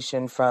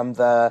information from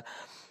the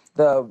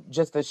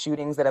just the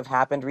shootings that have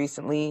happened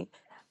recently.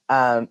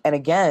 And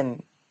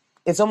again,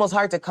 it's almost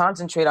hard to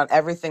concentrate on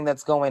everything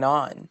that's going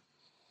on.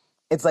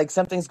 It's like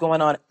something's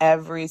going on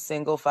every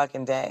single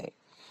fucking day.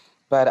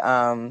 But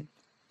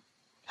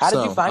how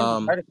did you So, find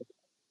this article?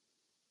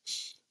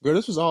 girl,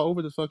 this was all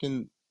over the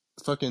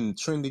fucking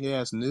trending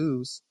ass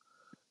news.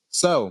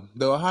 So,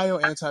 the Ohio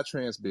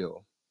anti-trans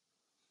bill.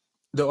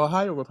 The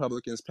Ohio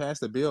Republicans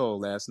passed a bill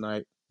last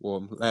night,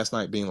 well, last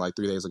night being like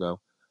 3 days ago,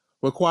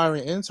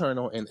 requiring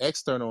internal and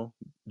external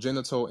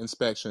genital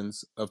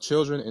inspections of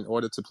children in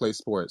order to play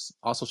sports.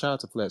 Also, shout out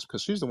to Fletch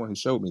because she's the one who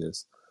showed me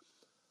this.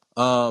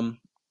 Um,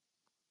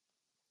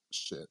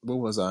 shit, what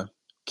was I?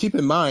 Keep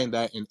in mind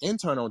that an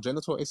internal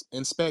genital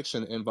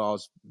inspection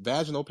involves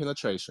vaginal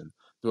penetration.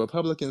 The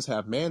Republicans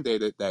have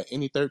mandated that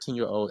any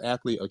 13-year-old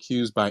athlete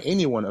accused by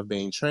anyone of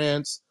being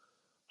trans,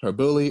 her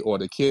bully, or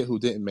the kid who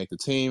didn't make the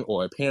team,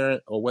 or a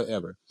parent, or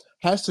whatever,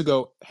 has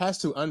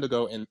to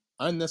undergo an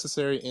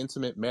unnecessary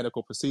intimate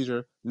medical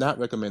procedure not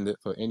recommended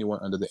for anyone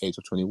under the age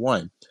of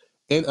 21.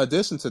 In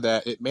addition to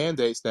that, it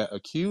mandates that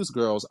accused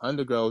girls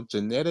undergo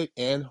genetic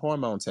and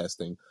hormone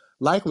testing,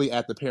 likely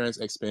at the parents'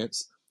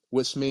 expense,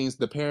 which means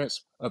the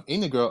parents of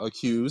any girl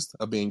accused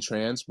of being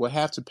trans will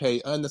have to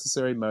pay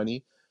unnecessary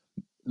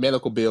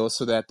medical bills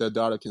so that their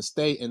daughter can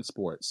stay in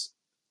sports.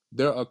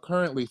 There are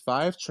currently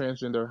 5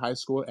 transgender high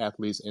school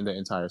athletes in the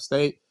entire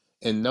state,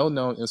 and no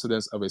known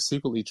incidents of a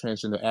secretly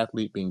transgender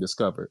athlete being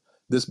discovered.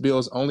 This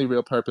bill's only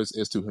real purpose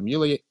is to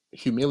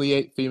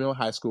humiliate female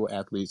high school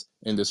athletes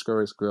and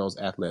discourage girls'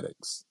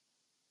 athletics.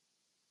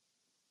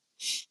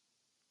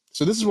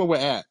 So this is where we're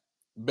at.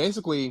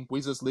 Basically,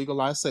 we just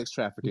legalized sex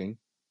trafficking.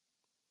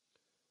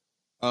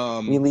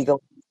 Um,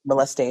 Illegal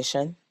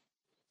molestation,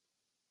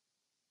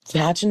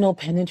 vaginal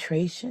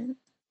penetration.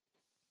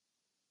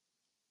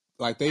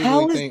 like they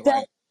really How is think that?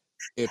 like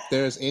if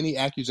there's any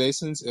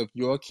accusations of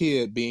your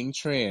kid being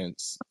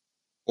trans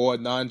or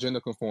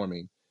non-gender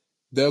conforming,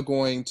 they're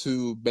going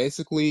to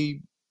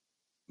basically,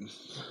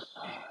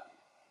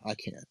 I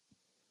can't.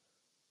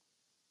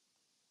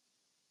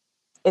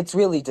 It's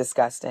really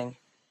disgusting.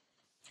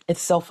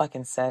 It's so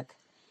fucking sick.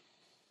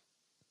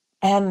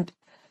 And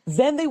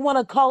then they want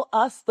to call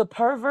us the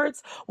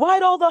perverts.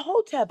 Why'd all the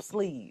hoteps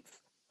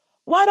leave?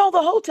 Why'd all the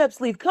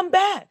hoteps leave? Come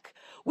back.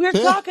 We're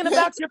talking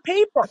about your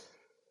paper.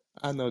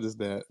 I noticed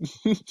that.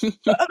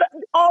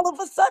 All of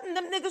a sudden,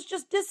 them niggas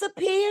just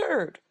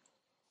disappeared.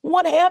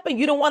 What happened?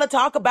 You don't want to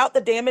talk about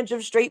the damage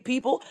of straight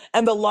people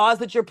and the laws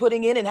that you're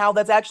putting in and how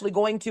that's actually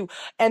going to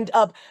end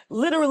up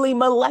literally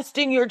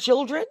molesting your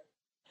children?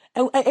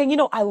 And you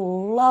know, I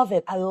love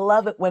it. I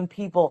love it when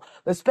people,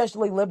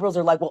 especially liberals,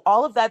 are like, well,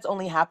 all of that's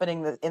only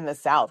happening in the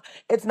South.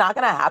 It's not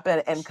going to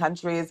happen in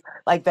countries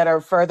like that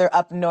are further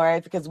up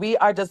north because we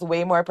are just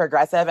way more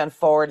progressive and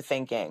forward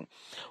thinking.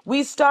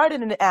 We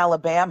started in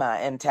Alabama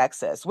and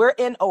Texas. We're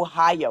in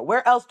Ohio.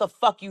 Where else the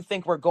fuck you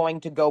think we're going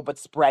to go but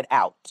spread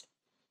out?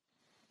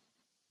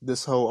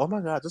 This whole, oh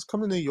my God, just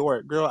come to New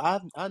York. Girl,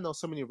 I know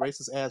so many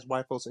racist ass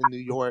white folks in New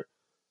York.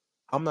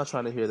 I'm not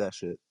trying to hear that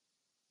shit.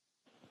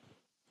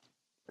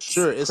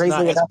 Sure,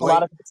 Crazily enough, a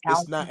lot of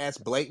it's not Italians. as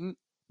blatant,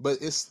 but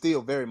it's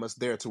still very much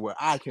there to where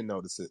I can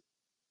notice it.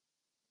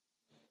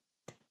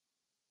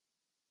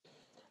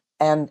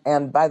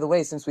 And by the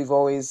way, since we've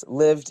always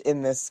lived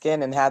in this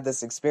skin and had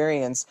this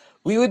experience,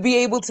 we would be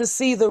able to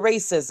see the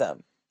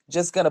racism.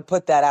 Just gonna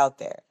put that out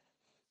there.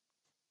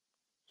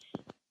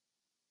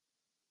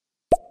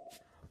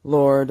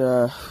 Lord,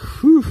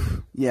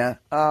 yeah.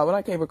 When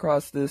I came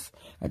across this,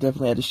 I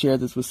definitely had to share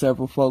this with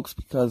several folks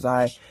because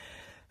I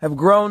have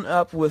grown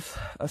up with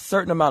a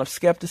certain amount of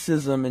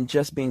skepticism and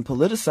just being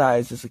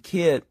politicized as a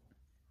kid,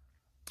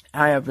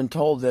 I have been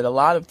told that a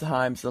lot of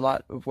times, a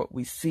lot of what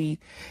we see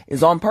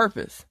is on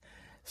purpose.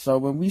 So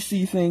when we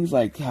see things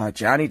like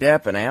Johnny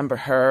Depp and Amber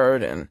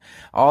Heard and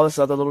all this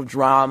other little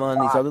drama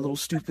and these other little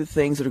stupid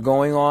things that are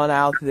going on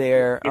out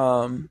there,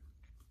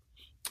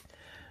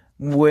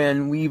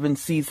 when we even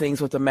see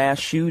things with the mass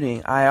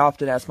shooting, I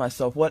often ask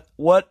myself,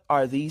 what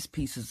are these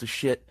pieces of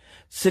shit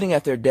sitting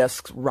at their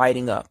desks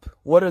writing up?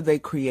 What are they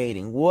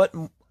creating? What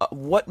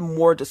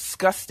more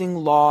disgusting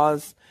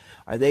laws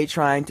are they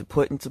trying to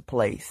put into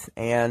place?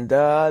 And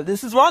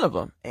this is one of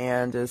them.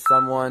 And as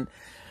someone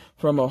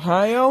from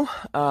Ohio,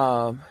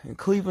 in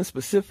Cleveland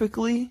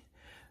specifically,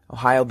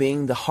 Ohio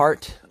being the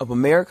heart of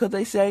America,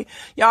 they say,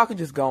 y'all can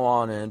just go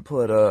on and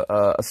put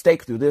a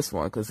stake through this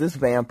one, because this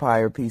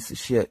vampire piece of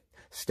shit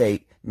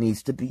state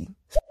needs to be.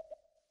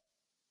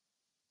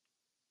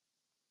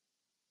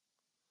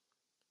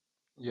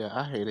 Yeah,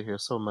 I hate it here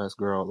so much,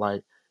 girl.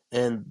 Like,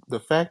 and the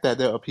fact that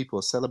there are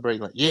people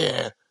celebrating, like,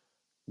 yeah,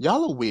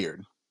 y'all are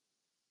weird.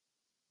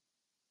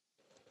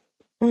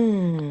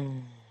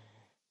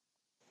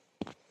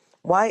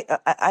 Why?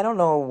 I don't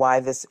know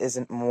why this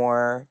isn't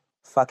more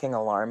fucking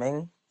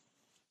alarming.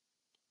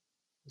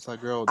 It's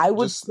like, girl, I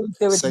would just think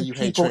there would say be you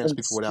hate people trans in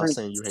the people without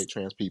saying you hate streets.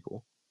 trans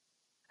people.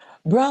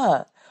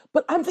 Bruh.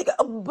 But I'm thinking,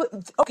 but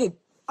okay,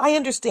 I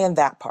understand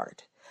that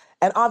part.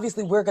 And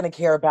obviously we're going to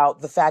care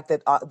about the fact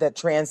that that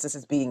transness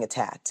is being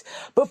attacked.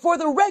 But for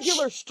the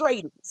regular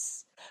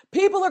straighties,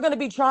 people are going to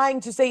be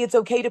trying to say it's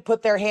okay to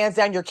put their hands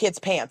down your kid's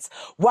pants.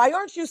 Why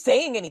aren't you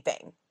saying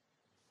anything?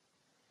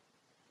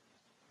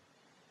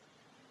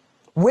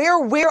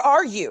 Where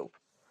are you?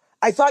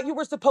 I thought you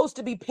were supposed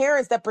to be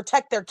parents that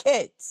protect their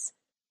kids.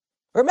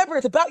 Remember,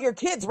 it's about your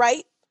kids,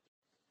 right?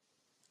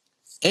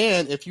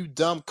 And if you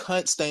dumb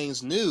cunt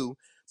stains knew,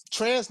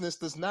 transness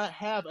does not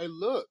have a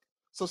look.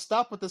 So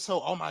stop with this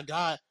whole, oh my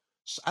God,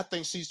 I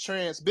think she's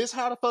trans. Bitch,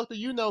 how the fuck do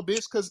you know,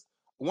 bitch? Because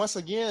once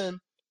again,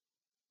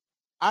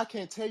 I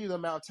can't tell you the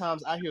amount of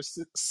times I hear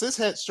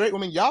cishet straight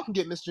women, y'all can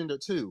get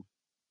misgendered too.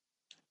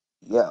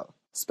 Yo,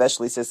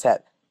 especially cishet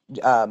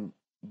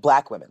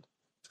black women.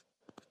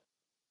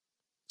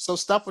 So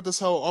stop with this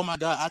whole, oh my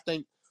God, I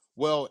think,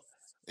 well,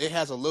 it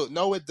has a look.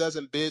 No, it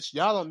doesn't, bitch.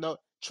 Y'all don't know.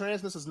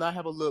 Transness does not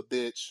have a look,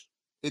 bitch.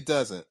 It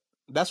doesn't.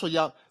 That's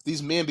why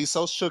these men be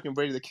so shook and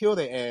ready to kill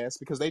their ass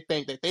because they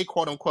think that they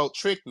quote unquote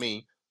tricked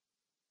me.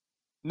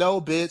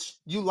 No, bitch,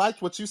 you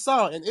liked what you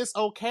saw and it's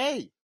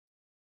okay.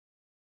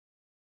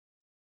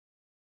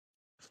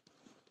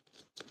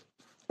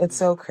 It's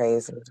so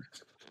crazy.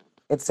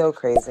 It's so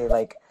crazy.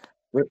 Like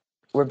we're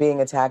we're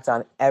being attacked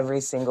on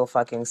every single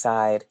fucking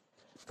side.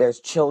 There's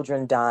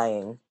children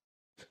dying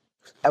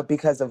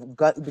because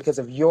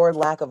of your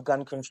lack of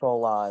gun control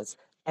laws.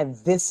 And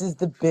this is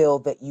the bill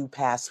that you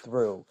pass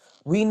through.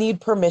 We need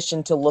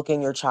permission to look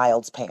in your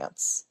child's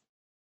pants.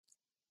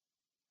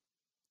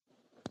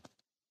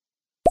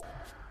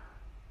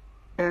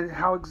 And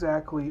how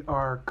exactly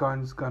are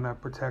guns gonna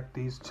protect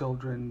these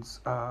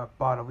children's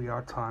bodily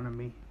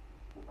autonomy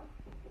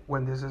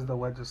when this is the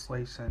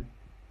legislation?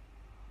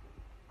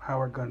 How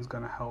are guns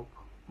gonna help?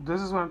 This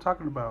is what I'm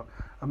talking about.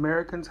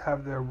 Americans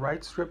have their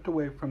rights stripped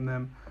away from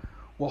them,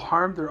 will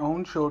harm their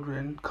own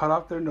children, cut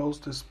off their nose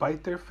to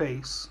spite their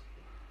face,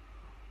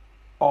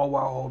 all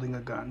while holding a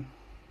gun.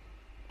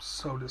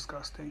 So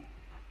disgusting.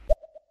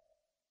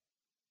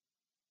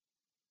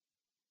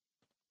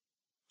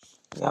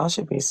 Y'all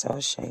should be so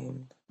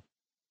ashamed.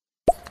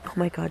 Oh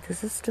my god,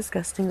 this is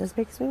disgusting. This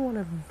makes me want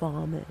to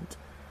vomit.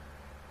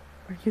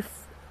 Are you?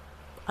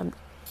 I'm,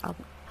 I'm,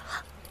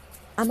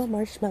 I'm a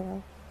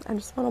marshmallow. I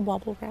just want to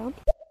wobble around.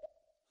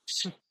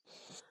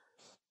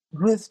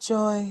 With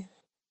joy.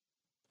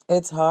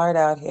 It's hard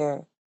out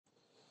here.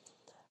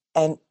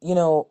 And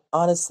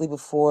honestly,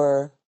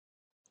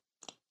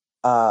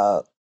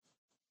 uh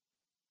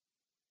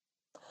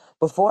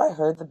before I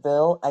heard the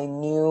bill, I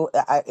knew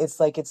it's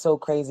like it's so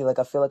crazy. Like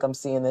I feel like I'm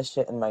seeing this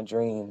shit in my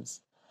dreams.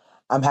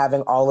 I'm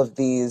having all of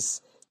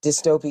these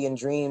dystopian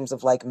dreams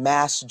of like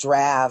mass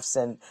drafts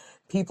and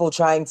people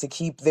trying to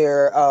keep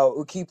their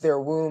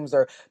wombs,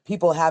 or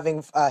people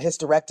having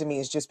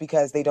hysterectomies just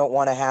because they don't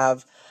want to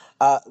have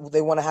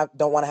don't want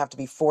to have to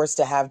be forced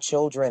to have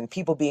children,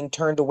 people being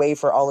turned away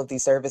for all of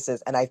these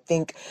services. And I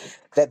think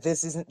that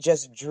this isn't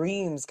just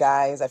dreams,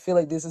 guys. I feel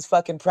like this is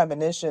fucking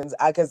premonitions,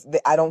 because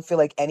I don't feel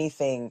like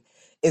anything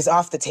is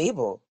off the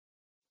table.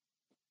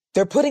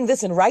 They're putting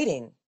this in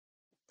writing.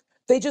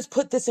 They just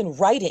put this in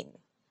writing.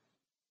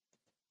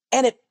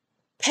 And it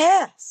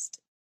passed.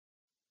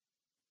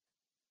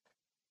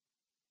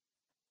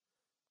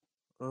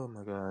 Oh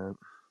my God.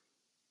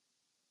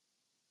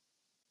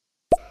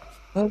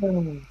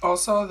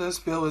 Also, this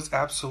bill is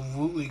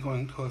absolutely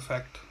going to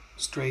affect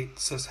straight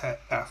cishet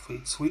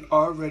athletes. We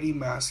already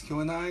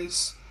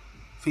masculinize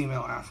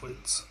female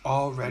athletes,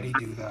 already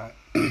do that.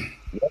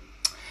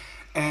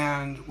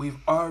 And we've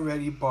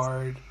already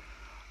barred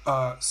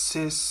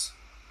cis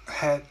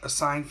het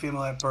assigned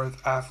female at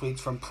birth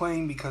athletes from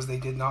playing because they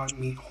did not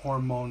meet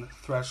hormone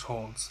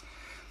thresholds.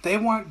 They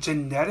want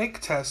genetic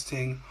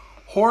testing,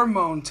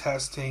 hormone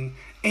testing,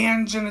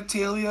 and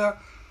genitalia.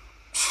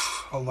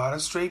 A lot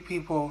of straight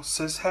people,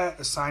 cis het,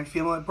 assigned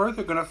female at birth,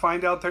 are going to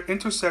find out they're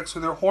intersex or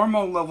their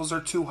hormone levels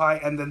are too high,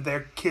 and then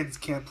their kids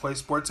can't play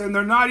sports, and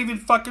they're not even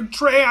fucking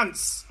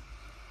trans.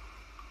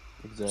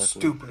 Exactly.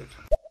 Stupid.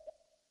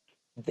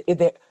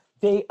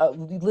 They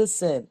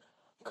listen.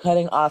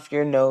 Cutting off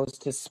your nose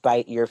to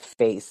spite your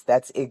face.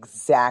 That's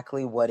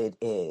exactly what it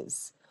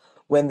is.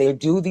 When they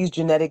do these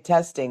genetic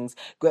testings,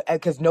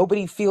 because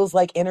nobody feels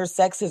like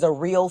intersex is a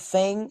real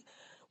thing.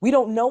 We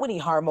don't know any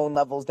hormone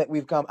levels that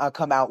we've come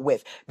out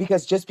with,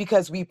 because just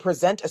because we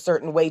present a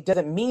certain way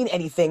doesn't mean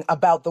anything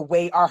about the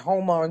way our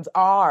hormones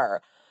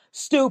are.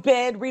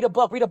 Stupid. Read a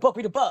book. Read a book.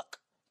 Read a book.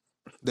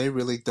 They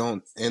really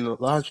don't, and a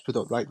lot of people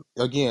don't, like,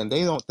 again,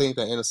 they don't think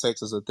that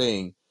intersex is a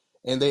thing.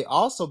 And they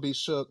also be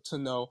shook to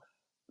know,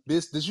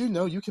 bitch, did you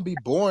know you can be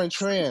born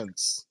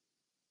trans?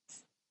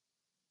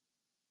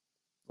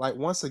 Like,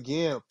 once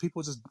again,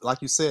 people just,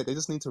 like you said, they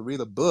just need to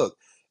read a book.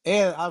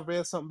 And I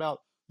read something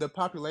about the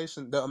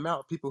population, the amount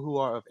of people who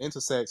are of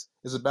intersex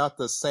is about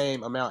the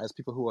same amount as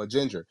people who are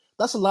gender.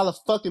 That's a lot of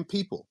fucking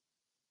people.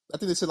 I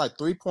think they said like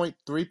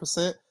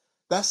 3.3%.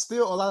 That's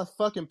still a lot of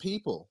fucking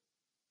people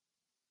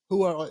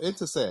who are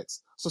intersex.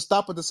 So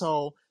stop with this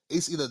whole,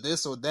 it's either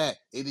this or that.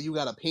 Either you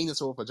got a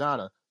penis or a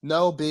vagina.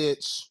 No,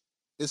 bitch.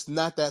 It's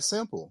not that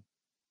simple.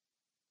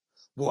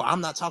 Well,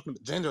 I'm not talking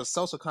about gender, is a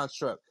social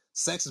construct.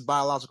 Sex is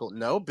biological.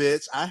 No,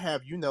 bitch. I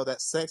have you know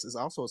that sex is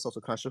also a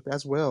social construct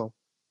as well.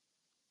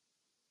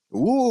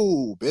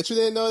 Ooh, bitch, you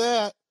didn't know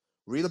that.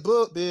 Read a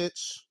book,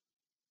 bitch.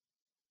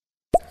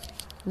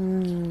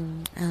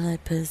 I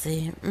like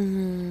pussy.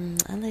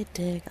 I like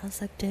dick. I'll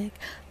suck dick.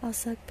 I'll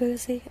suck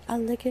pussy. I'll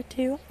lick it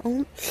too.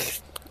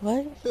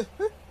 What?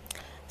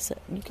 So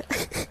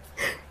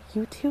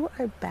you two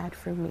are bad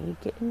for me,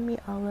 getting me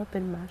all up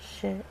in my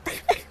shit.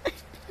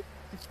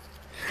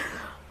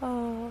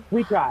 Oh,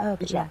 We try. We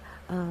but try.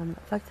 yeah.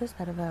 Fuck those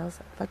pedophiles.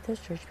 Fuck those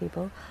church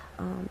people.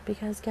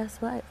 Because guess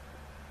what?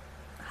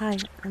 Hi,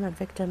 I'm a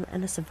victim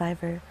and a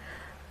survivor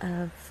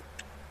of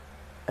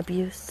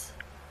abuse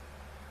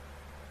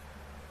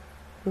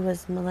who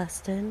was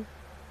molested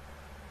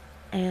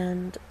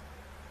and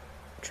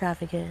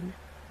trafficked.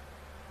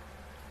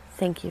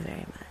 Thank you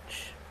very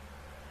much.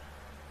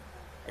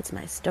 It's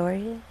my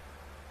story,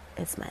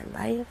 it's my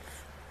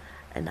life,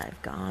 and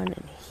I've gone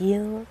and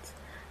healed.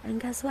 And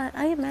guess what?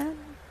 I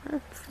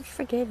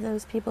forgave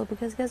those people,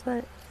 because guess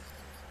what?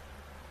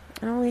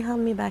 It only held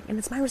me back, and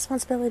it's my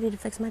responsibility to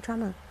fix my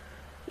trauma,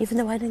 even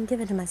though I didn't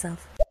give it to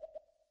myself.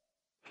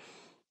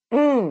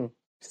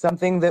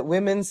 Something that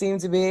women seem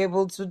to be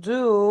able to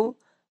do.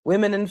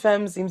 Women and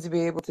femmes seem to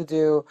be able to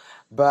do,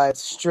 but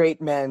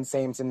straight men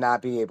seem to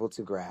not be able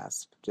to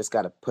grasp. Just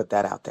got to put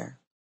that out there.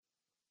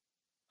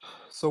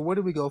 So where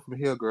do we go from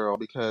here, girl?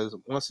 Because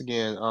once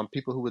again,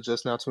 people who were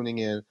just now tuning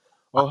in,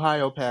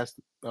 Ohio passed,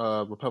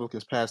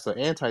 Republicans passed an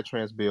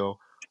anti-trans bill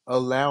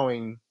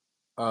allowing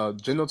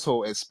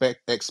genital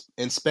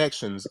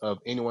inspections of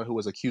anyone who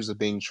is accused of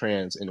being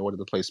trans in order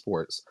to play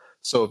sports.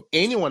 So if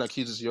anyone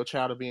accuses your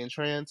child of being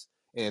trans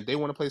and they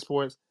want to play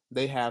sports,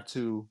 they have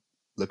to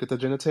look at the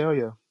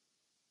genitalia.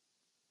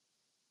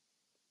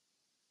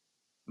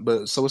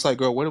 But so it's like,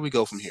 girl, where do we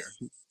go from here?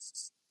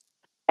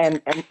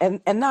 And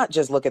not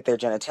just look at their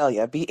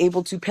genitalia, be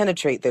able to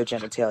penetrate their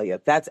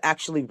genitalia. That's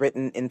actually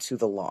written into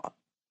the law.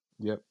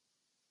 Yep.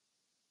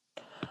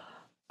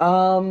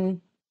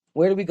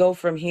 Where do we go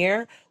from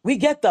here? We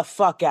get the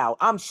fuck out.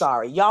 I'm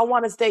sorry. Y'all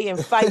want to stay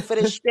and fight for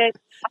this shit?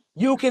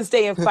 You can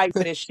stay and fight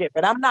for this shit,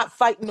 but I'm not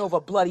fighting over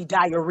bloody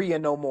diarrhea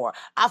no more.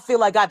 I feel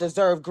like I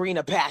deserve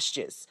greener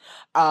pastures.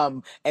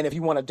 And if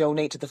you want to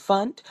donate to the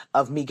fund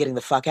of me getting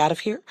the fuck out of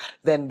here,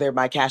 then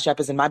my Cash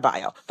App is in my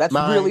bio. That's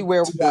really Mine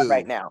where we are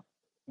right too. now.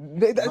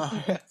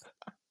 Mine.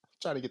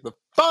 Trying to get the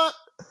fuck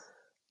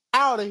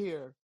out of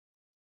here.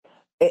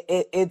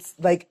 It's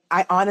like,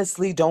 I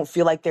honestly don't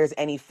feel like there's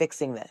any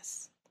fixing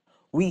this.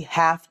 We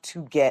have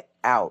to get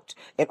out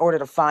in order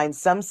to find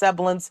some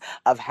semblance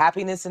of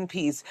happiness and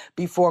peace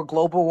before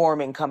global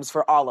warming comes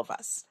for all of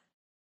us.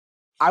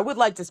 I would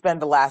like to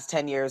spend the last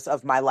 10 years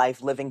of my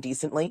life living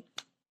decently.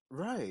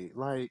 Right,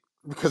 like,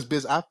 because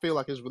biz, I feel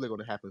like it's really going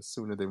to happen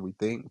sooner than we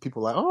think.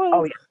 People are like, oh,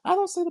 Oh yeah. I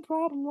don't see the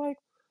problem. Like,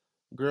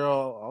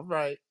 girl, all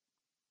right.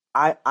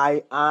 At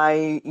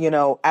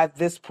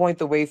this point,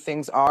 the way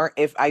things are,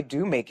 if I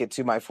do make it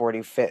to my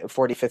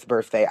 45th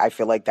birthday, I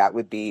feel like that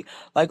would be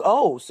like,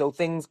 oh, so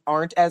things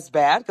aren't as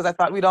bad because I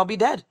thought we'd all be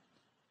dead.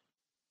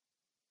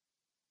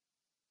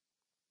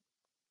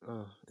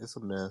 It's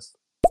a mess.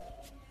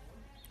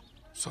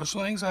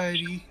 Social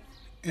anxiety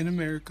in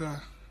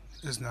America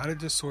is not a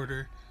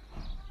disorder,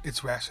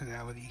 it's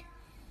rationality.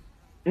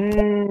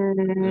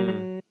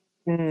 Mm.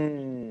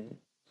 Mm.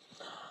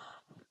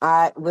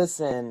 I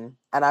listen,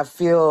 and I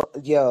feel,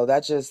 yo,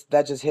 that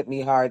just hit me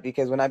hard,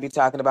 because when I be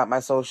talking about my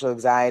social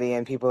anxiety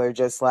and people are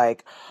just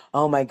like,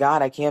 "Oh my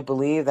God, I can't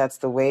believe that's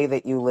the way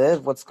that you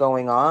live. What's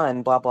going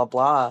on?" Blah blah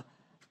blah.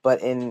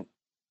 But in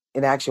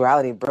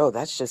actuality, bro,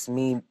 that's just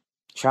me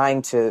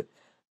trying to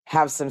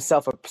have some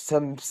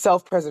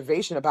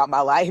self-preservation about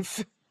my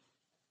life.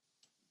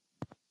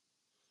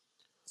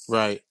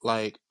 Right.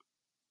 Like,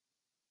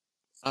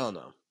 I don't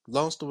know.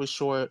 Long story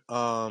short,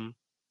 fuck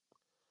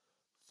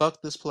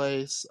this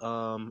place.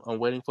 I'm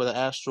waiting for the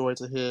asteroid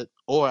to hit,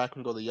 or I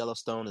can go to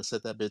Yellowstone and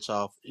set that bitch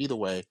off. Either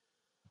way.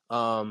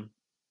 Um,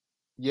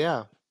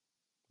 yeah,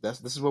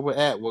 this is where we're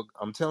at.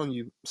 I'm telling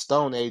you,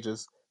 Stone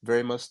Ages,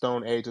 very much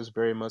Stone Ages,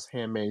 very much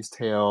Handmaid's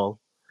Tale,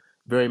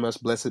 very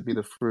much Blessed be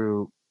the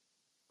fruit.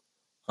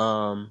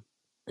 And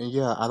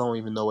yeah, I don't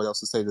even know what else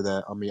to say to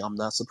that. I mean, I'm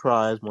not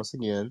surprised. Once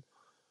again,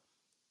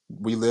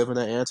 we live in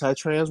an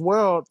anti-trans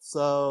world,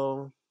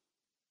 so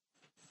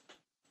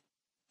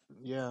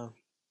yeah,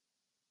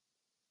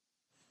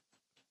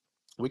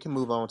 we can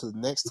move on to the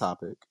next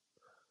topic.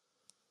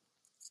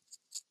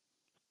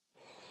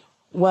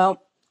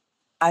 Well,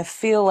 I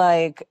feel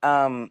like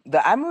I'm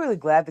really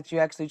glad that you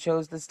actually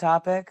chose this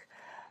topic,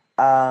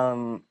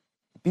 um,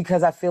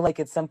 because I feel like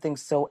it's something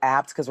so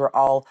apt because we're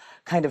all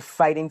kind of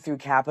fighting through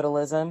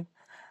capitalism.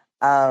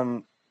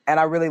 Um, and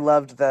I really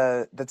loved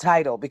the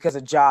title because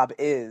a job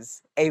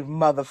is a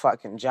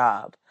motherfucking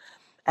job.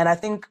 And I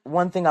think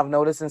one thing I've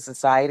noticed in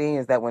society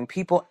is that when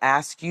people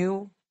ask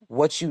you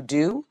what you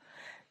do,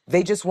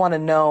 they just want to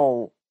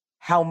know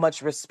how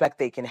much respect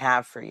they can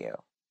have for you.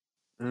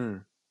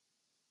 Mm.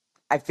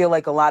 I feel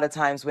like a lot of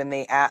times when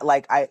they act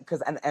like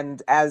because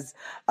and as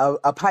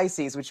a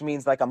Pisces, which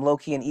means like I'm low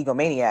key an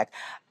egomaniac,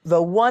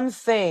 the one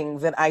thing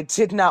that I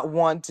did not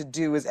want to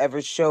do is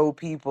ever show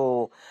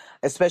people,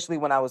 especially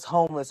when I was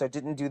homeless or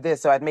didn't do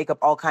this. So I'd make up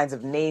all kinds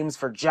of names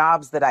for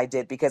jobs that I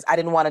did because I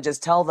didn't want to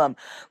just tell them,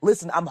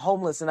 listen, I'm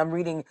homeless and I'm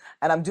reading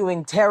and I'm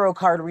doing tarot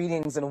card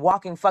readings and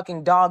walking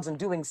fucking dogs and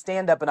doing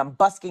stand up and I'm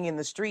busking in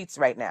the streets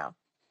right now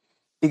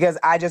because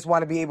I just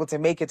want to be able to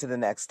make it to the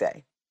next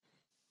day.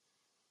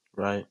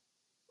 Right.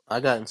 I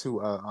got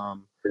into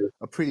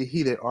a pretty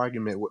heated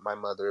argument with my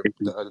mother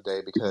the other day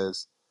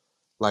because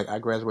like I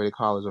graduated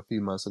college a few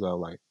months ago,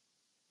 like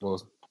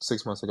well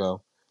 6 months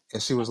ago,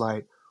 and she was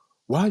like,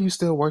 "Why are you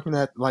still working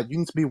at like you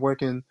need to be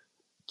working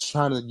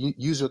trying to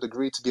use your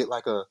degree to get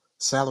like a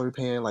salary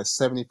paying like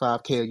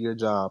 75K a year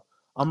job."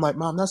 I'm like,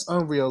 "Mom, that's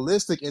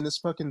unrealistic in this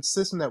fucking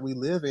system that we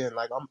live in.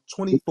 Like I'm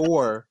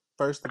 24,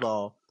 first of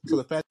all, so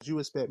the fact that you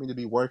expect me to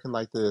be working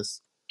like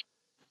this."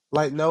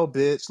 Like, no,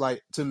 bitch.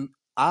 Like,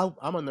 I'm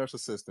a nurse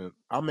assistant.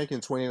 I'm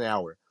making 20 an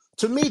hour.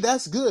 To me,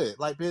 that's good.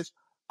 Like, bitch,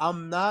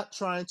 I'm not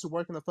trying to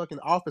work in a fucking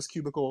office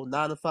cubicle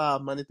 9 to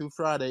 5 Monday through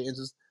Friday and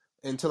just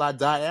until I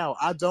die out.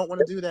 I don't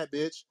want to do that,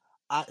 bitch.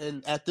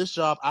 And at this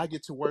job, I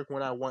get to work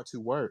when I want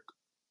to work.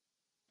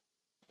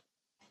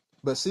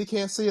 But she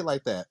can't see it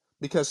like that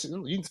because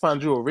you can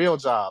find you a real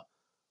job.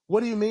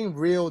 What do you mean,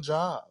 real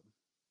job?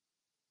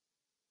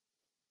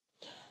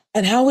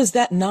 And how is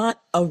that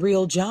not a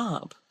real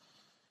job?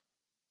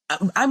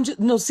 I'm just,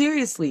 no,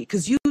 seriously,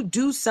 because you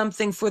do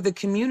something for the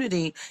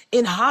community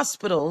in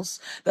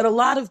hospitals that a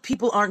lot of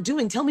people aren't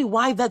doing. Tell me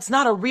why that's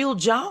not a real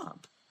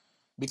job.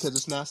 Because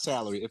it's not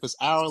salary. If it's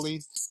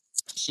hourly,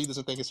 she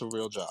doesn't think it's a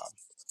real job.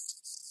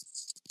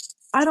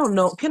 I don't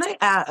know. Can I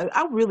add,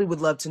 I really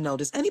would love to know,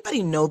 does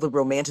anybody know the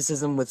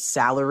romanticism with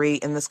salary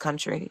in this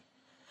country?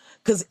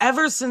 Because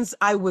ever since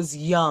I was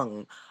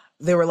young,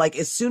 they were like,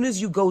 as soon as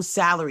you go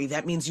salary,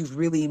 that means you've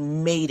really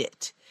made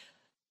it.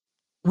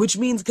 Which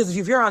means, because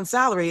if you're on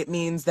salary, it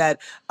means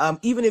that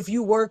even if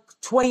you work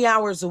 20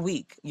 hours a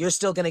week, you're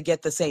still going to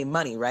get the same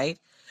money, right?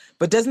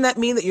 But doesn't that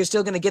mean that you're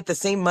still going to get the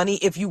same money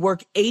if you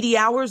work 80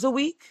 hours a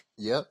week?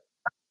 Yep.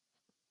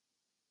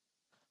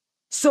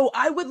 So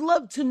I would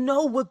love to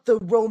know what the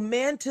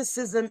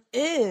romanticism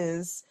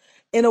is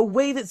in a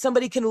way that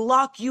somebody can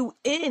lock you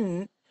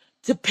in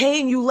to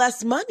paying you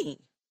less money.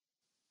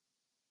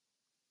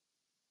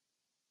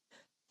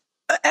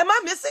 Am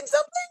I missing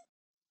something?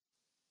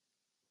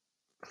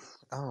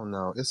 I don't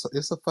know.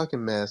 It's a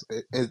fucking mess.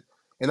 And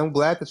I'm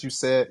glad that you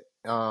said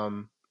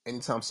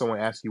anytime someone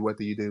asks you what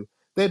do you do,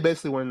 they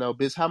basically want to know,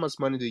 bitch, how much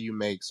money do you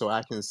make so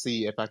I can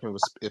see if I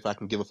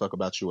can give a fuck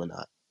about you or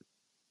not.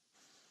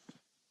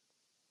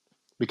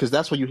 Because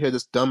that's when you hear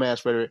this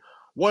dumbass rhetoric.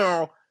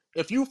 Well,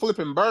 if you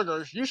flipping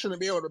burgers, you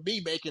shouldn't be able to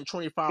be making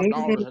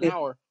 $25 an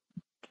hour.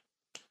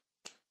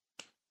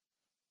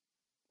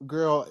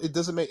 Girl, it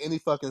doesn't make any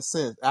fucking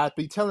sense. I'd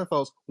be telling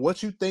folks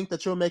what you think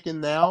that you're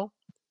making now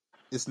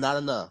is not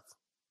enough.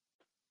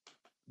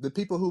 The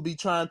people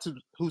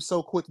who's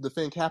so quick to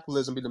defend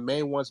capitalism be the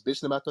main ones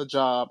bitching about their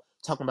job,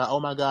 talking about, oh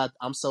my God,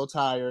 I'm so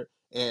tired,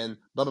 and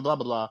blah, blah, blah,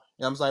 blah, blah.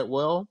 And I'm like,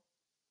 well,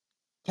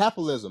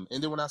 capitalism.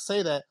 And then when I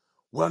say that,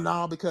 well,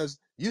 no, because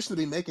you should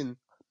be making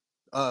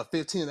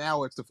 15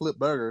 hours to flip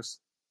burgers.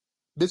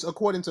 Bitch,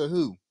 according to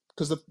who?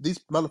 Because these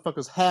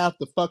motherfuckers have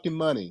the fucking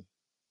money.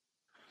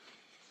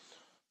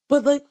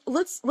 But like,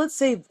 let's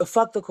say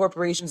fuck the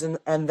corporations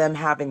and them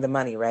having the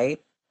money,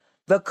 right?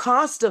 The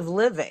cost of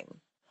living.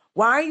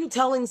 Why are you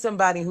telling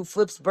somebody who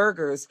flips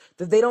burgers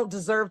that they don't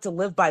deserve to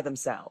live by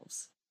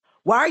themselves?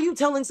 Why are you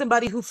telling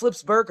somebody who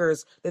flips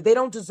burgers that they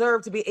don't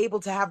deserve to be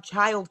able to have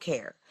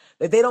childcare,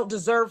 that they don't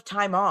deserve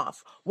time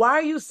off? Why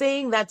are you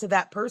saying that to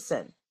that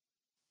person?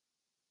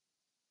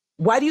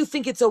 Why do you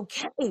think it's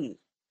okay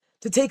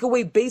to take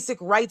away basic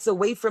rights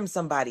away from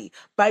somebody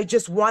by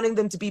just wanting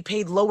them to be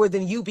paid lower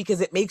than you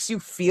because it makes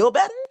you feel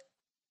better?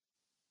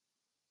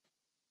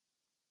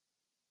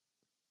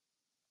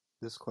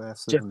 This Just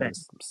classism saying.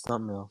 is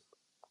something else.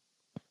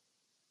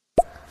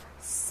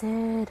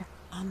 Sid,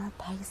 I'm a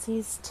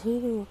Pisces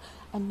too.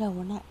 And no,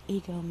 we're not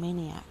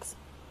egomaniacs.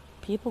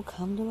 People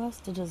come to us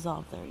to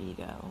dissolve their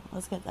ego.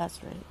 Let's get that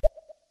straight.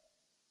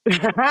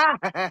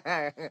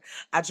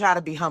 I try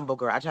to be humble,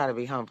 girl. I try to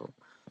be humble.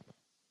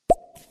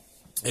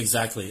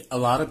 Exactly. A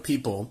lot of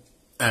people,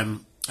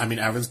 and I mean,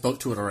 Evan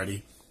spoke to it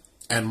already.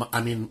 And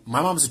I mean,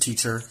 my mom's a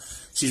teacher.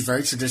 She's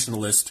very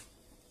traditionalist.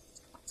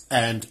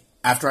 And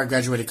after I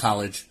graduated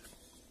college,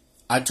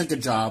 I took a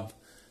job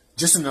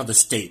just in another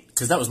state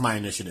because that was my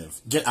initiative.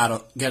 Get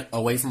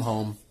away from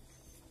home,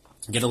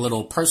 get a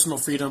little personal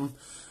freedom,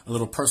 a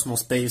little personal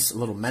space, a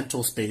little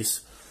mental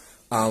space.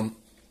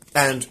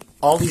 And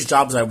all these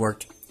jobs I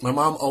worked, my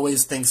mom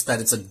always thinks that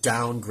it's a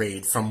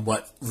downgrade from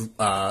what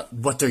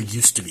there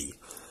used to be.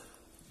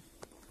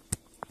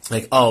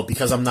 Like, oh,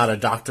 because I'm not a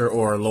doctor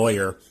or a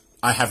lawyer,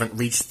 I haven't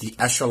reached the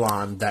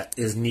echelon that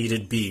is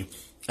needed be.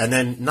 And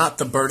then not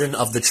the burden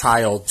of the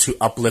child to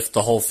uplift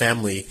the whole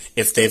family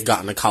if they've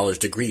gotten a college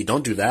degree.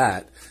 Don't do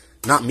that.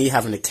 Not me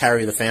having to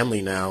carry the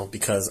family now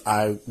because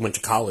I went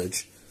to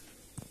college.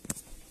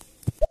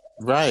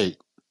 Right.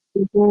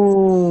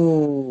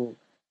 Ooh,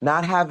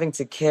 not having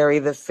to carry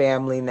the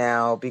family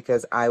now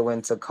because I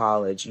went to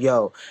college.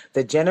 Yo,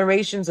 the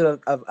generations of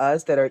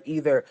us that are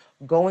either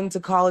going to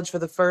college for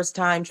the first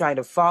time, trying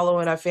to follow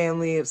in our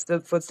family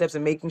footsteps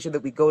and making sure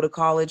that we go to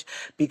college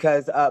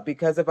because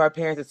of our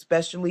parents,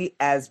 especially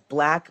as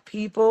Black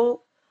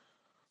people.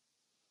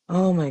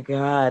 Oh my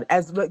God.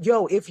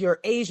 If you're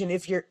Asian,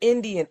 if you're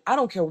Indian, I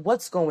don't care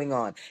what's going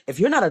on. If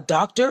you're not a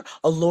doctor,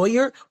 a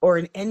lawyer, or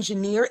an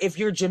engineer, if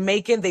you're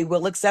Jamaican, they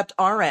will accept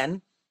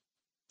RN.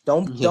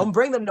 Don't Yeah. don't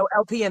bring them no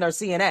LPN or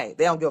CNA.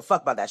 They don't give a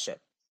fuck about that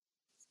shit.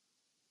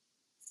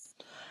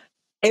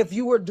 If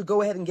you were to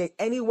go ahead and get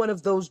any one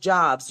of those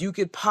jobs, you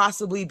could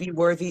possibly be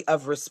worthy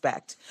of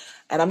respect.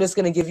 And I'm just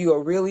going to give you a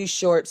really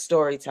short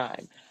story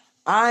time.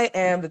 I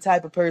am the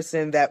type of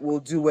person that will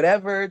do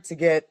whatever to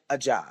get a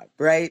job,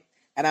 right?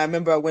 And I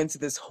remember I went to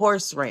this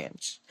horse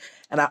ranch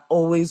and I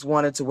always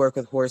wanted to work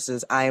with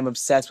horses. I am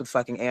obsessed with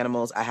fucking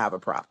animals. I have a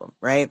problem,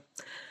 right?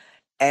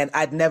 And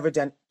I'd never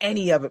done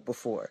any of it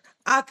before.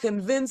 I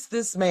convinced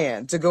this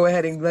man to go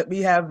ahead and let me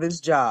have this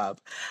job.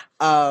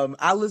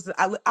 I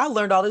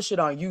learned all this shit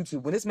on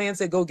YouTube. When this man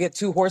said go get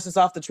 2 horses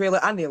off the trailer,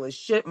 I nearly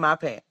shit my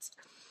pants.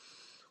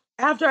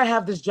 After I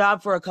have this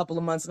job for a couple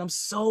of months, and I'm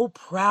so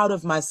proud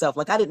of myself.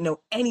 Like I didn't know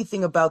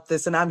anything about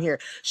this, and I'm here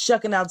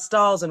shucking out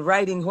stalls and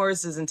riding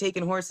horses and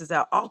taking horses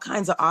out, all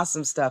kinds of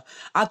awesome stuff.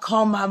 I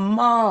call my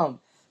mom,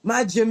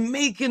 my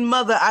Jamaican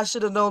mother. I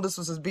should have known this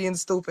was being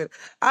stupid.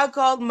 I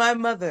called my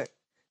mother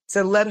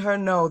to let her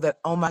know that,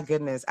 oh my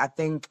goodness, I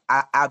think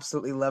I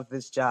absolutely love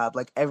this job.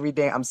 Like every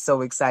day, I'm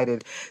so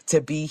excited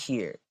to be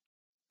here.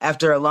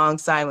 After a long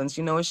silence,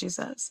 you know what she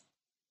says?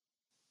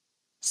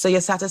 So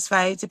you're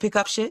satisfied to pick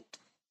up shit?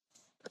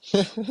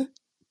 You're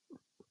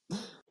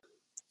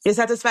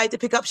satisfied to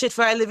pick up shit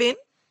for a living?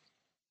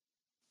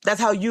 That's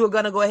how you're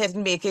gonna go ahead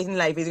and make it in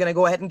life. You're gonna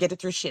go ahead and get it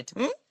through shit.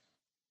 Hmm?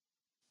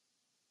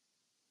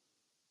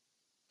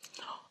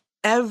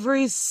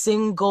 Every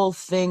single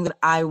thing that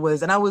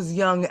and I was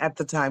young at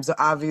the time, so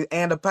obvious,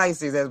 and a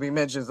Pisces, as we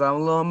mentioned, so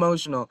I'm a little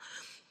emotional.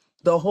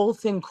 The whole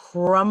thing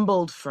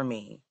crumbled for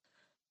me.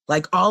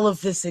 Like all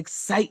of this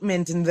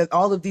excitement and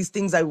all of these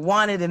things I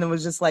wanted. And it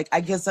was just like, I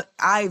guess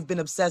I've been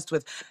obsessed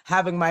with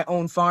having my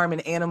own farm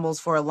and animals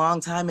for a long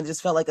time. And it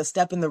just felt like a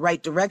step in the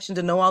right direction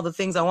to know all the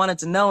things I wanted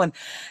to know. And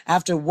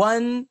after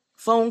one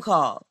phone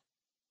call,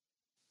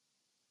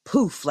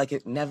 poof, like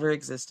it never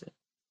existed.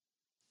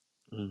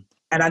 Mm.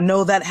 And I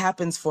know that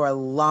happens for a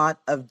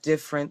lot of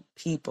different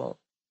people.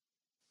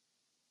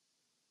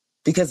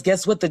 Because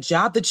guess what? The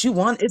job that you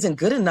want isn't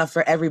good enough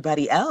for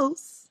everybody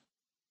else.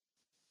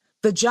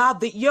 The job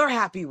that you're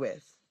happy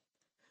with,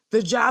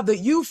 the job that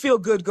you feel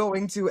good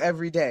going to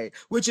every day,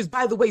 which is,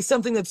 by the way,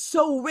 something that's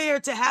so rare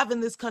to have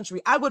in this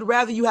country. I would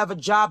rather you have a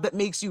job that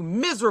makes you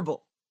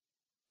miserable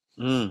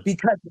Mm.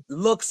 because it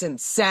looks and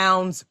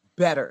sounds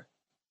better.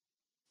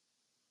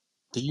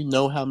 Do you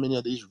know how many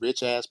of these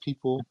rich ass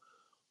people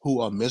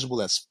who are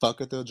miserable as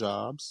fuck at their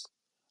jobs?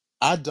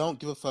 I don't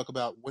give a fuck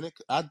about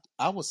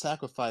I will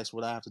sacrifice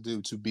what I have to do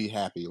to be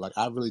happy. Like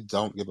I really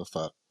don't give a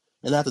fuck.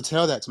 And I have to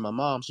tell that to my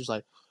mom. She's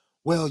like,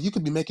 "Well, you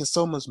could be making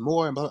so much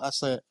more." And I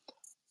said,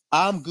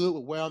 "I'm good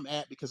with where I'm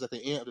at because at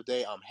the end of the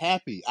day, I'm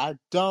happy. I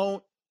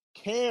don't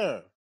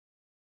care."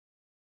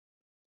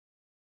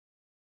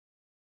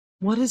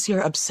 What is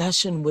your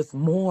obsession with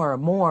more,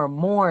 more,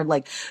 more?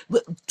 Like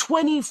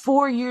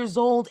 24 years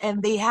old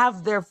and they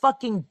have their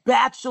fucking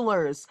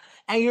bachelors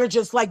and you're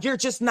just like, you're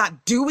just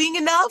not doing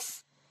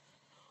enough?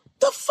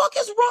 The fuck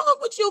is wrong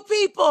with you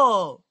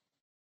people?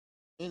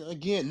 And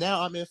again,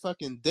 now I'm in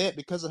fucking debt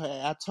because of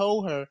her. I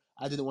told her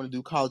I didn't want to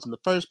do college in the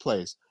first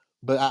place,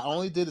 but I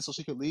only did it so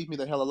she could leave me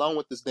the hell alone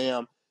with this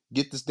damn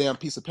get this damn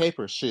piece of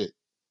paper shit.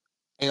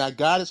 And I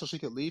got it so she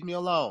could leave me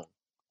alone.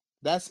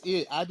 That's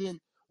it. I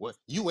didn't. Well,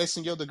 you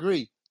wasting your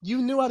degree. You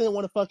knew I didn't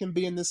want to fucking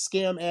be in this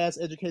scam ass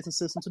education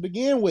system to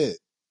begin with.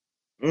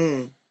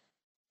 Mm.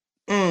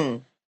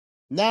 Mm.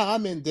 Now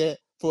I'm in debt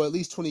for at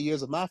least 20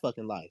 years of my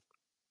fucking life.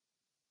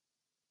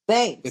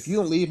 If you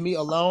Thanks. don't leave me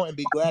alone and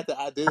be glad that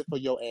I did it for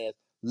your ass,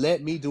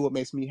 let me do what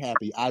makes me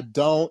happy. I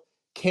don't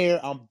care.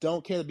 I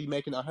don't care to be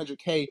making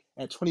 100K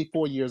at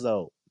 24 years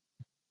old.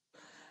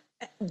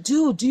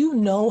 Dude, do you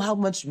know how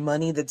much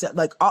money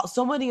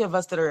so many of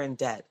us that are in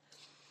debt?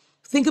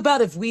 Think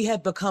about if we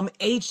had become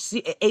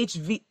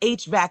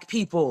HVAC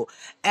people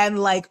and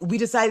like we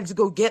decided to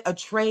go get a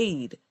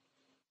trade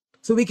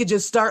so we could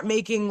just start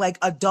making like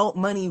adult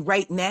money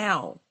right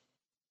now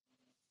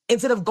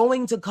instead of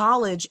going to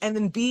college and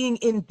then being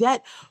in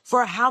debt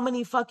for how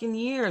many fucking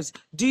years?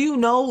 Do you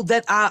know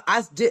that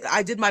I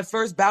did my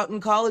first bout in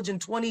college in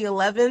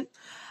 2011?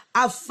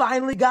 I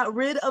finally got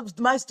rid of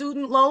my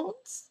student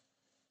loans.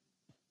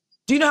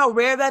 Do you know how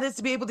rare that is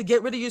to be able to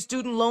get rid of your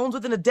student loans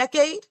within a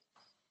decade?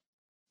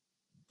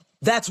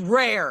 That's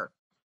rare.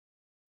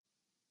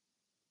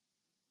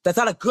 That's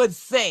not a good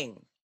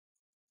thing.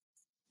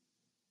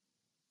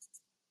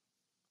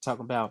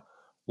 Talking about,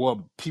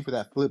 well, people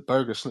that flip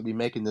burgers shouldn't be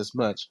making this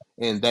much,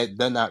 and that's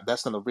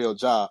not a real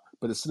job.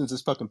 But as soon as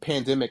this fucking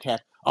pandemic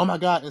happened, oh my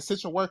god,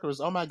 essential workers,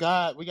 oh my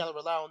god, we gotta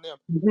rely on them.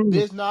 Mhm.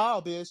 Bitch,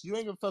 no, bitch, you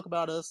ain't gonna fuck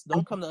about us.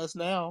 Don't come to us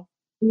now,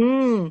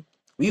 Mm.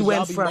 We cause y'all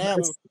went be from mad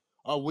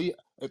when,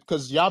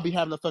 cause y'all be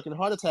having a fucking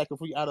heart attack if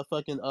we out of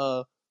fucking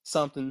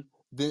something.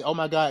 Then oh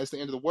my god, it's the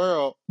end of the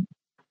world.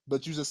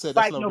 But you just said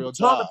that's no fighting over real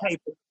toilet job.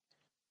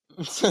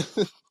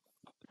 paper.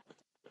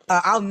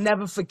 I'll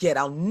never forget.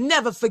 I'll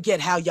never forget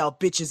how y'all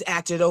bitches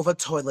acted over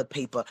toilet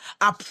paper.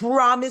 I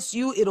promise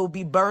you it'll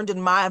be burned in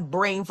my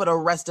brain for the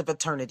rest of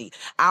eternity.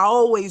 I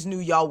always knew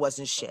y'all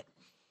wasn't shit.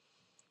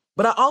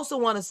 But I also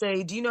want to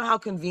say, do you know how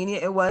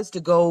convenient it was to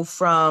go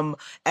from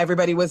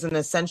everybody was an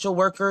essential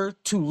worker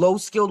to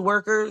low-skilled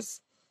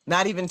workers?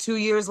 Not even 2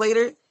 years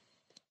later?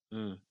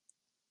 Mm.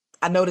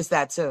 I noticed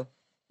that too.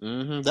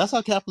 That's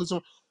how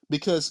capitalism,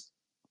 because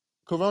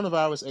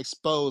coronavirus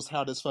exposed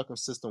how this fucking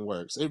system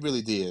works. It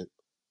really did.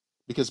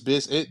 Because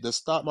bitch, the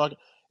stock market,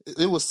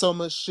 it was so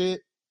much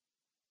shit,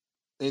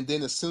 and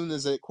then as soon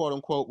as it quote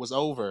unquote was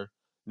over,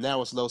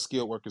 now it's low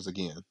skilled workers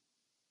again.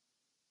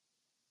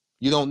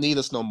 You don't need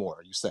us no more,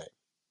 you say.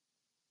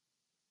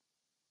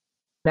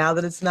 Now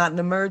that it's not an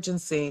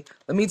emergency,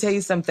 let me tell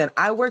you something.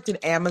 I worked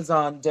at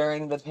Amazon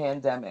during the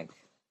pandemic.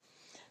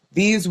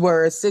 These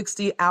were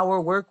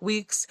 60-hour work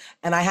weeks,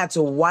 and I had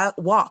to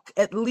walk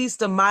at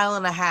least a mile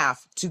and a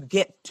half to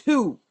get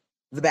to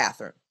the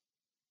bathroom.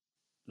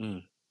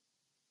 Mm.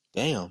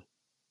 Damn.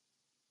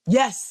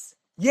 Yes.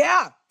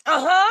 Yeah.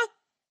 Uh-huh.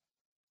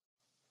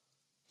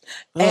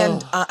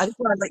 And Oh, I just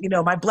want to let you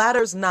know, my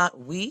bladder's not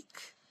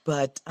weak,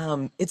 but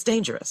it's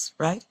dangerous,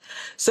 right?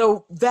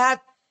 So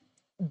that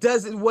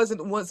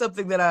wasn't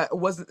something that I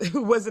wasn't it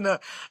wasn't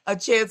a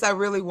chance I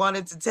really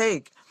wanted to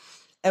take.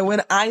 And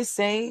when I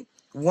say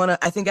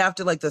I think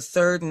after like the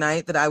third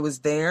night that I was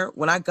there,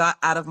 when I got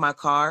out of my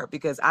car,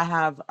 because I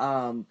have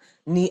I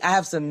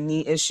have some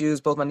knee issues.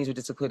 Both my knees were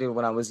dislocated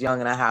when I was young,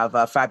 and I have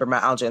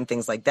fibromyalgia and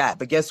things like that.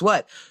 But guess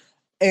what?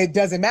 It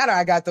doesn't matter.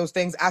 I got those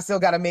things. I still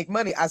got to make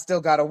money. I still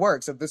got to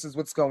work. So this is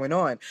what's going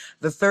on.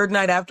 The third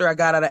night after I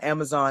got out of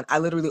Amazon, I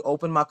literally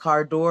opened my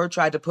car door,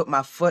 tried to put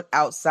my foot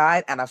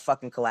outside, and I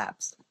fucking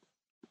collapsed.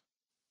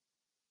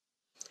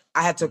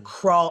 I had to mm.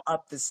 crawl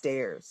up the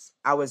stairs.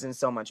 I was in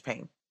so much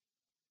pain.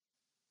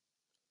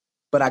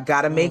 But I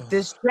got to make Oh.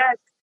 this check.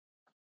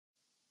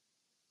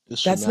 This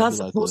should That's not not be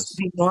like supposed to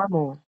this. be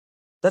normal.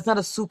 That's not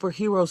a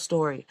superhero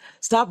story.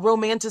 Stop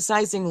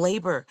romanticizing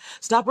labor.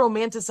 Stop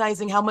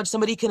romanticizing how much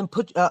somebody can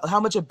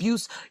how much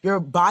abuse your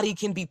body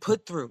can be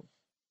put through.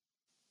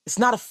 It's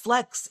not a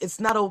flex. It's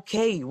not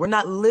okay. We're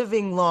not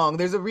living long.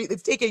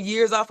 It's taking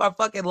years off our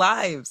fucking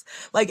lives,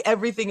 like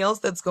everything else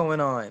that's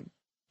going on.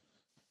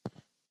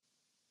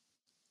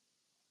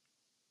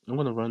 I'm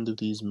gonna run through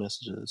these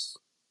messages.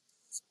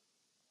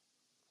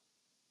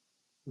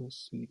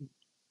 Let's see.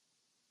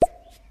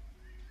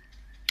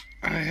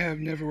 I have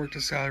never worked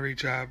a salary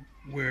job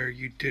where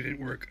you didn't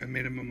work a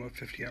minimum of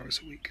 50 hours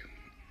a week.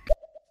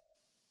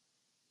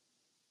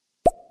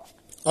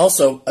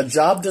 Also, a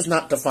job does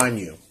not define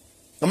you.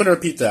 I'm going to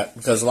repeat that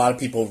because a lot of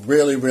people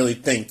really, really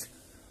think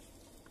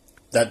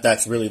that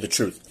that's really the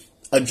truth.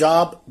 A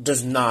job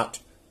does not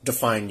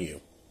define you.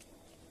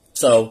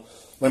 So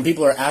when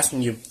people are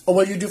asking you, oh,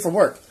 what do you do for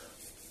work?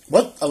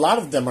 What a lot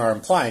of them are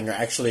implying are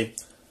actually,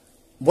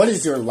 what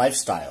is your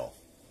lifestyle?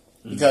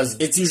 Because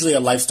it's usually a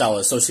lifestyle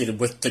associated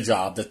with the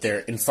job that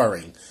they're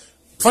inferring.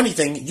 Funny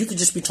thing, you could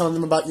just be telling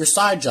them about your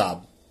side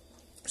job.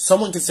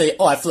 Someone could say,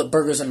 oh, I flip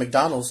burgers at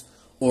McDonald's,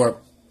 or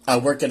I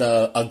work at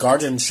a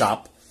garden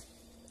shop,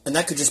 and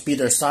that could just be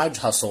their side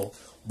hustle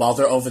while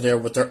they're over there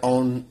with their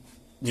own,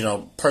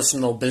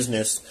 personal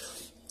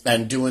business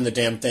and doing the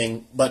damn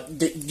thing. But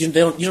you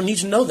don't need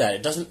to know that.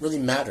 It doesn't really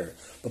matter.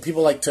 But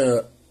people like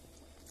to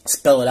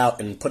spell it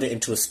out and put it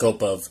into a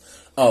scope of,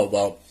 oh,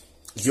 well,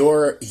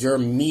 your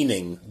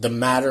meaning, the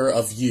matter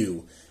of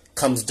you,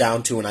 comes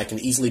down to, and I can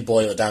easily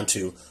boil it down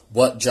to,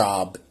 what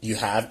job you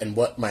have and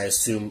what my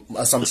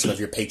assumption of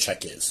your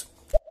paycheck is.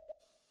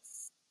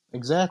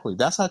 Exactly.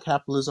 That's how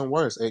capitalism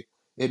works.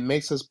 It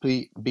makes us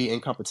be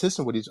in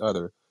competition with each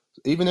other.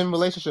 Even in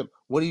relationship,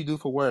 what do you do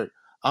for work?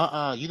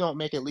 You don't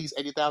make at least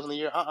 80,000 a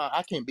year.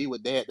 I can't be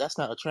with that. That's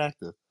not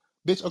attractive.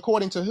 Bitch,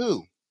 according to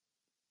who?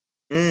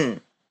 Mm,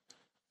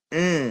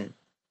 mm.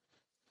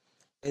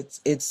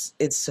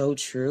 It's so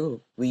true.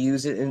 We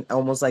use it in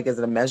almost like as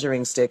a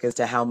measuring stick as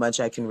to how much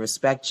I can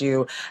respect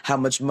you, how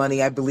much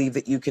money I believe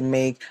that you can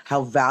make,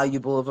 how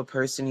valuable of a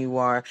person you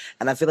are.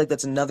 And I feel like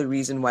that's another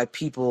reason why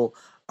people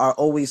are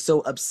always so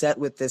upset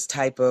with this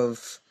type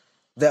of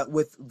that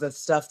with the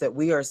stuff that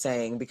we are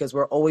saying, because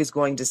we're always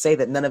going to say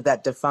that none of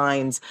that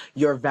defines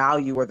your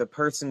value or the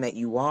person that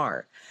you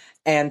are.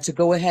 And to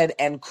go ahead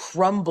and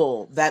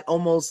crumble that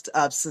almost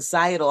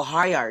societal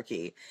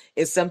hierarchy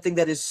is something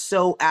that is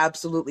so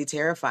absolutely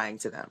terrifying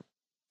to them.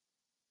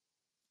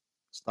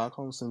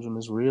 Stockholm syndrome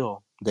is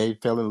real. They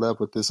fell in love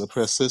with this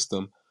oppressed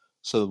system.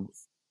 So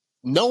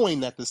knowing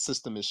that the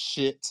system is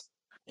shit,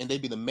 and they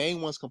be the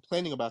main ones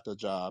complaining about their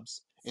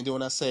jobs. And then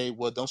when I say,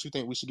 well, don't you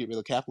think we should get rid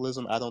of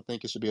capitalism? I don't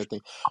think it should be a thing.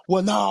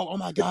 Well, no, oh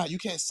my God, you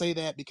can't say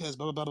that because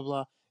blah, blah, blah, blah,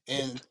 blah.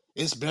 And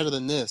it's better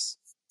than this.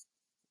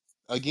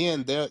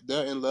 Again,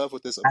 they're in love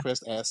with this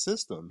oppressed ass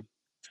system.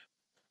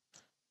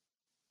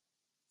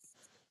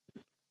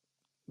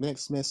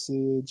 Next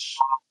message.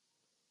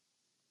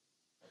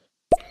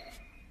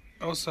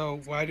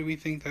 Also, why do we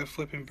think that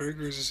flipping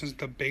burgers isn't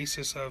the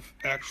basis of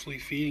actually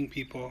feeding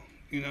people?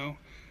 You know,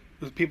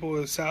 with people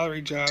with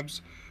salary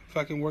jobs,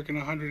 fucking working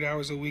 100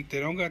 hours a week, they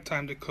don't got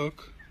time to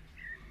cook.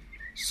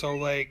 So,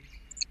 like,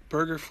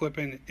 burger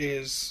flipping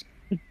is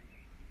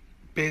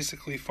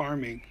basically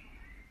farming.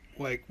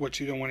 Like, what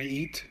you don't want to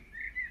eat?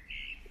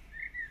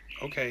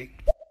 Okay.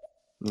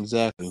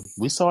 Exactly.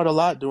 We saw it a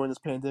lot during this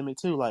pandemic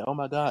too. Like, oh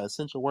my God,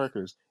 essential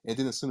workers. And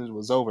then as soon as it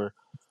was over,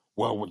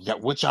 well,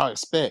 what y'all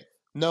expect?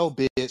 No,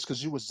 bitch,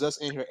 because you was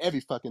just in here every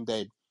fucking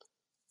day.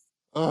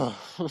 Ugh.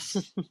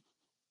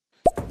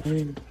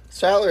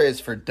 Salary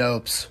is for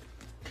dopes.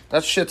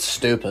 That shit's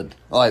stupid.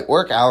 Like,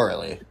 work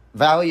hourly.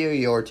 Value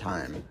your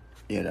time,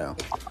 you know.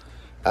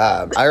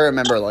 I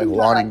remember, like,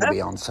 wanting to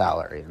be on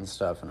salary and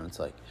stuff, and it's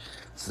like,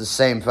 it's the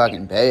same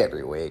fucking pay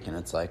every week, and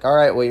it's like, all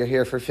right, well, you're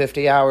here for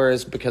 50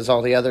 hours because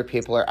all the other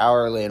people are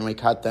hourly, and we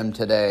cut them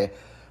today,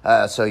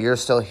 so you're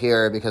still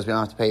here because we don't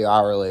have to pay you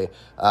hourly,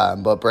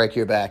 but break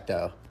your back,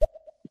 though.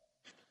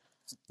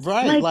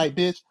 Right, Like, like,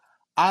 bitch,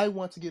 I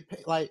want to get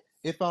paid. Like,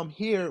 if I'm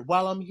here,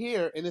 while I'm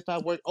here, and if I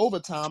work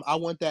overtime, I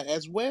want that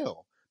as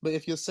well. But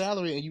if your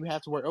salary and you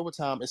have to work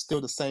overtime, it's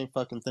still the same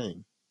fucking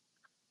thing.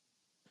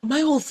 My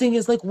whole thing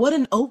is like, what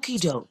an okey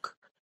doke.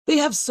 They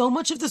have so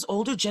much of this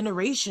older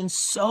generation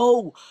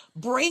so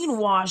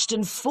brainwashed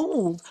and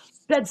fooled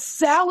that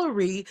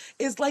salary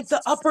is like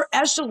the upper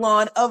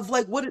echelon of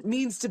like what it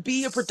means to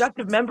be a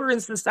productive member in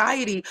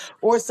society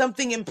or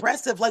something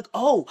impressive. Like,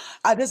 oh,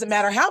 it doesn't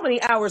matter how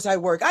many hours I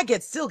work, I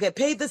still get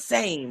paid the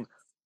same.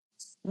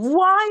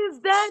 Why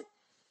is that?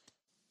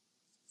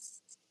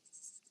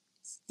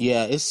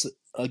 Yeah, it's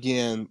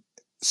again,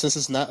 since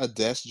it's not a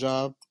desk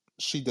job,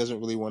 she doesn't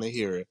really want to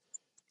hear it.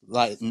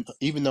 Like,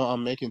 even though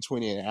I'm making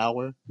 20 an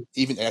hour,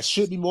 even that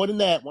should be more than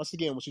that. Once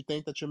again, what you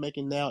think that you're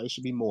making now, it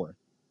should be more.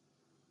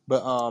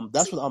 But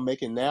that's what I'm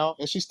making now,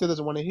 and she still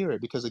doesn't want to hear it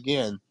because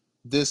again,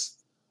 this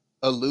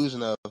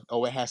illusion of,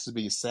 oh, it has to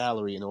be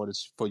salary in order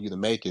for you to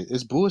make it,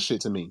 it's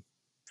bullshit to me.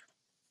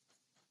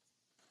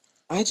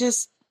 I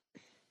just,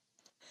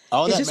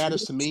 All it that just,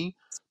 matters to me,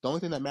 the only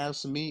thing that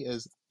matters to me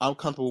is I'm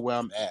comfortable where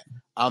I'm at.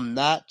 I'm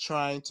not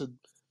trying to,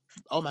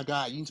 oh my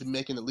God, you need to be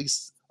making at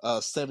least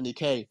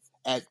 70K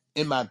at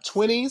in my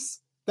 20s.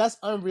 That's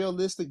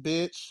unrealistic,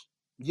 bitch.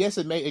 Yes,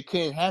 it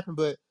can happen,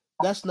 but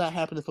that's not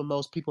happening for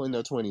most people in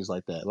their 20s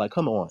like that. Like,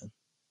 come on.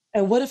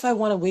 and what if I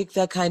want to make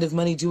that kind of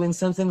money doing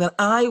something that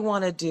I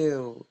want to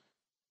do?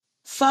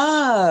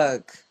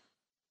 Fuck.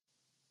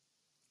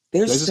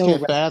 They're They just so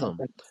can't reckless fathom.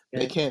 at They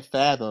this shit. can't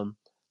fathom.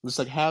 It's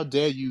like, how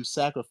dare you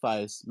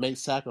make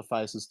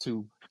sacrifices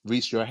to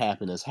reach your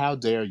happiness? How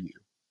dare you?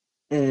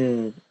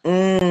 Mm,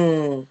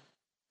 mm.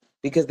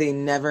 Because they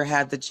never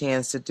had the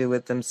chance to do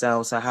it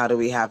themselves. So how do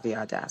we have the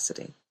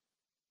audacity?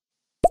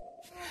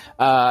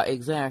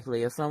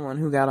 Exactly. As someone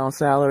who got on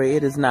salary,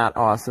 it is not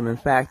awesome. In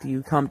fact,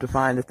 you come to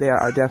find that there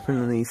are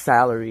definitely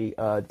salary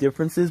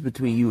differences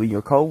between you and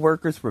your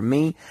coworkers. For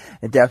me,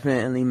 it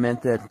definitely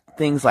meant that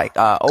things like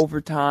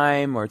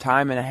overtime or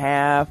time and a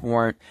half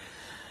weren't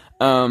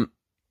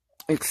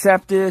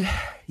accepted.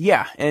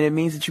 Yeah, and it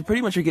means that you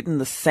pretty much are getting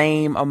the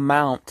same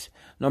amount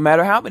no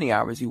matter how many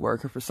hours you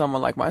work. And for someone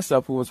like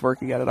myself who was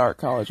working at an art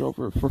college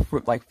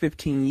for like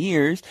 15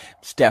 years,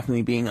 it's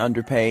definitely being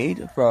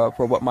underpaid for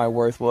what my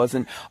worth was.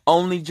 And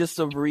only just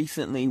of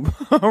recently,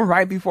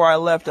 right before I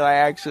left, did I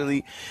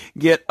actually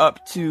get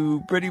up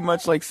to pretty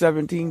much like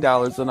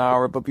 $17 an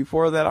hour. But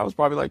before that, I was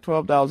probably like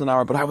 $12 an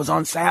hour, but I was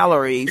on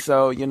salary.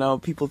 So, you know,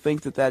 people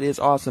think that that is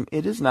awesome.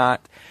 It is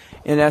not.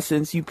 in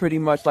essence, you pretty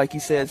much, like you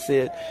said,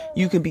 Sid,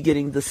 you can be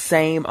getting the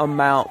same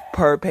amount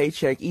per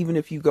paycheck, even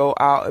if you go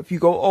out, if you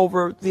go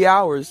over the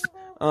hours.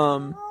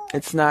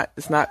 It's not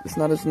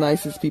as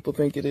nice as people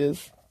think it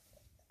is.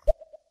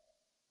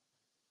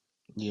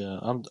 Yeah,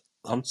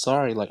 I'm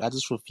sorry. Like I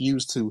just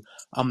refuse to.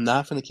 I'm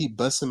not gonna keep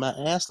busting my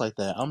ass like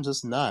that. I'm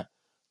just not.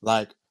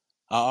 Like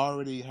I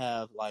already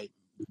have like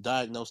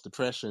diagnosed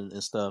depression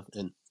and stuff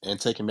and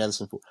taking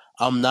medicine for.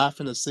 I'm not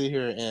gonna sit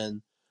here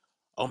and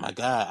oh my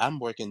God, I'm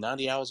working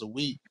 90 hours a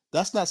week.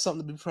 That's not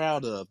something to be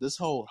proud of. This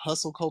whole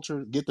hustle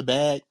culture, get the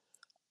bag.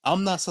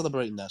 I'm not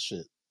celebrating that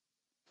shit.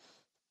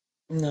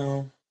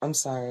 No, I'm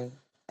sorry.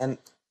 And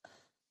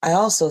I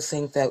also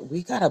think that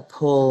we gotta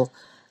pull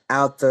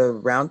out the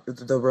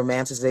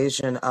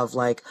romanticization of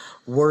like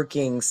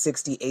working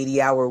 60,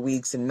 80 hour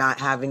weeks and not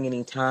having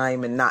any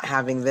time and not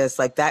having this.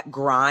 Like that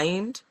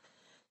grind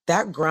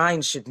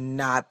should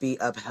not be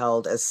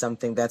upheld as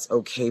something that's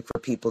okay for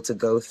people to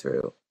go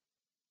through.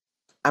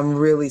 I'm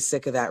really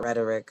sick of that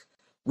rhetoric.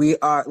 We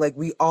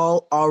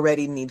all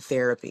already need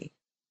therapy.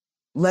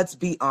 Let's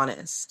be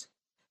honest.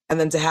 And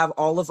then to have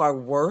all of our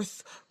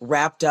worth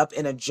wrapped up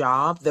in a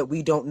job that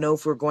we don't know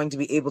if we're going to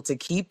be able to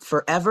keep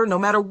forever, no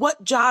matter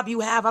what job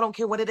you have, I don't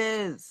care what it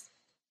is.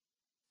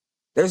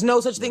 There's no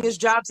such thing Right, as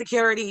job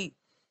security.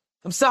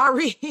 I'm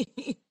sorry.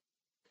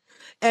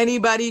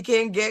 Anybody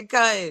can get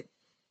cut.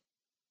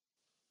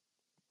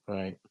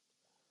 right.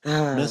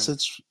 Ah,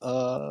 Message.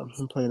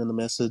 I'm playing in the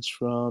message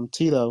from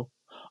Tito.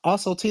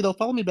 Also, Tito,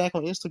 follow me back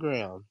on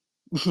Instagram.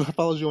 I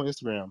followed you on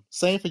Instagram.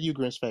 Same for you,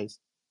 Grinch Face.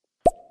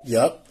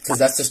 Yep, because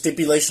that's the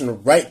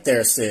stipulation right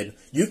there, Sid.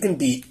 You can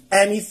be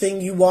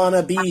anything you want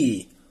to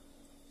be,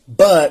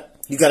 but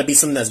you got to be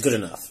something that's good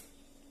enough.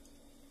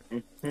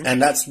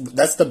 And that's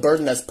the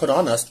burden that's put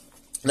on us.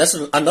 And that's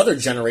another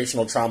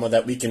generational trauma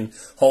that we can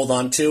hold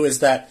on to, is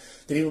that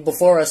the people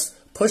before us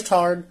pushed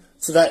hard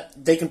so that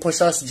they can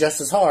push us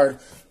just as hard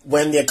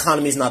when the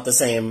economy's not the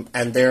same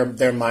and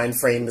their mind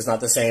frame is not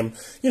the same.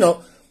 You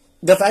know,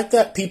 the fact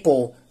that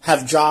people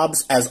have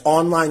jobs as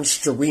online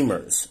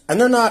streamers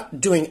and they're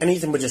not doing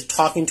anything but just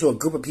talking to a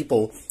group of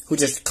people who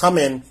just come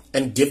in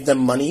and give them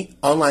money,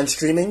 online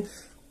streaming.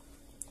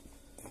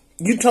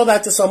 You tell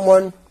that to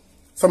someone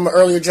from an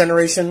earlier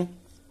generation,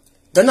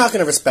 they're not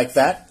going to respect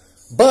that.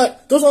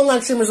 But those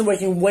online streamers are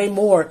making way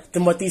more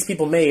than what these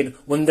people made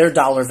when their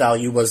dollar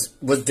value was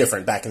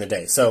different back in the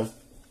day. So,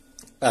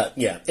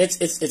 yeah,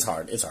 it's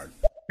hard. It's hard.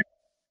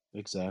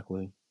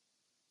 Exactly.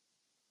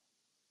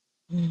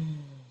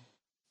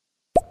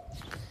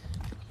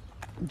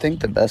 I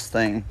think the best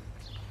thing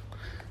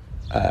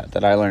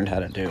that I learned how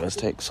to do is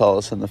take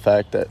solace in the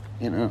fact that,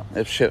 you know,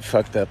 if shit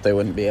fucked up, they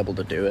wouldn't be able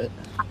to do it.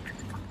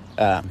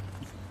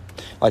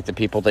 Like the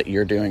people that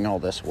you're doing all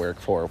this work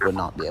for would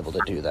not be able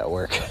to do that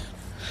work.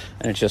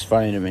 And it's just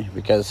funny to me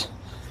because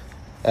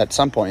at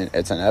some point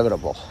it's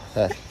inevitable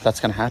that that's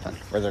going to happen,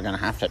 where they're going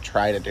to have to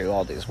try to do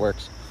all these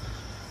works.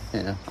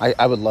 You know,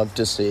 I would love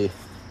to see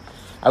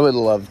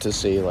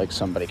like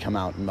somebody come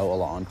out and mow a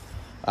lawn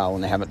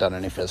when they haven't done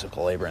any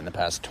physical labor in the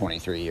past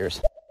 23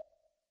 years.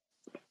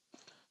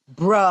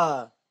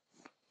 bruh.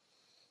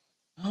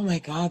 Oh my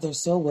God, they're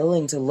so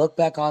willing to look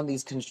back on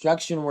these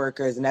construction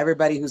workers and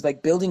everybody who's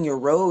like building your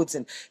roads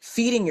and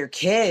feeding your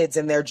kids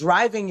and they're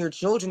driving your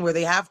children where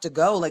they have to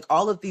go. Like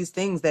all of these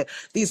things that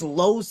these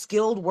low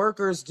skilled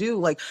workers do.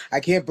 Like, I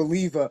can't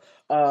believe a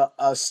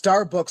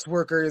Starbucks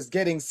worker is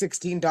getting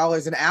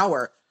 $16 an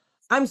hour.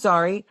 I'm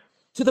sorry,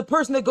 to the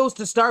person that goes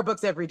to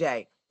Starbucks every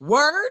day.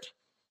 Word?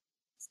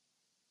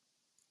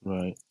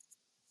 Right.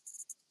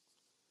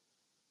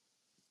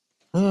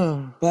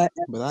 But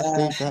But I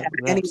think that at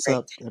any wraps rate,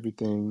 up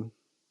everything.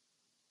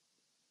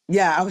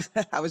 yeah,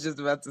 I was just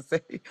about to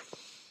say.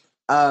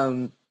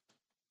 Um,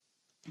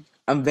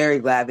 I'm very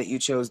glad that you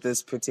chose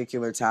this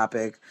particular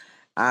topic.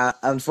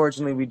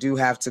 Unfortunately, we do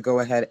have to go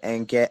ahead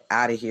and get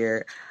out of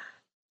here.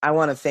 I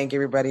want to thank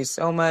everybody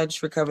so much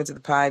for coming to the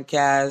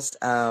podcast.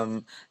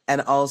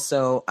 And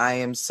also, I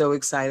am so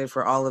excited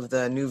for all of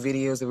the new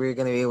videos that we're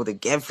going to be able to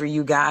get for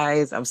you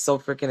guys. I'm so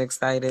freaking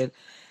excited.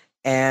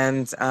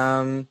 And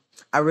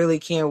I really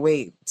can't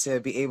wait to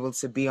be able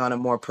to be on a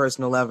more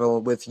personal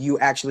level with you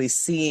actually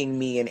seeing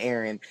me and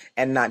Aaron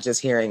and not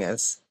just hearing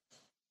us.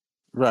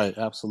 Right,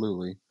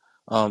 absolutely.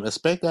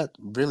 Expect that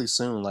really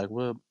soon. Like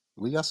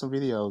we got some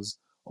videos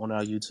on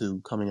our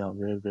YouTube coming out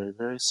very, very,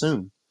 very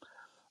soon.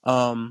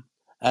 Um,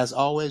 as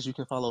always, you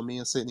can follow me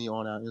and Sydney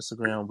on our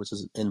Instagram, which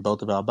is in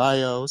both of our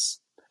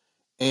bios.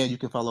 And you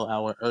can follow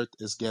our Earth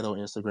is Ghetto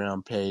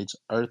Instagram page,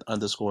 Earth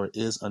underscore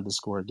is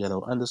underscore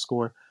ghetto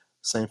underscore.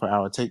 Same for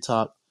our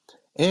TikTok.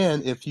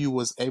 And if you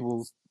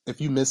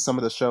missed some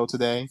of the show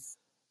today,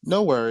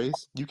 no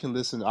worries. You can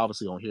listen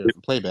obviously on here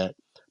for playback.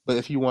 But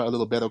if you want a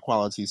little better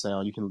quality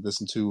sound, you can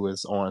listen to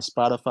us on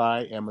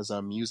Spotify,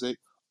 Amazon Music,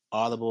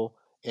 Audible,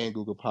 and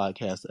Google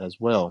Podcasts as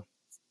well.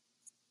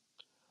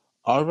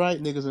 All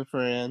right, niggas and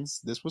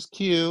friends, this was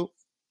cute.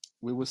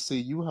 We will see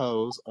you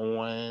hoes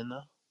on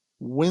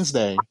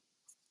Wednesday.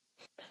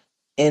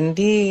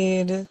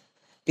 Indeed.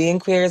 Being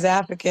queer is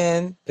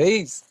African.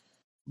 Peace.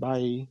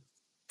 Bye.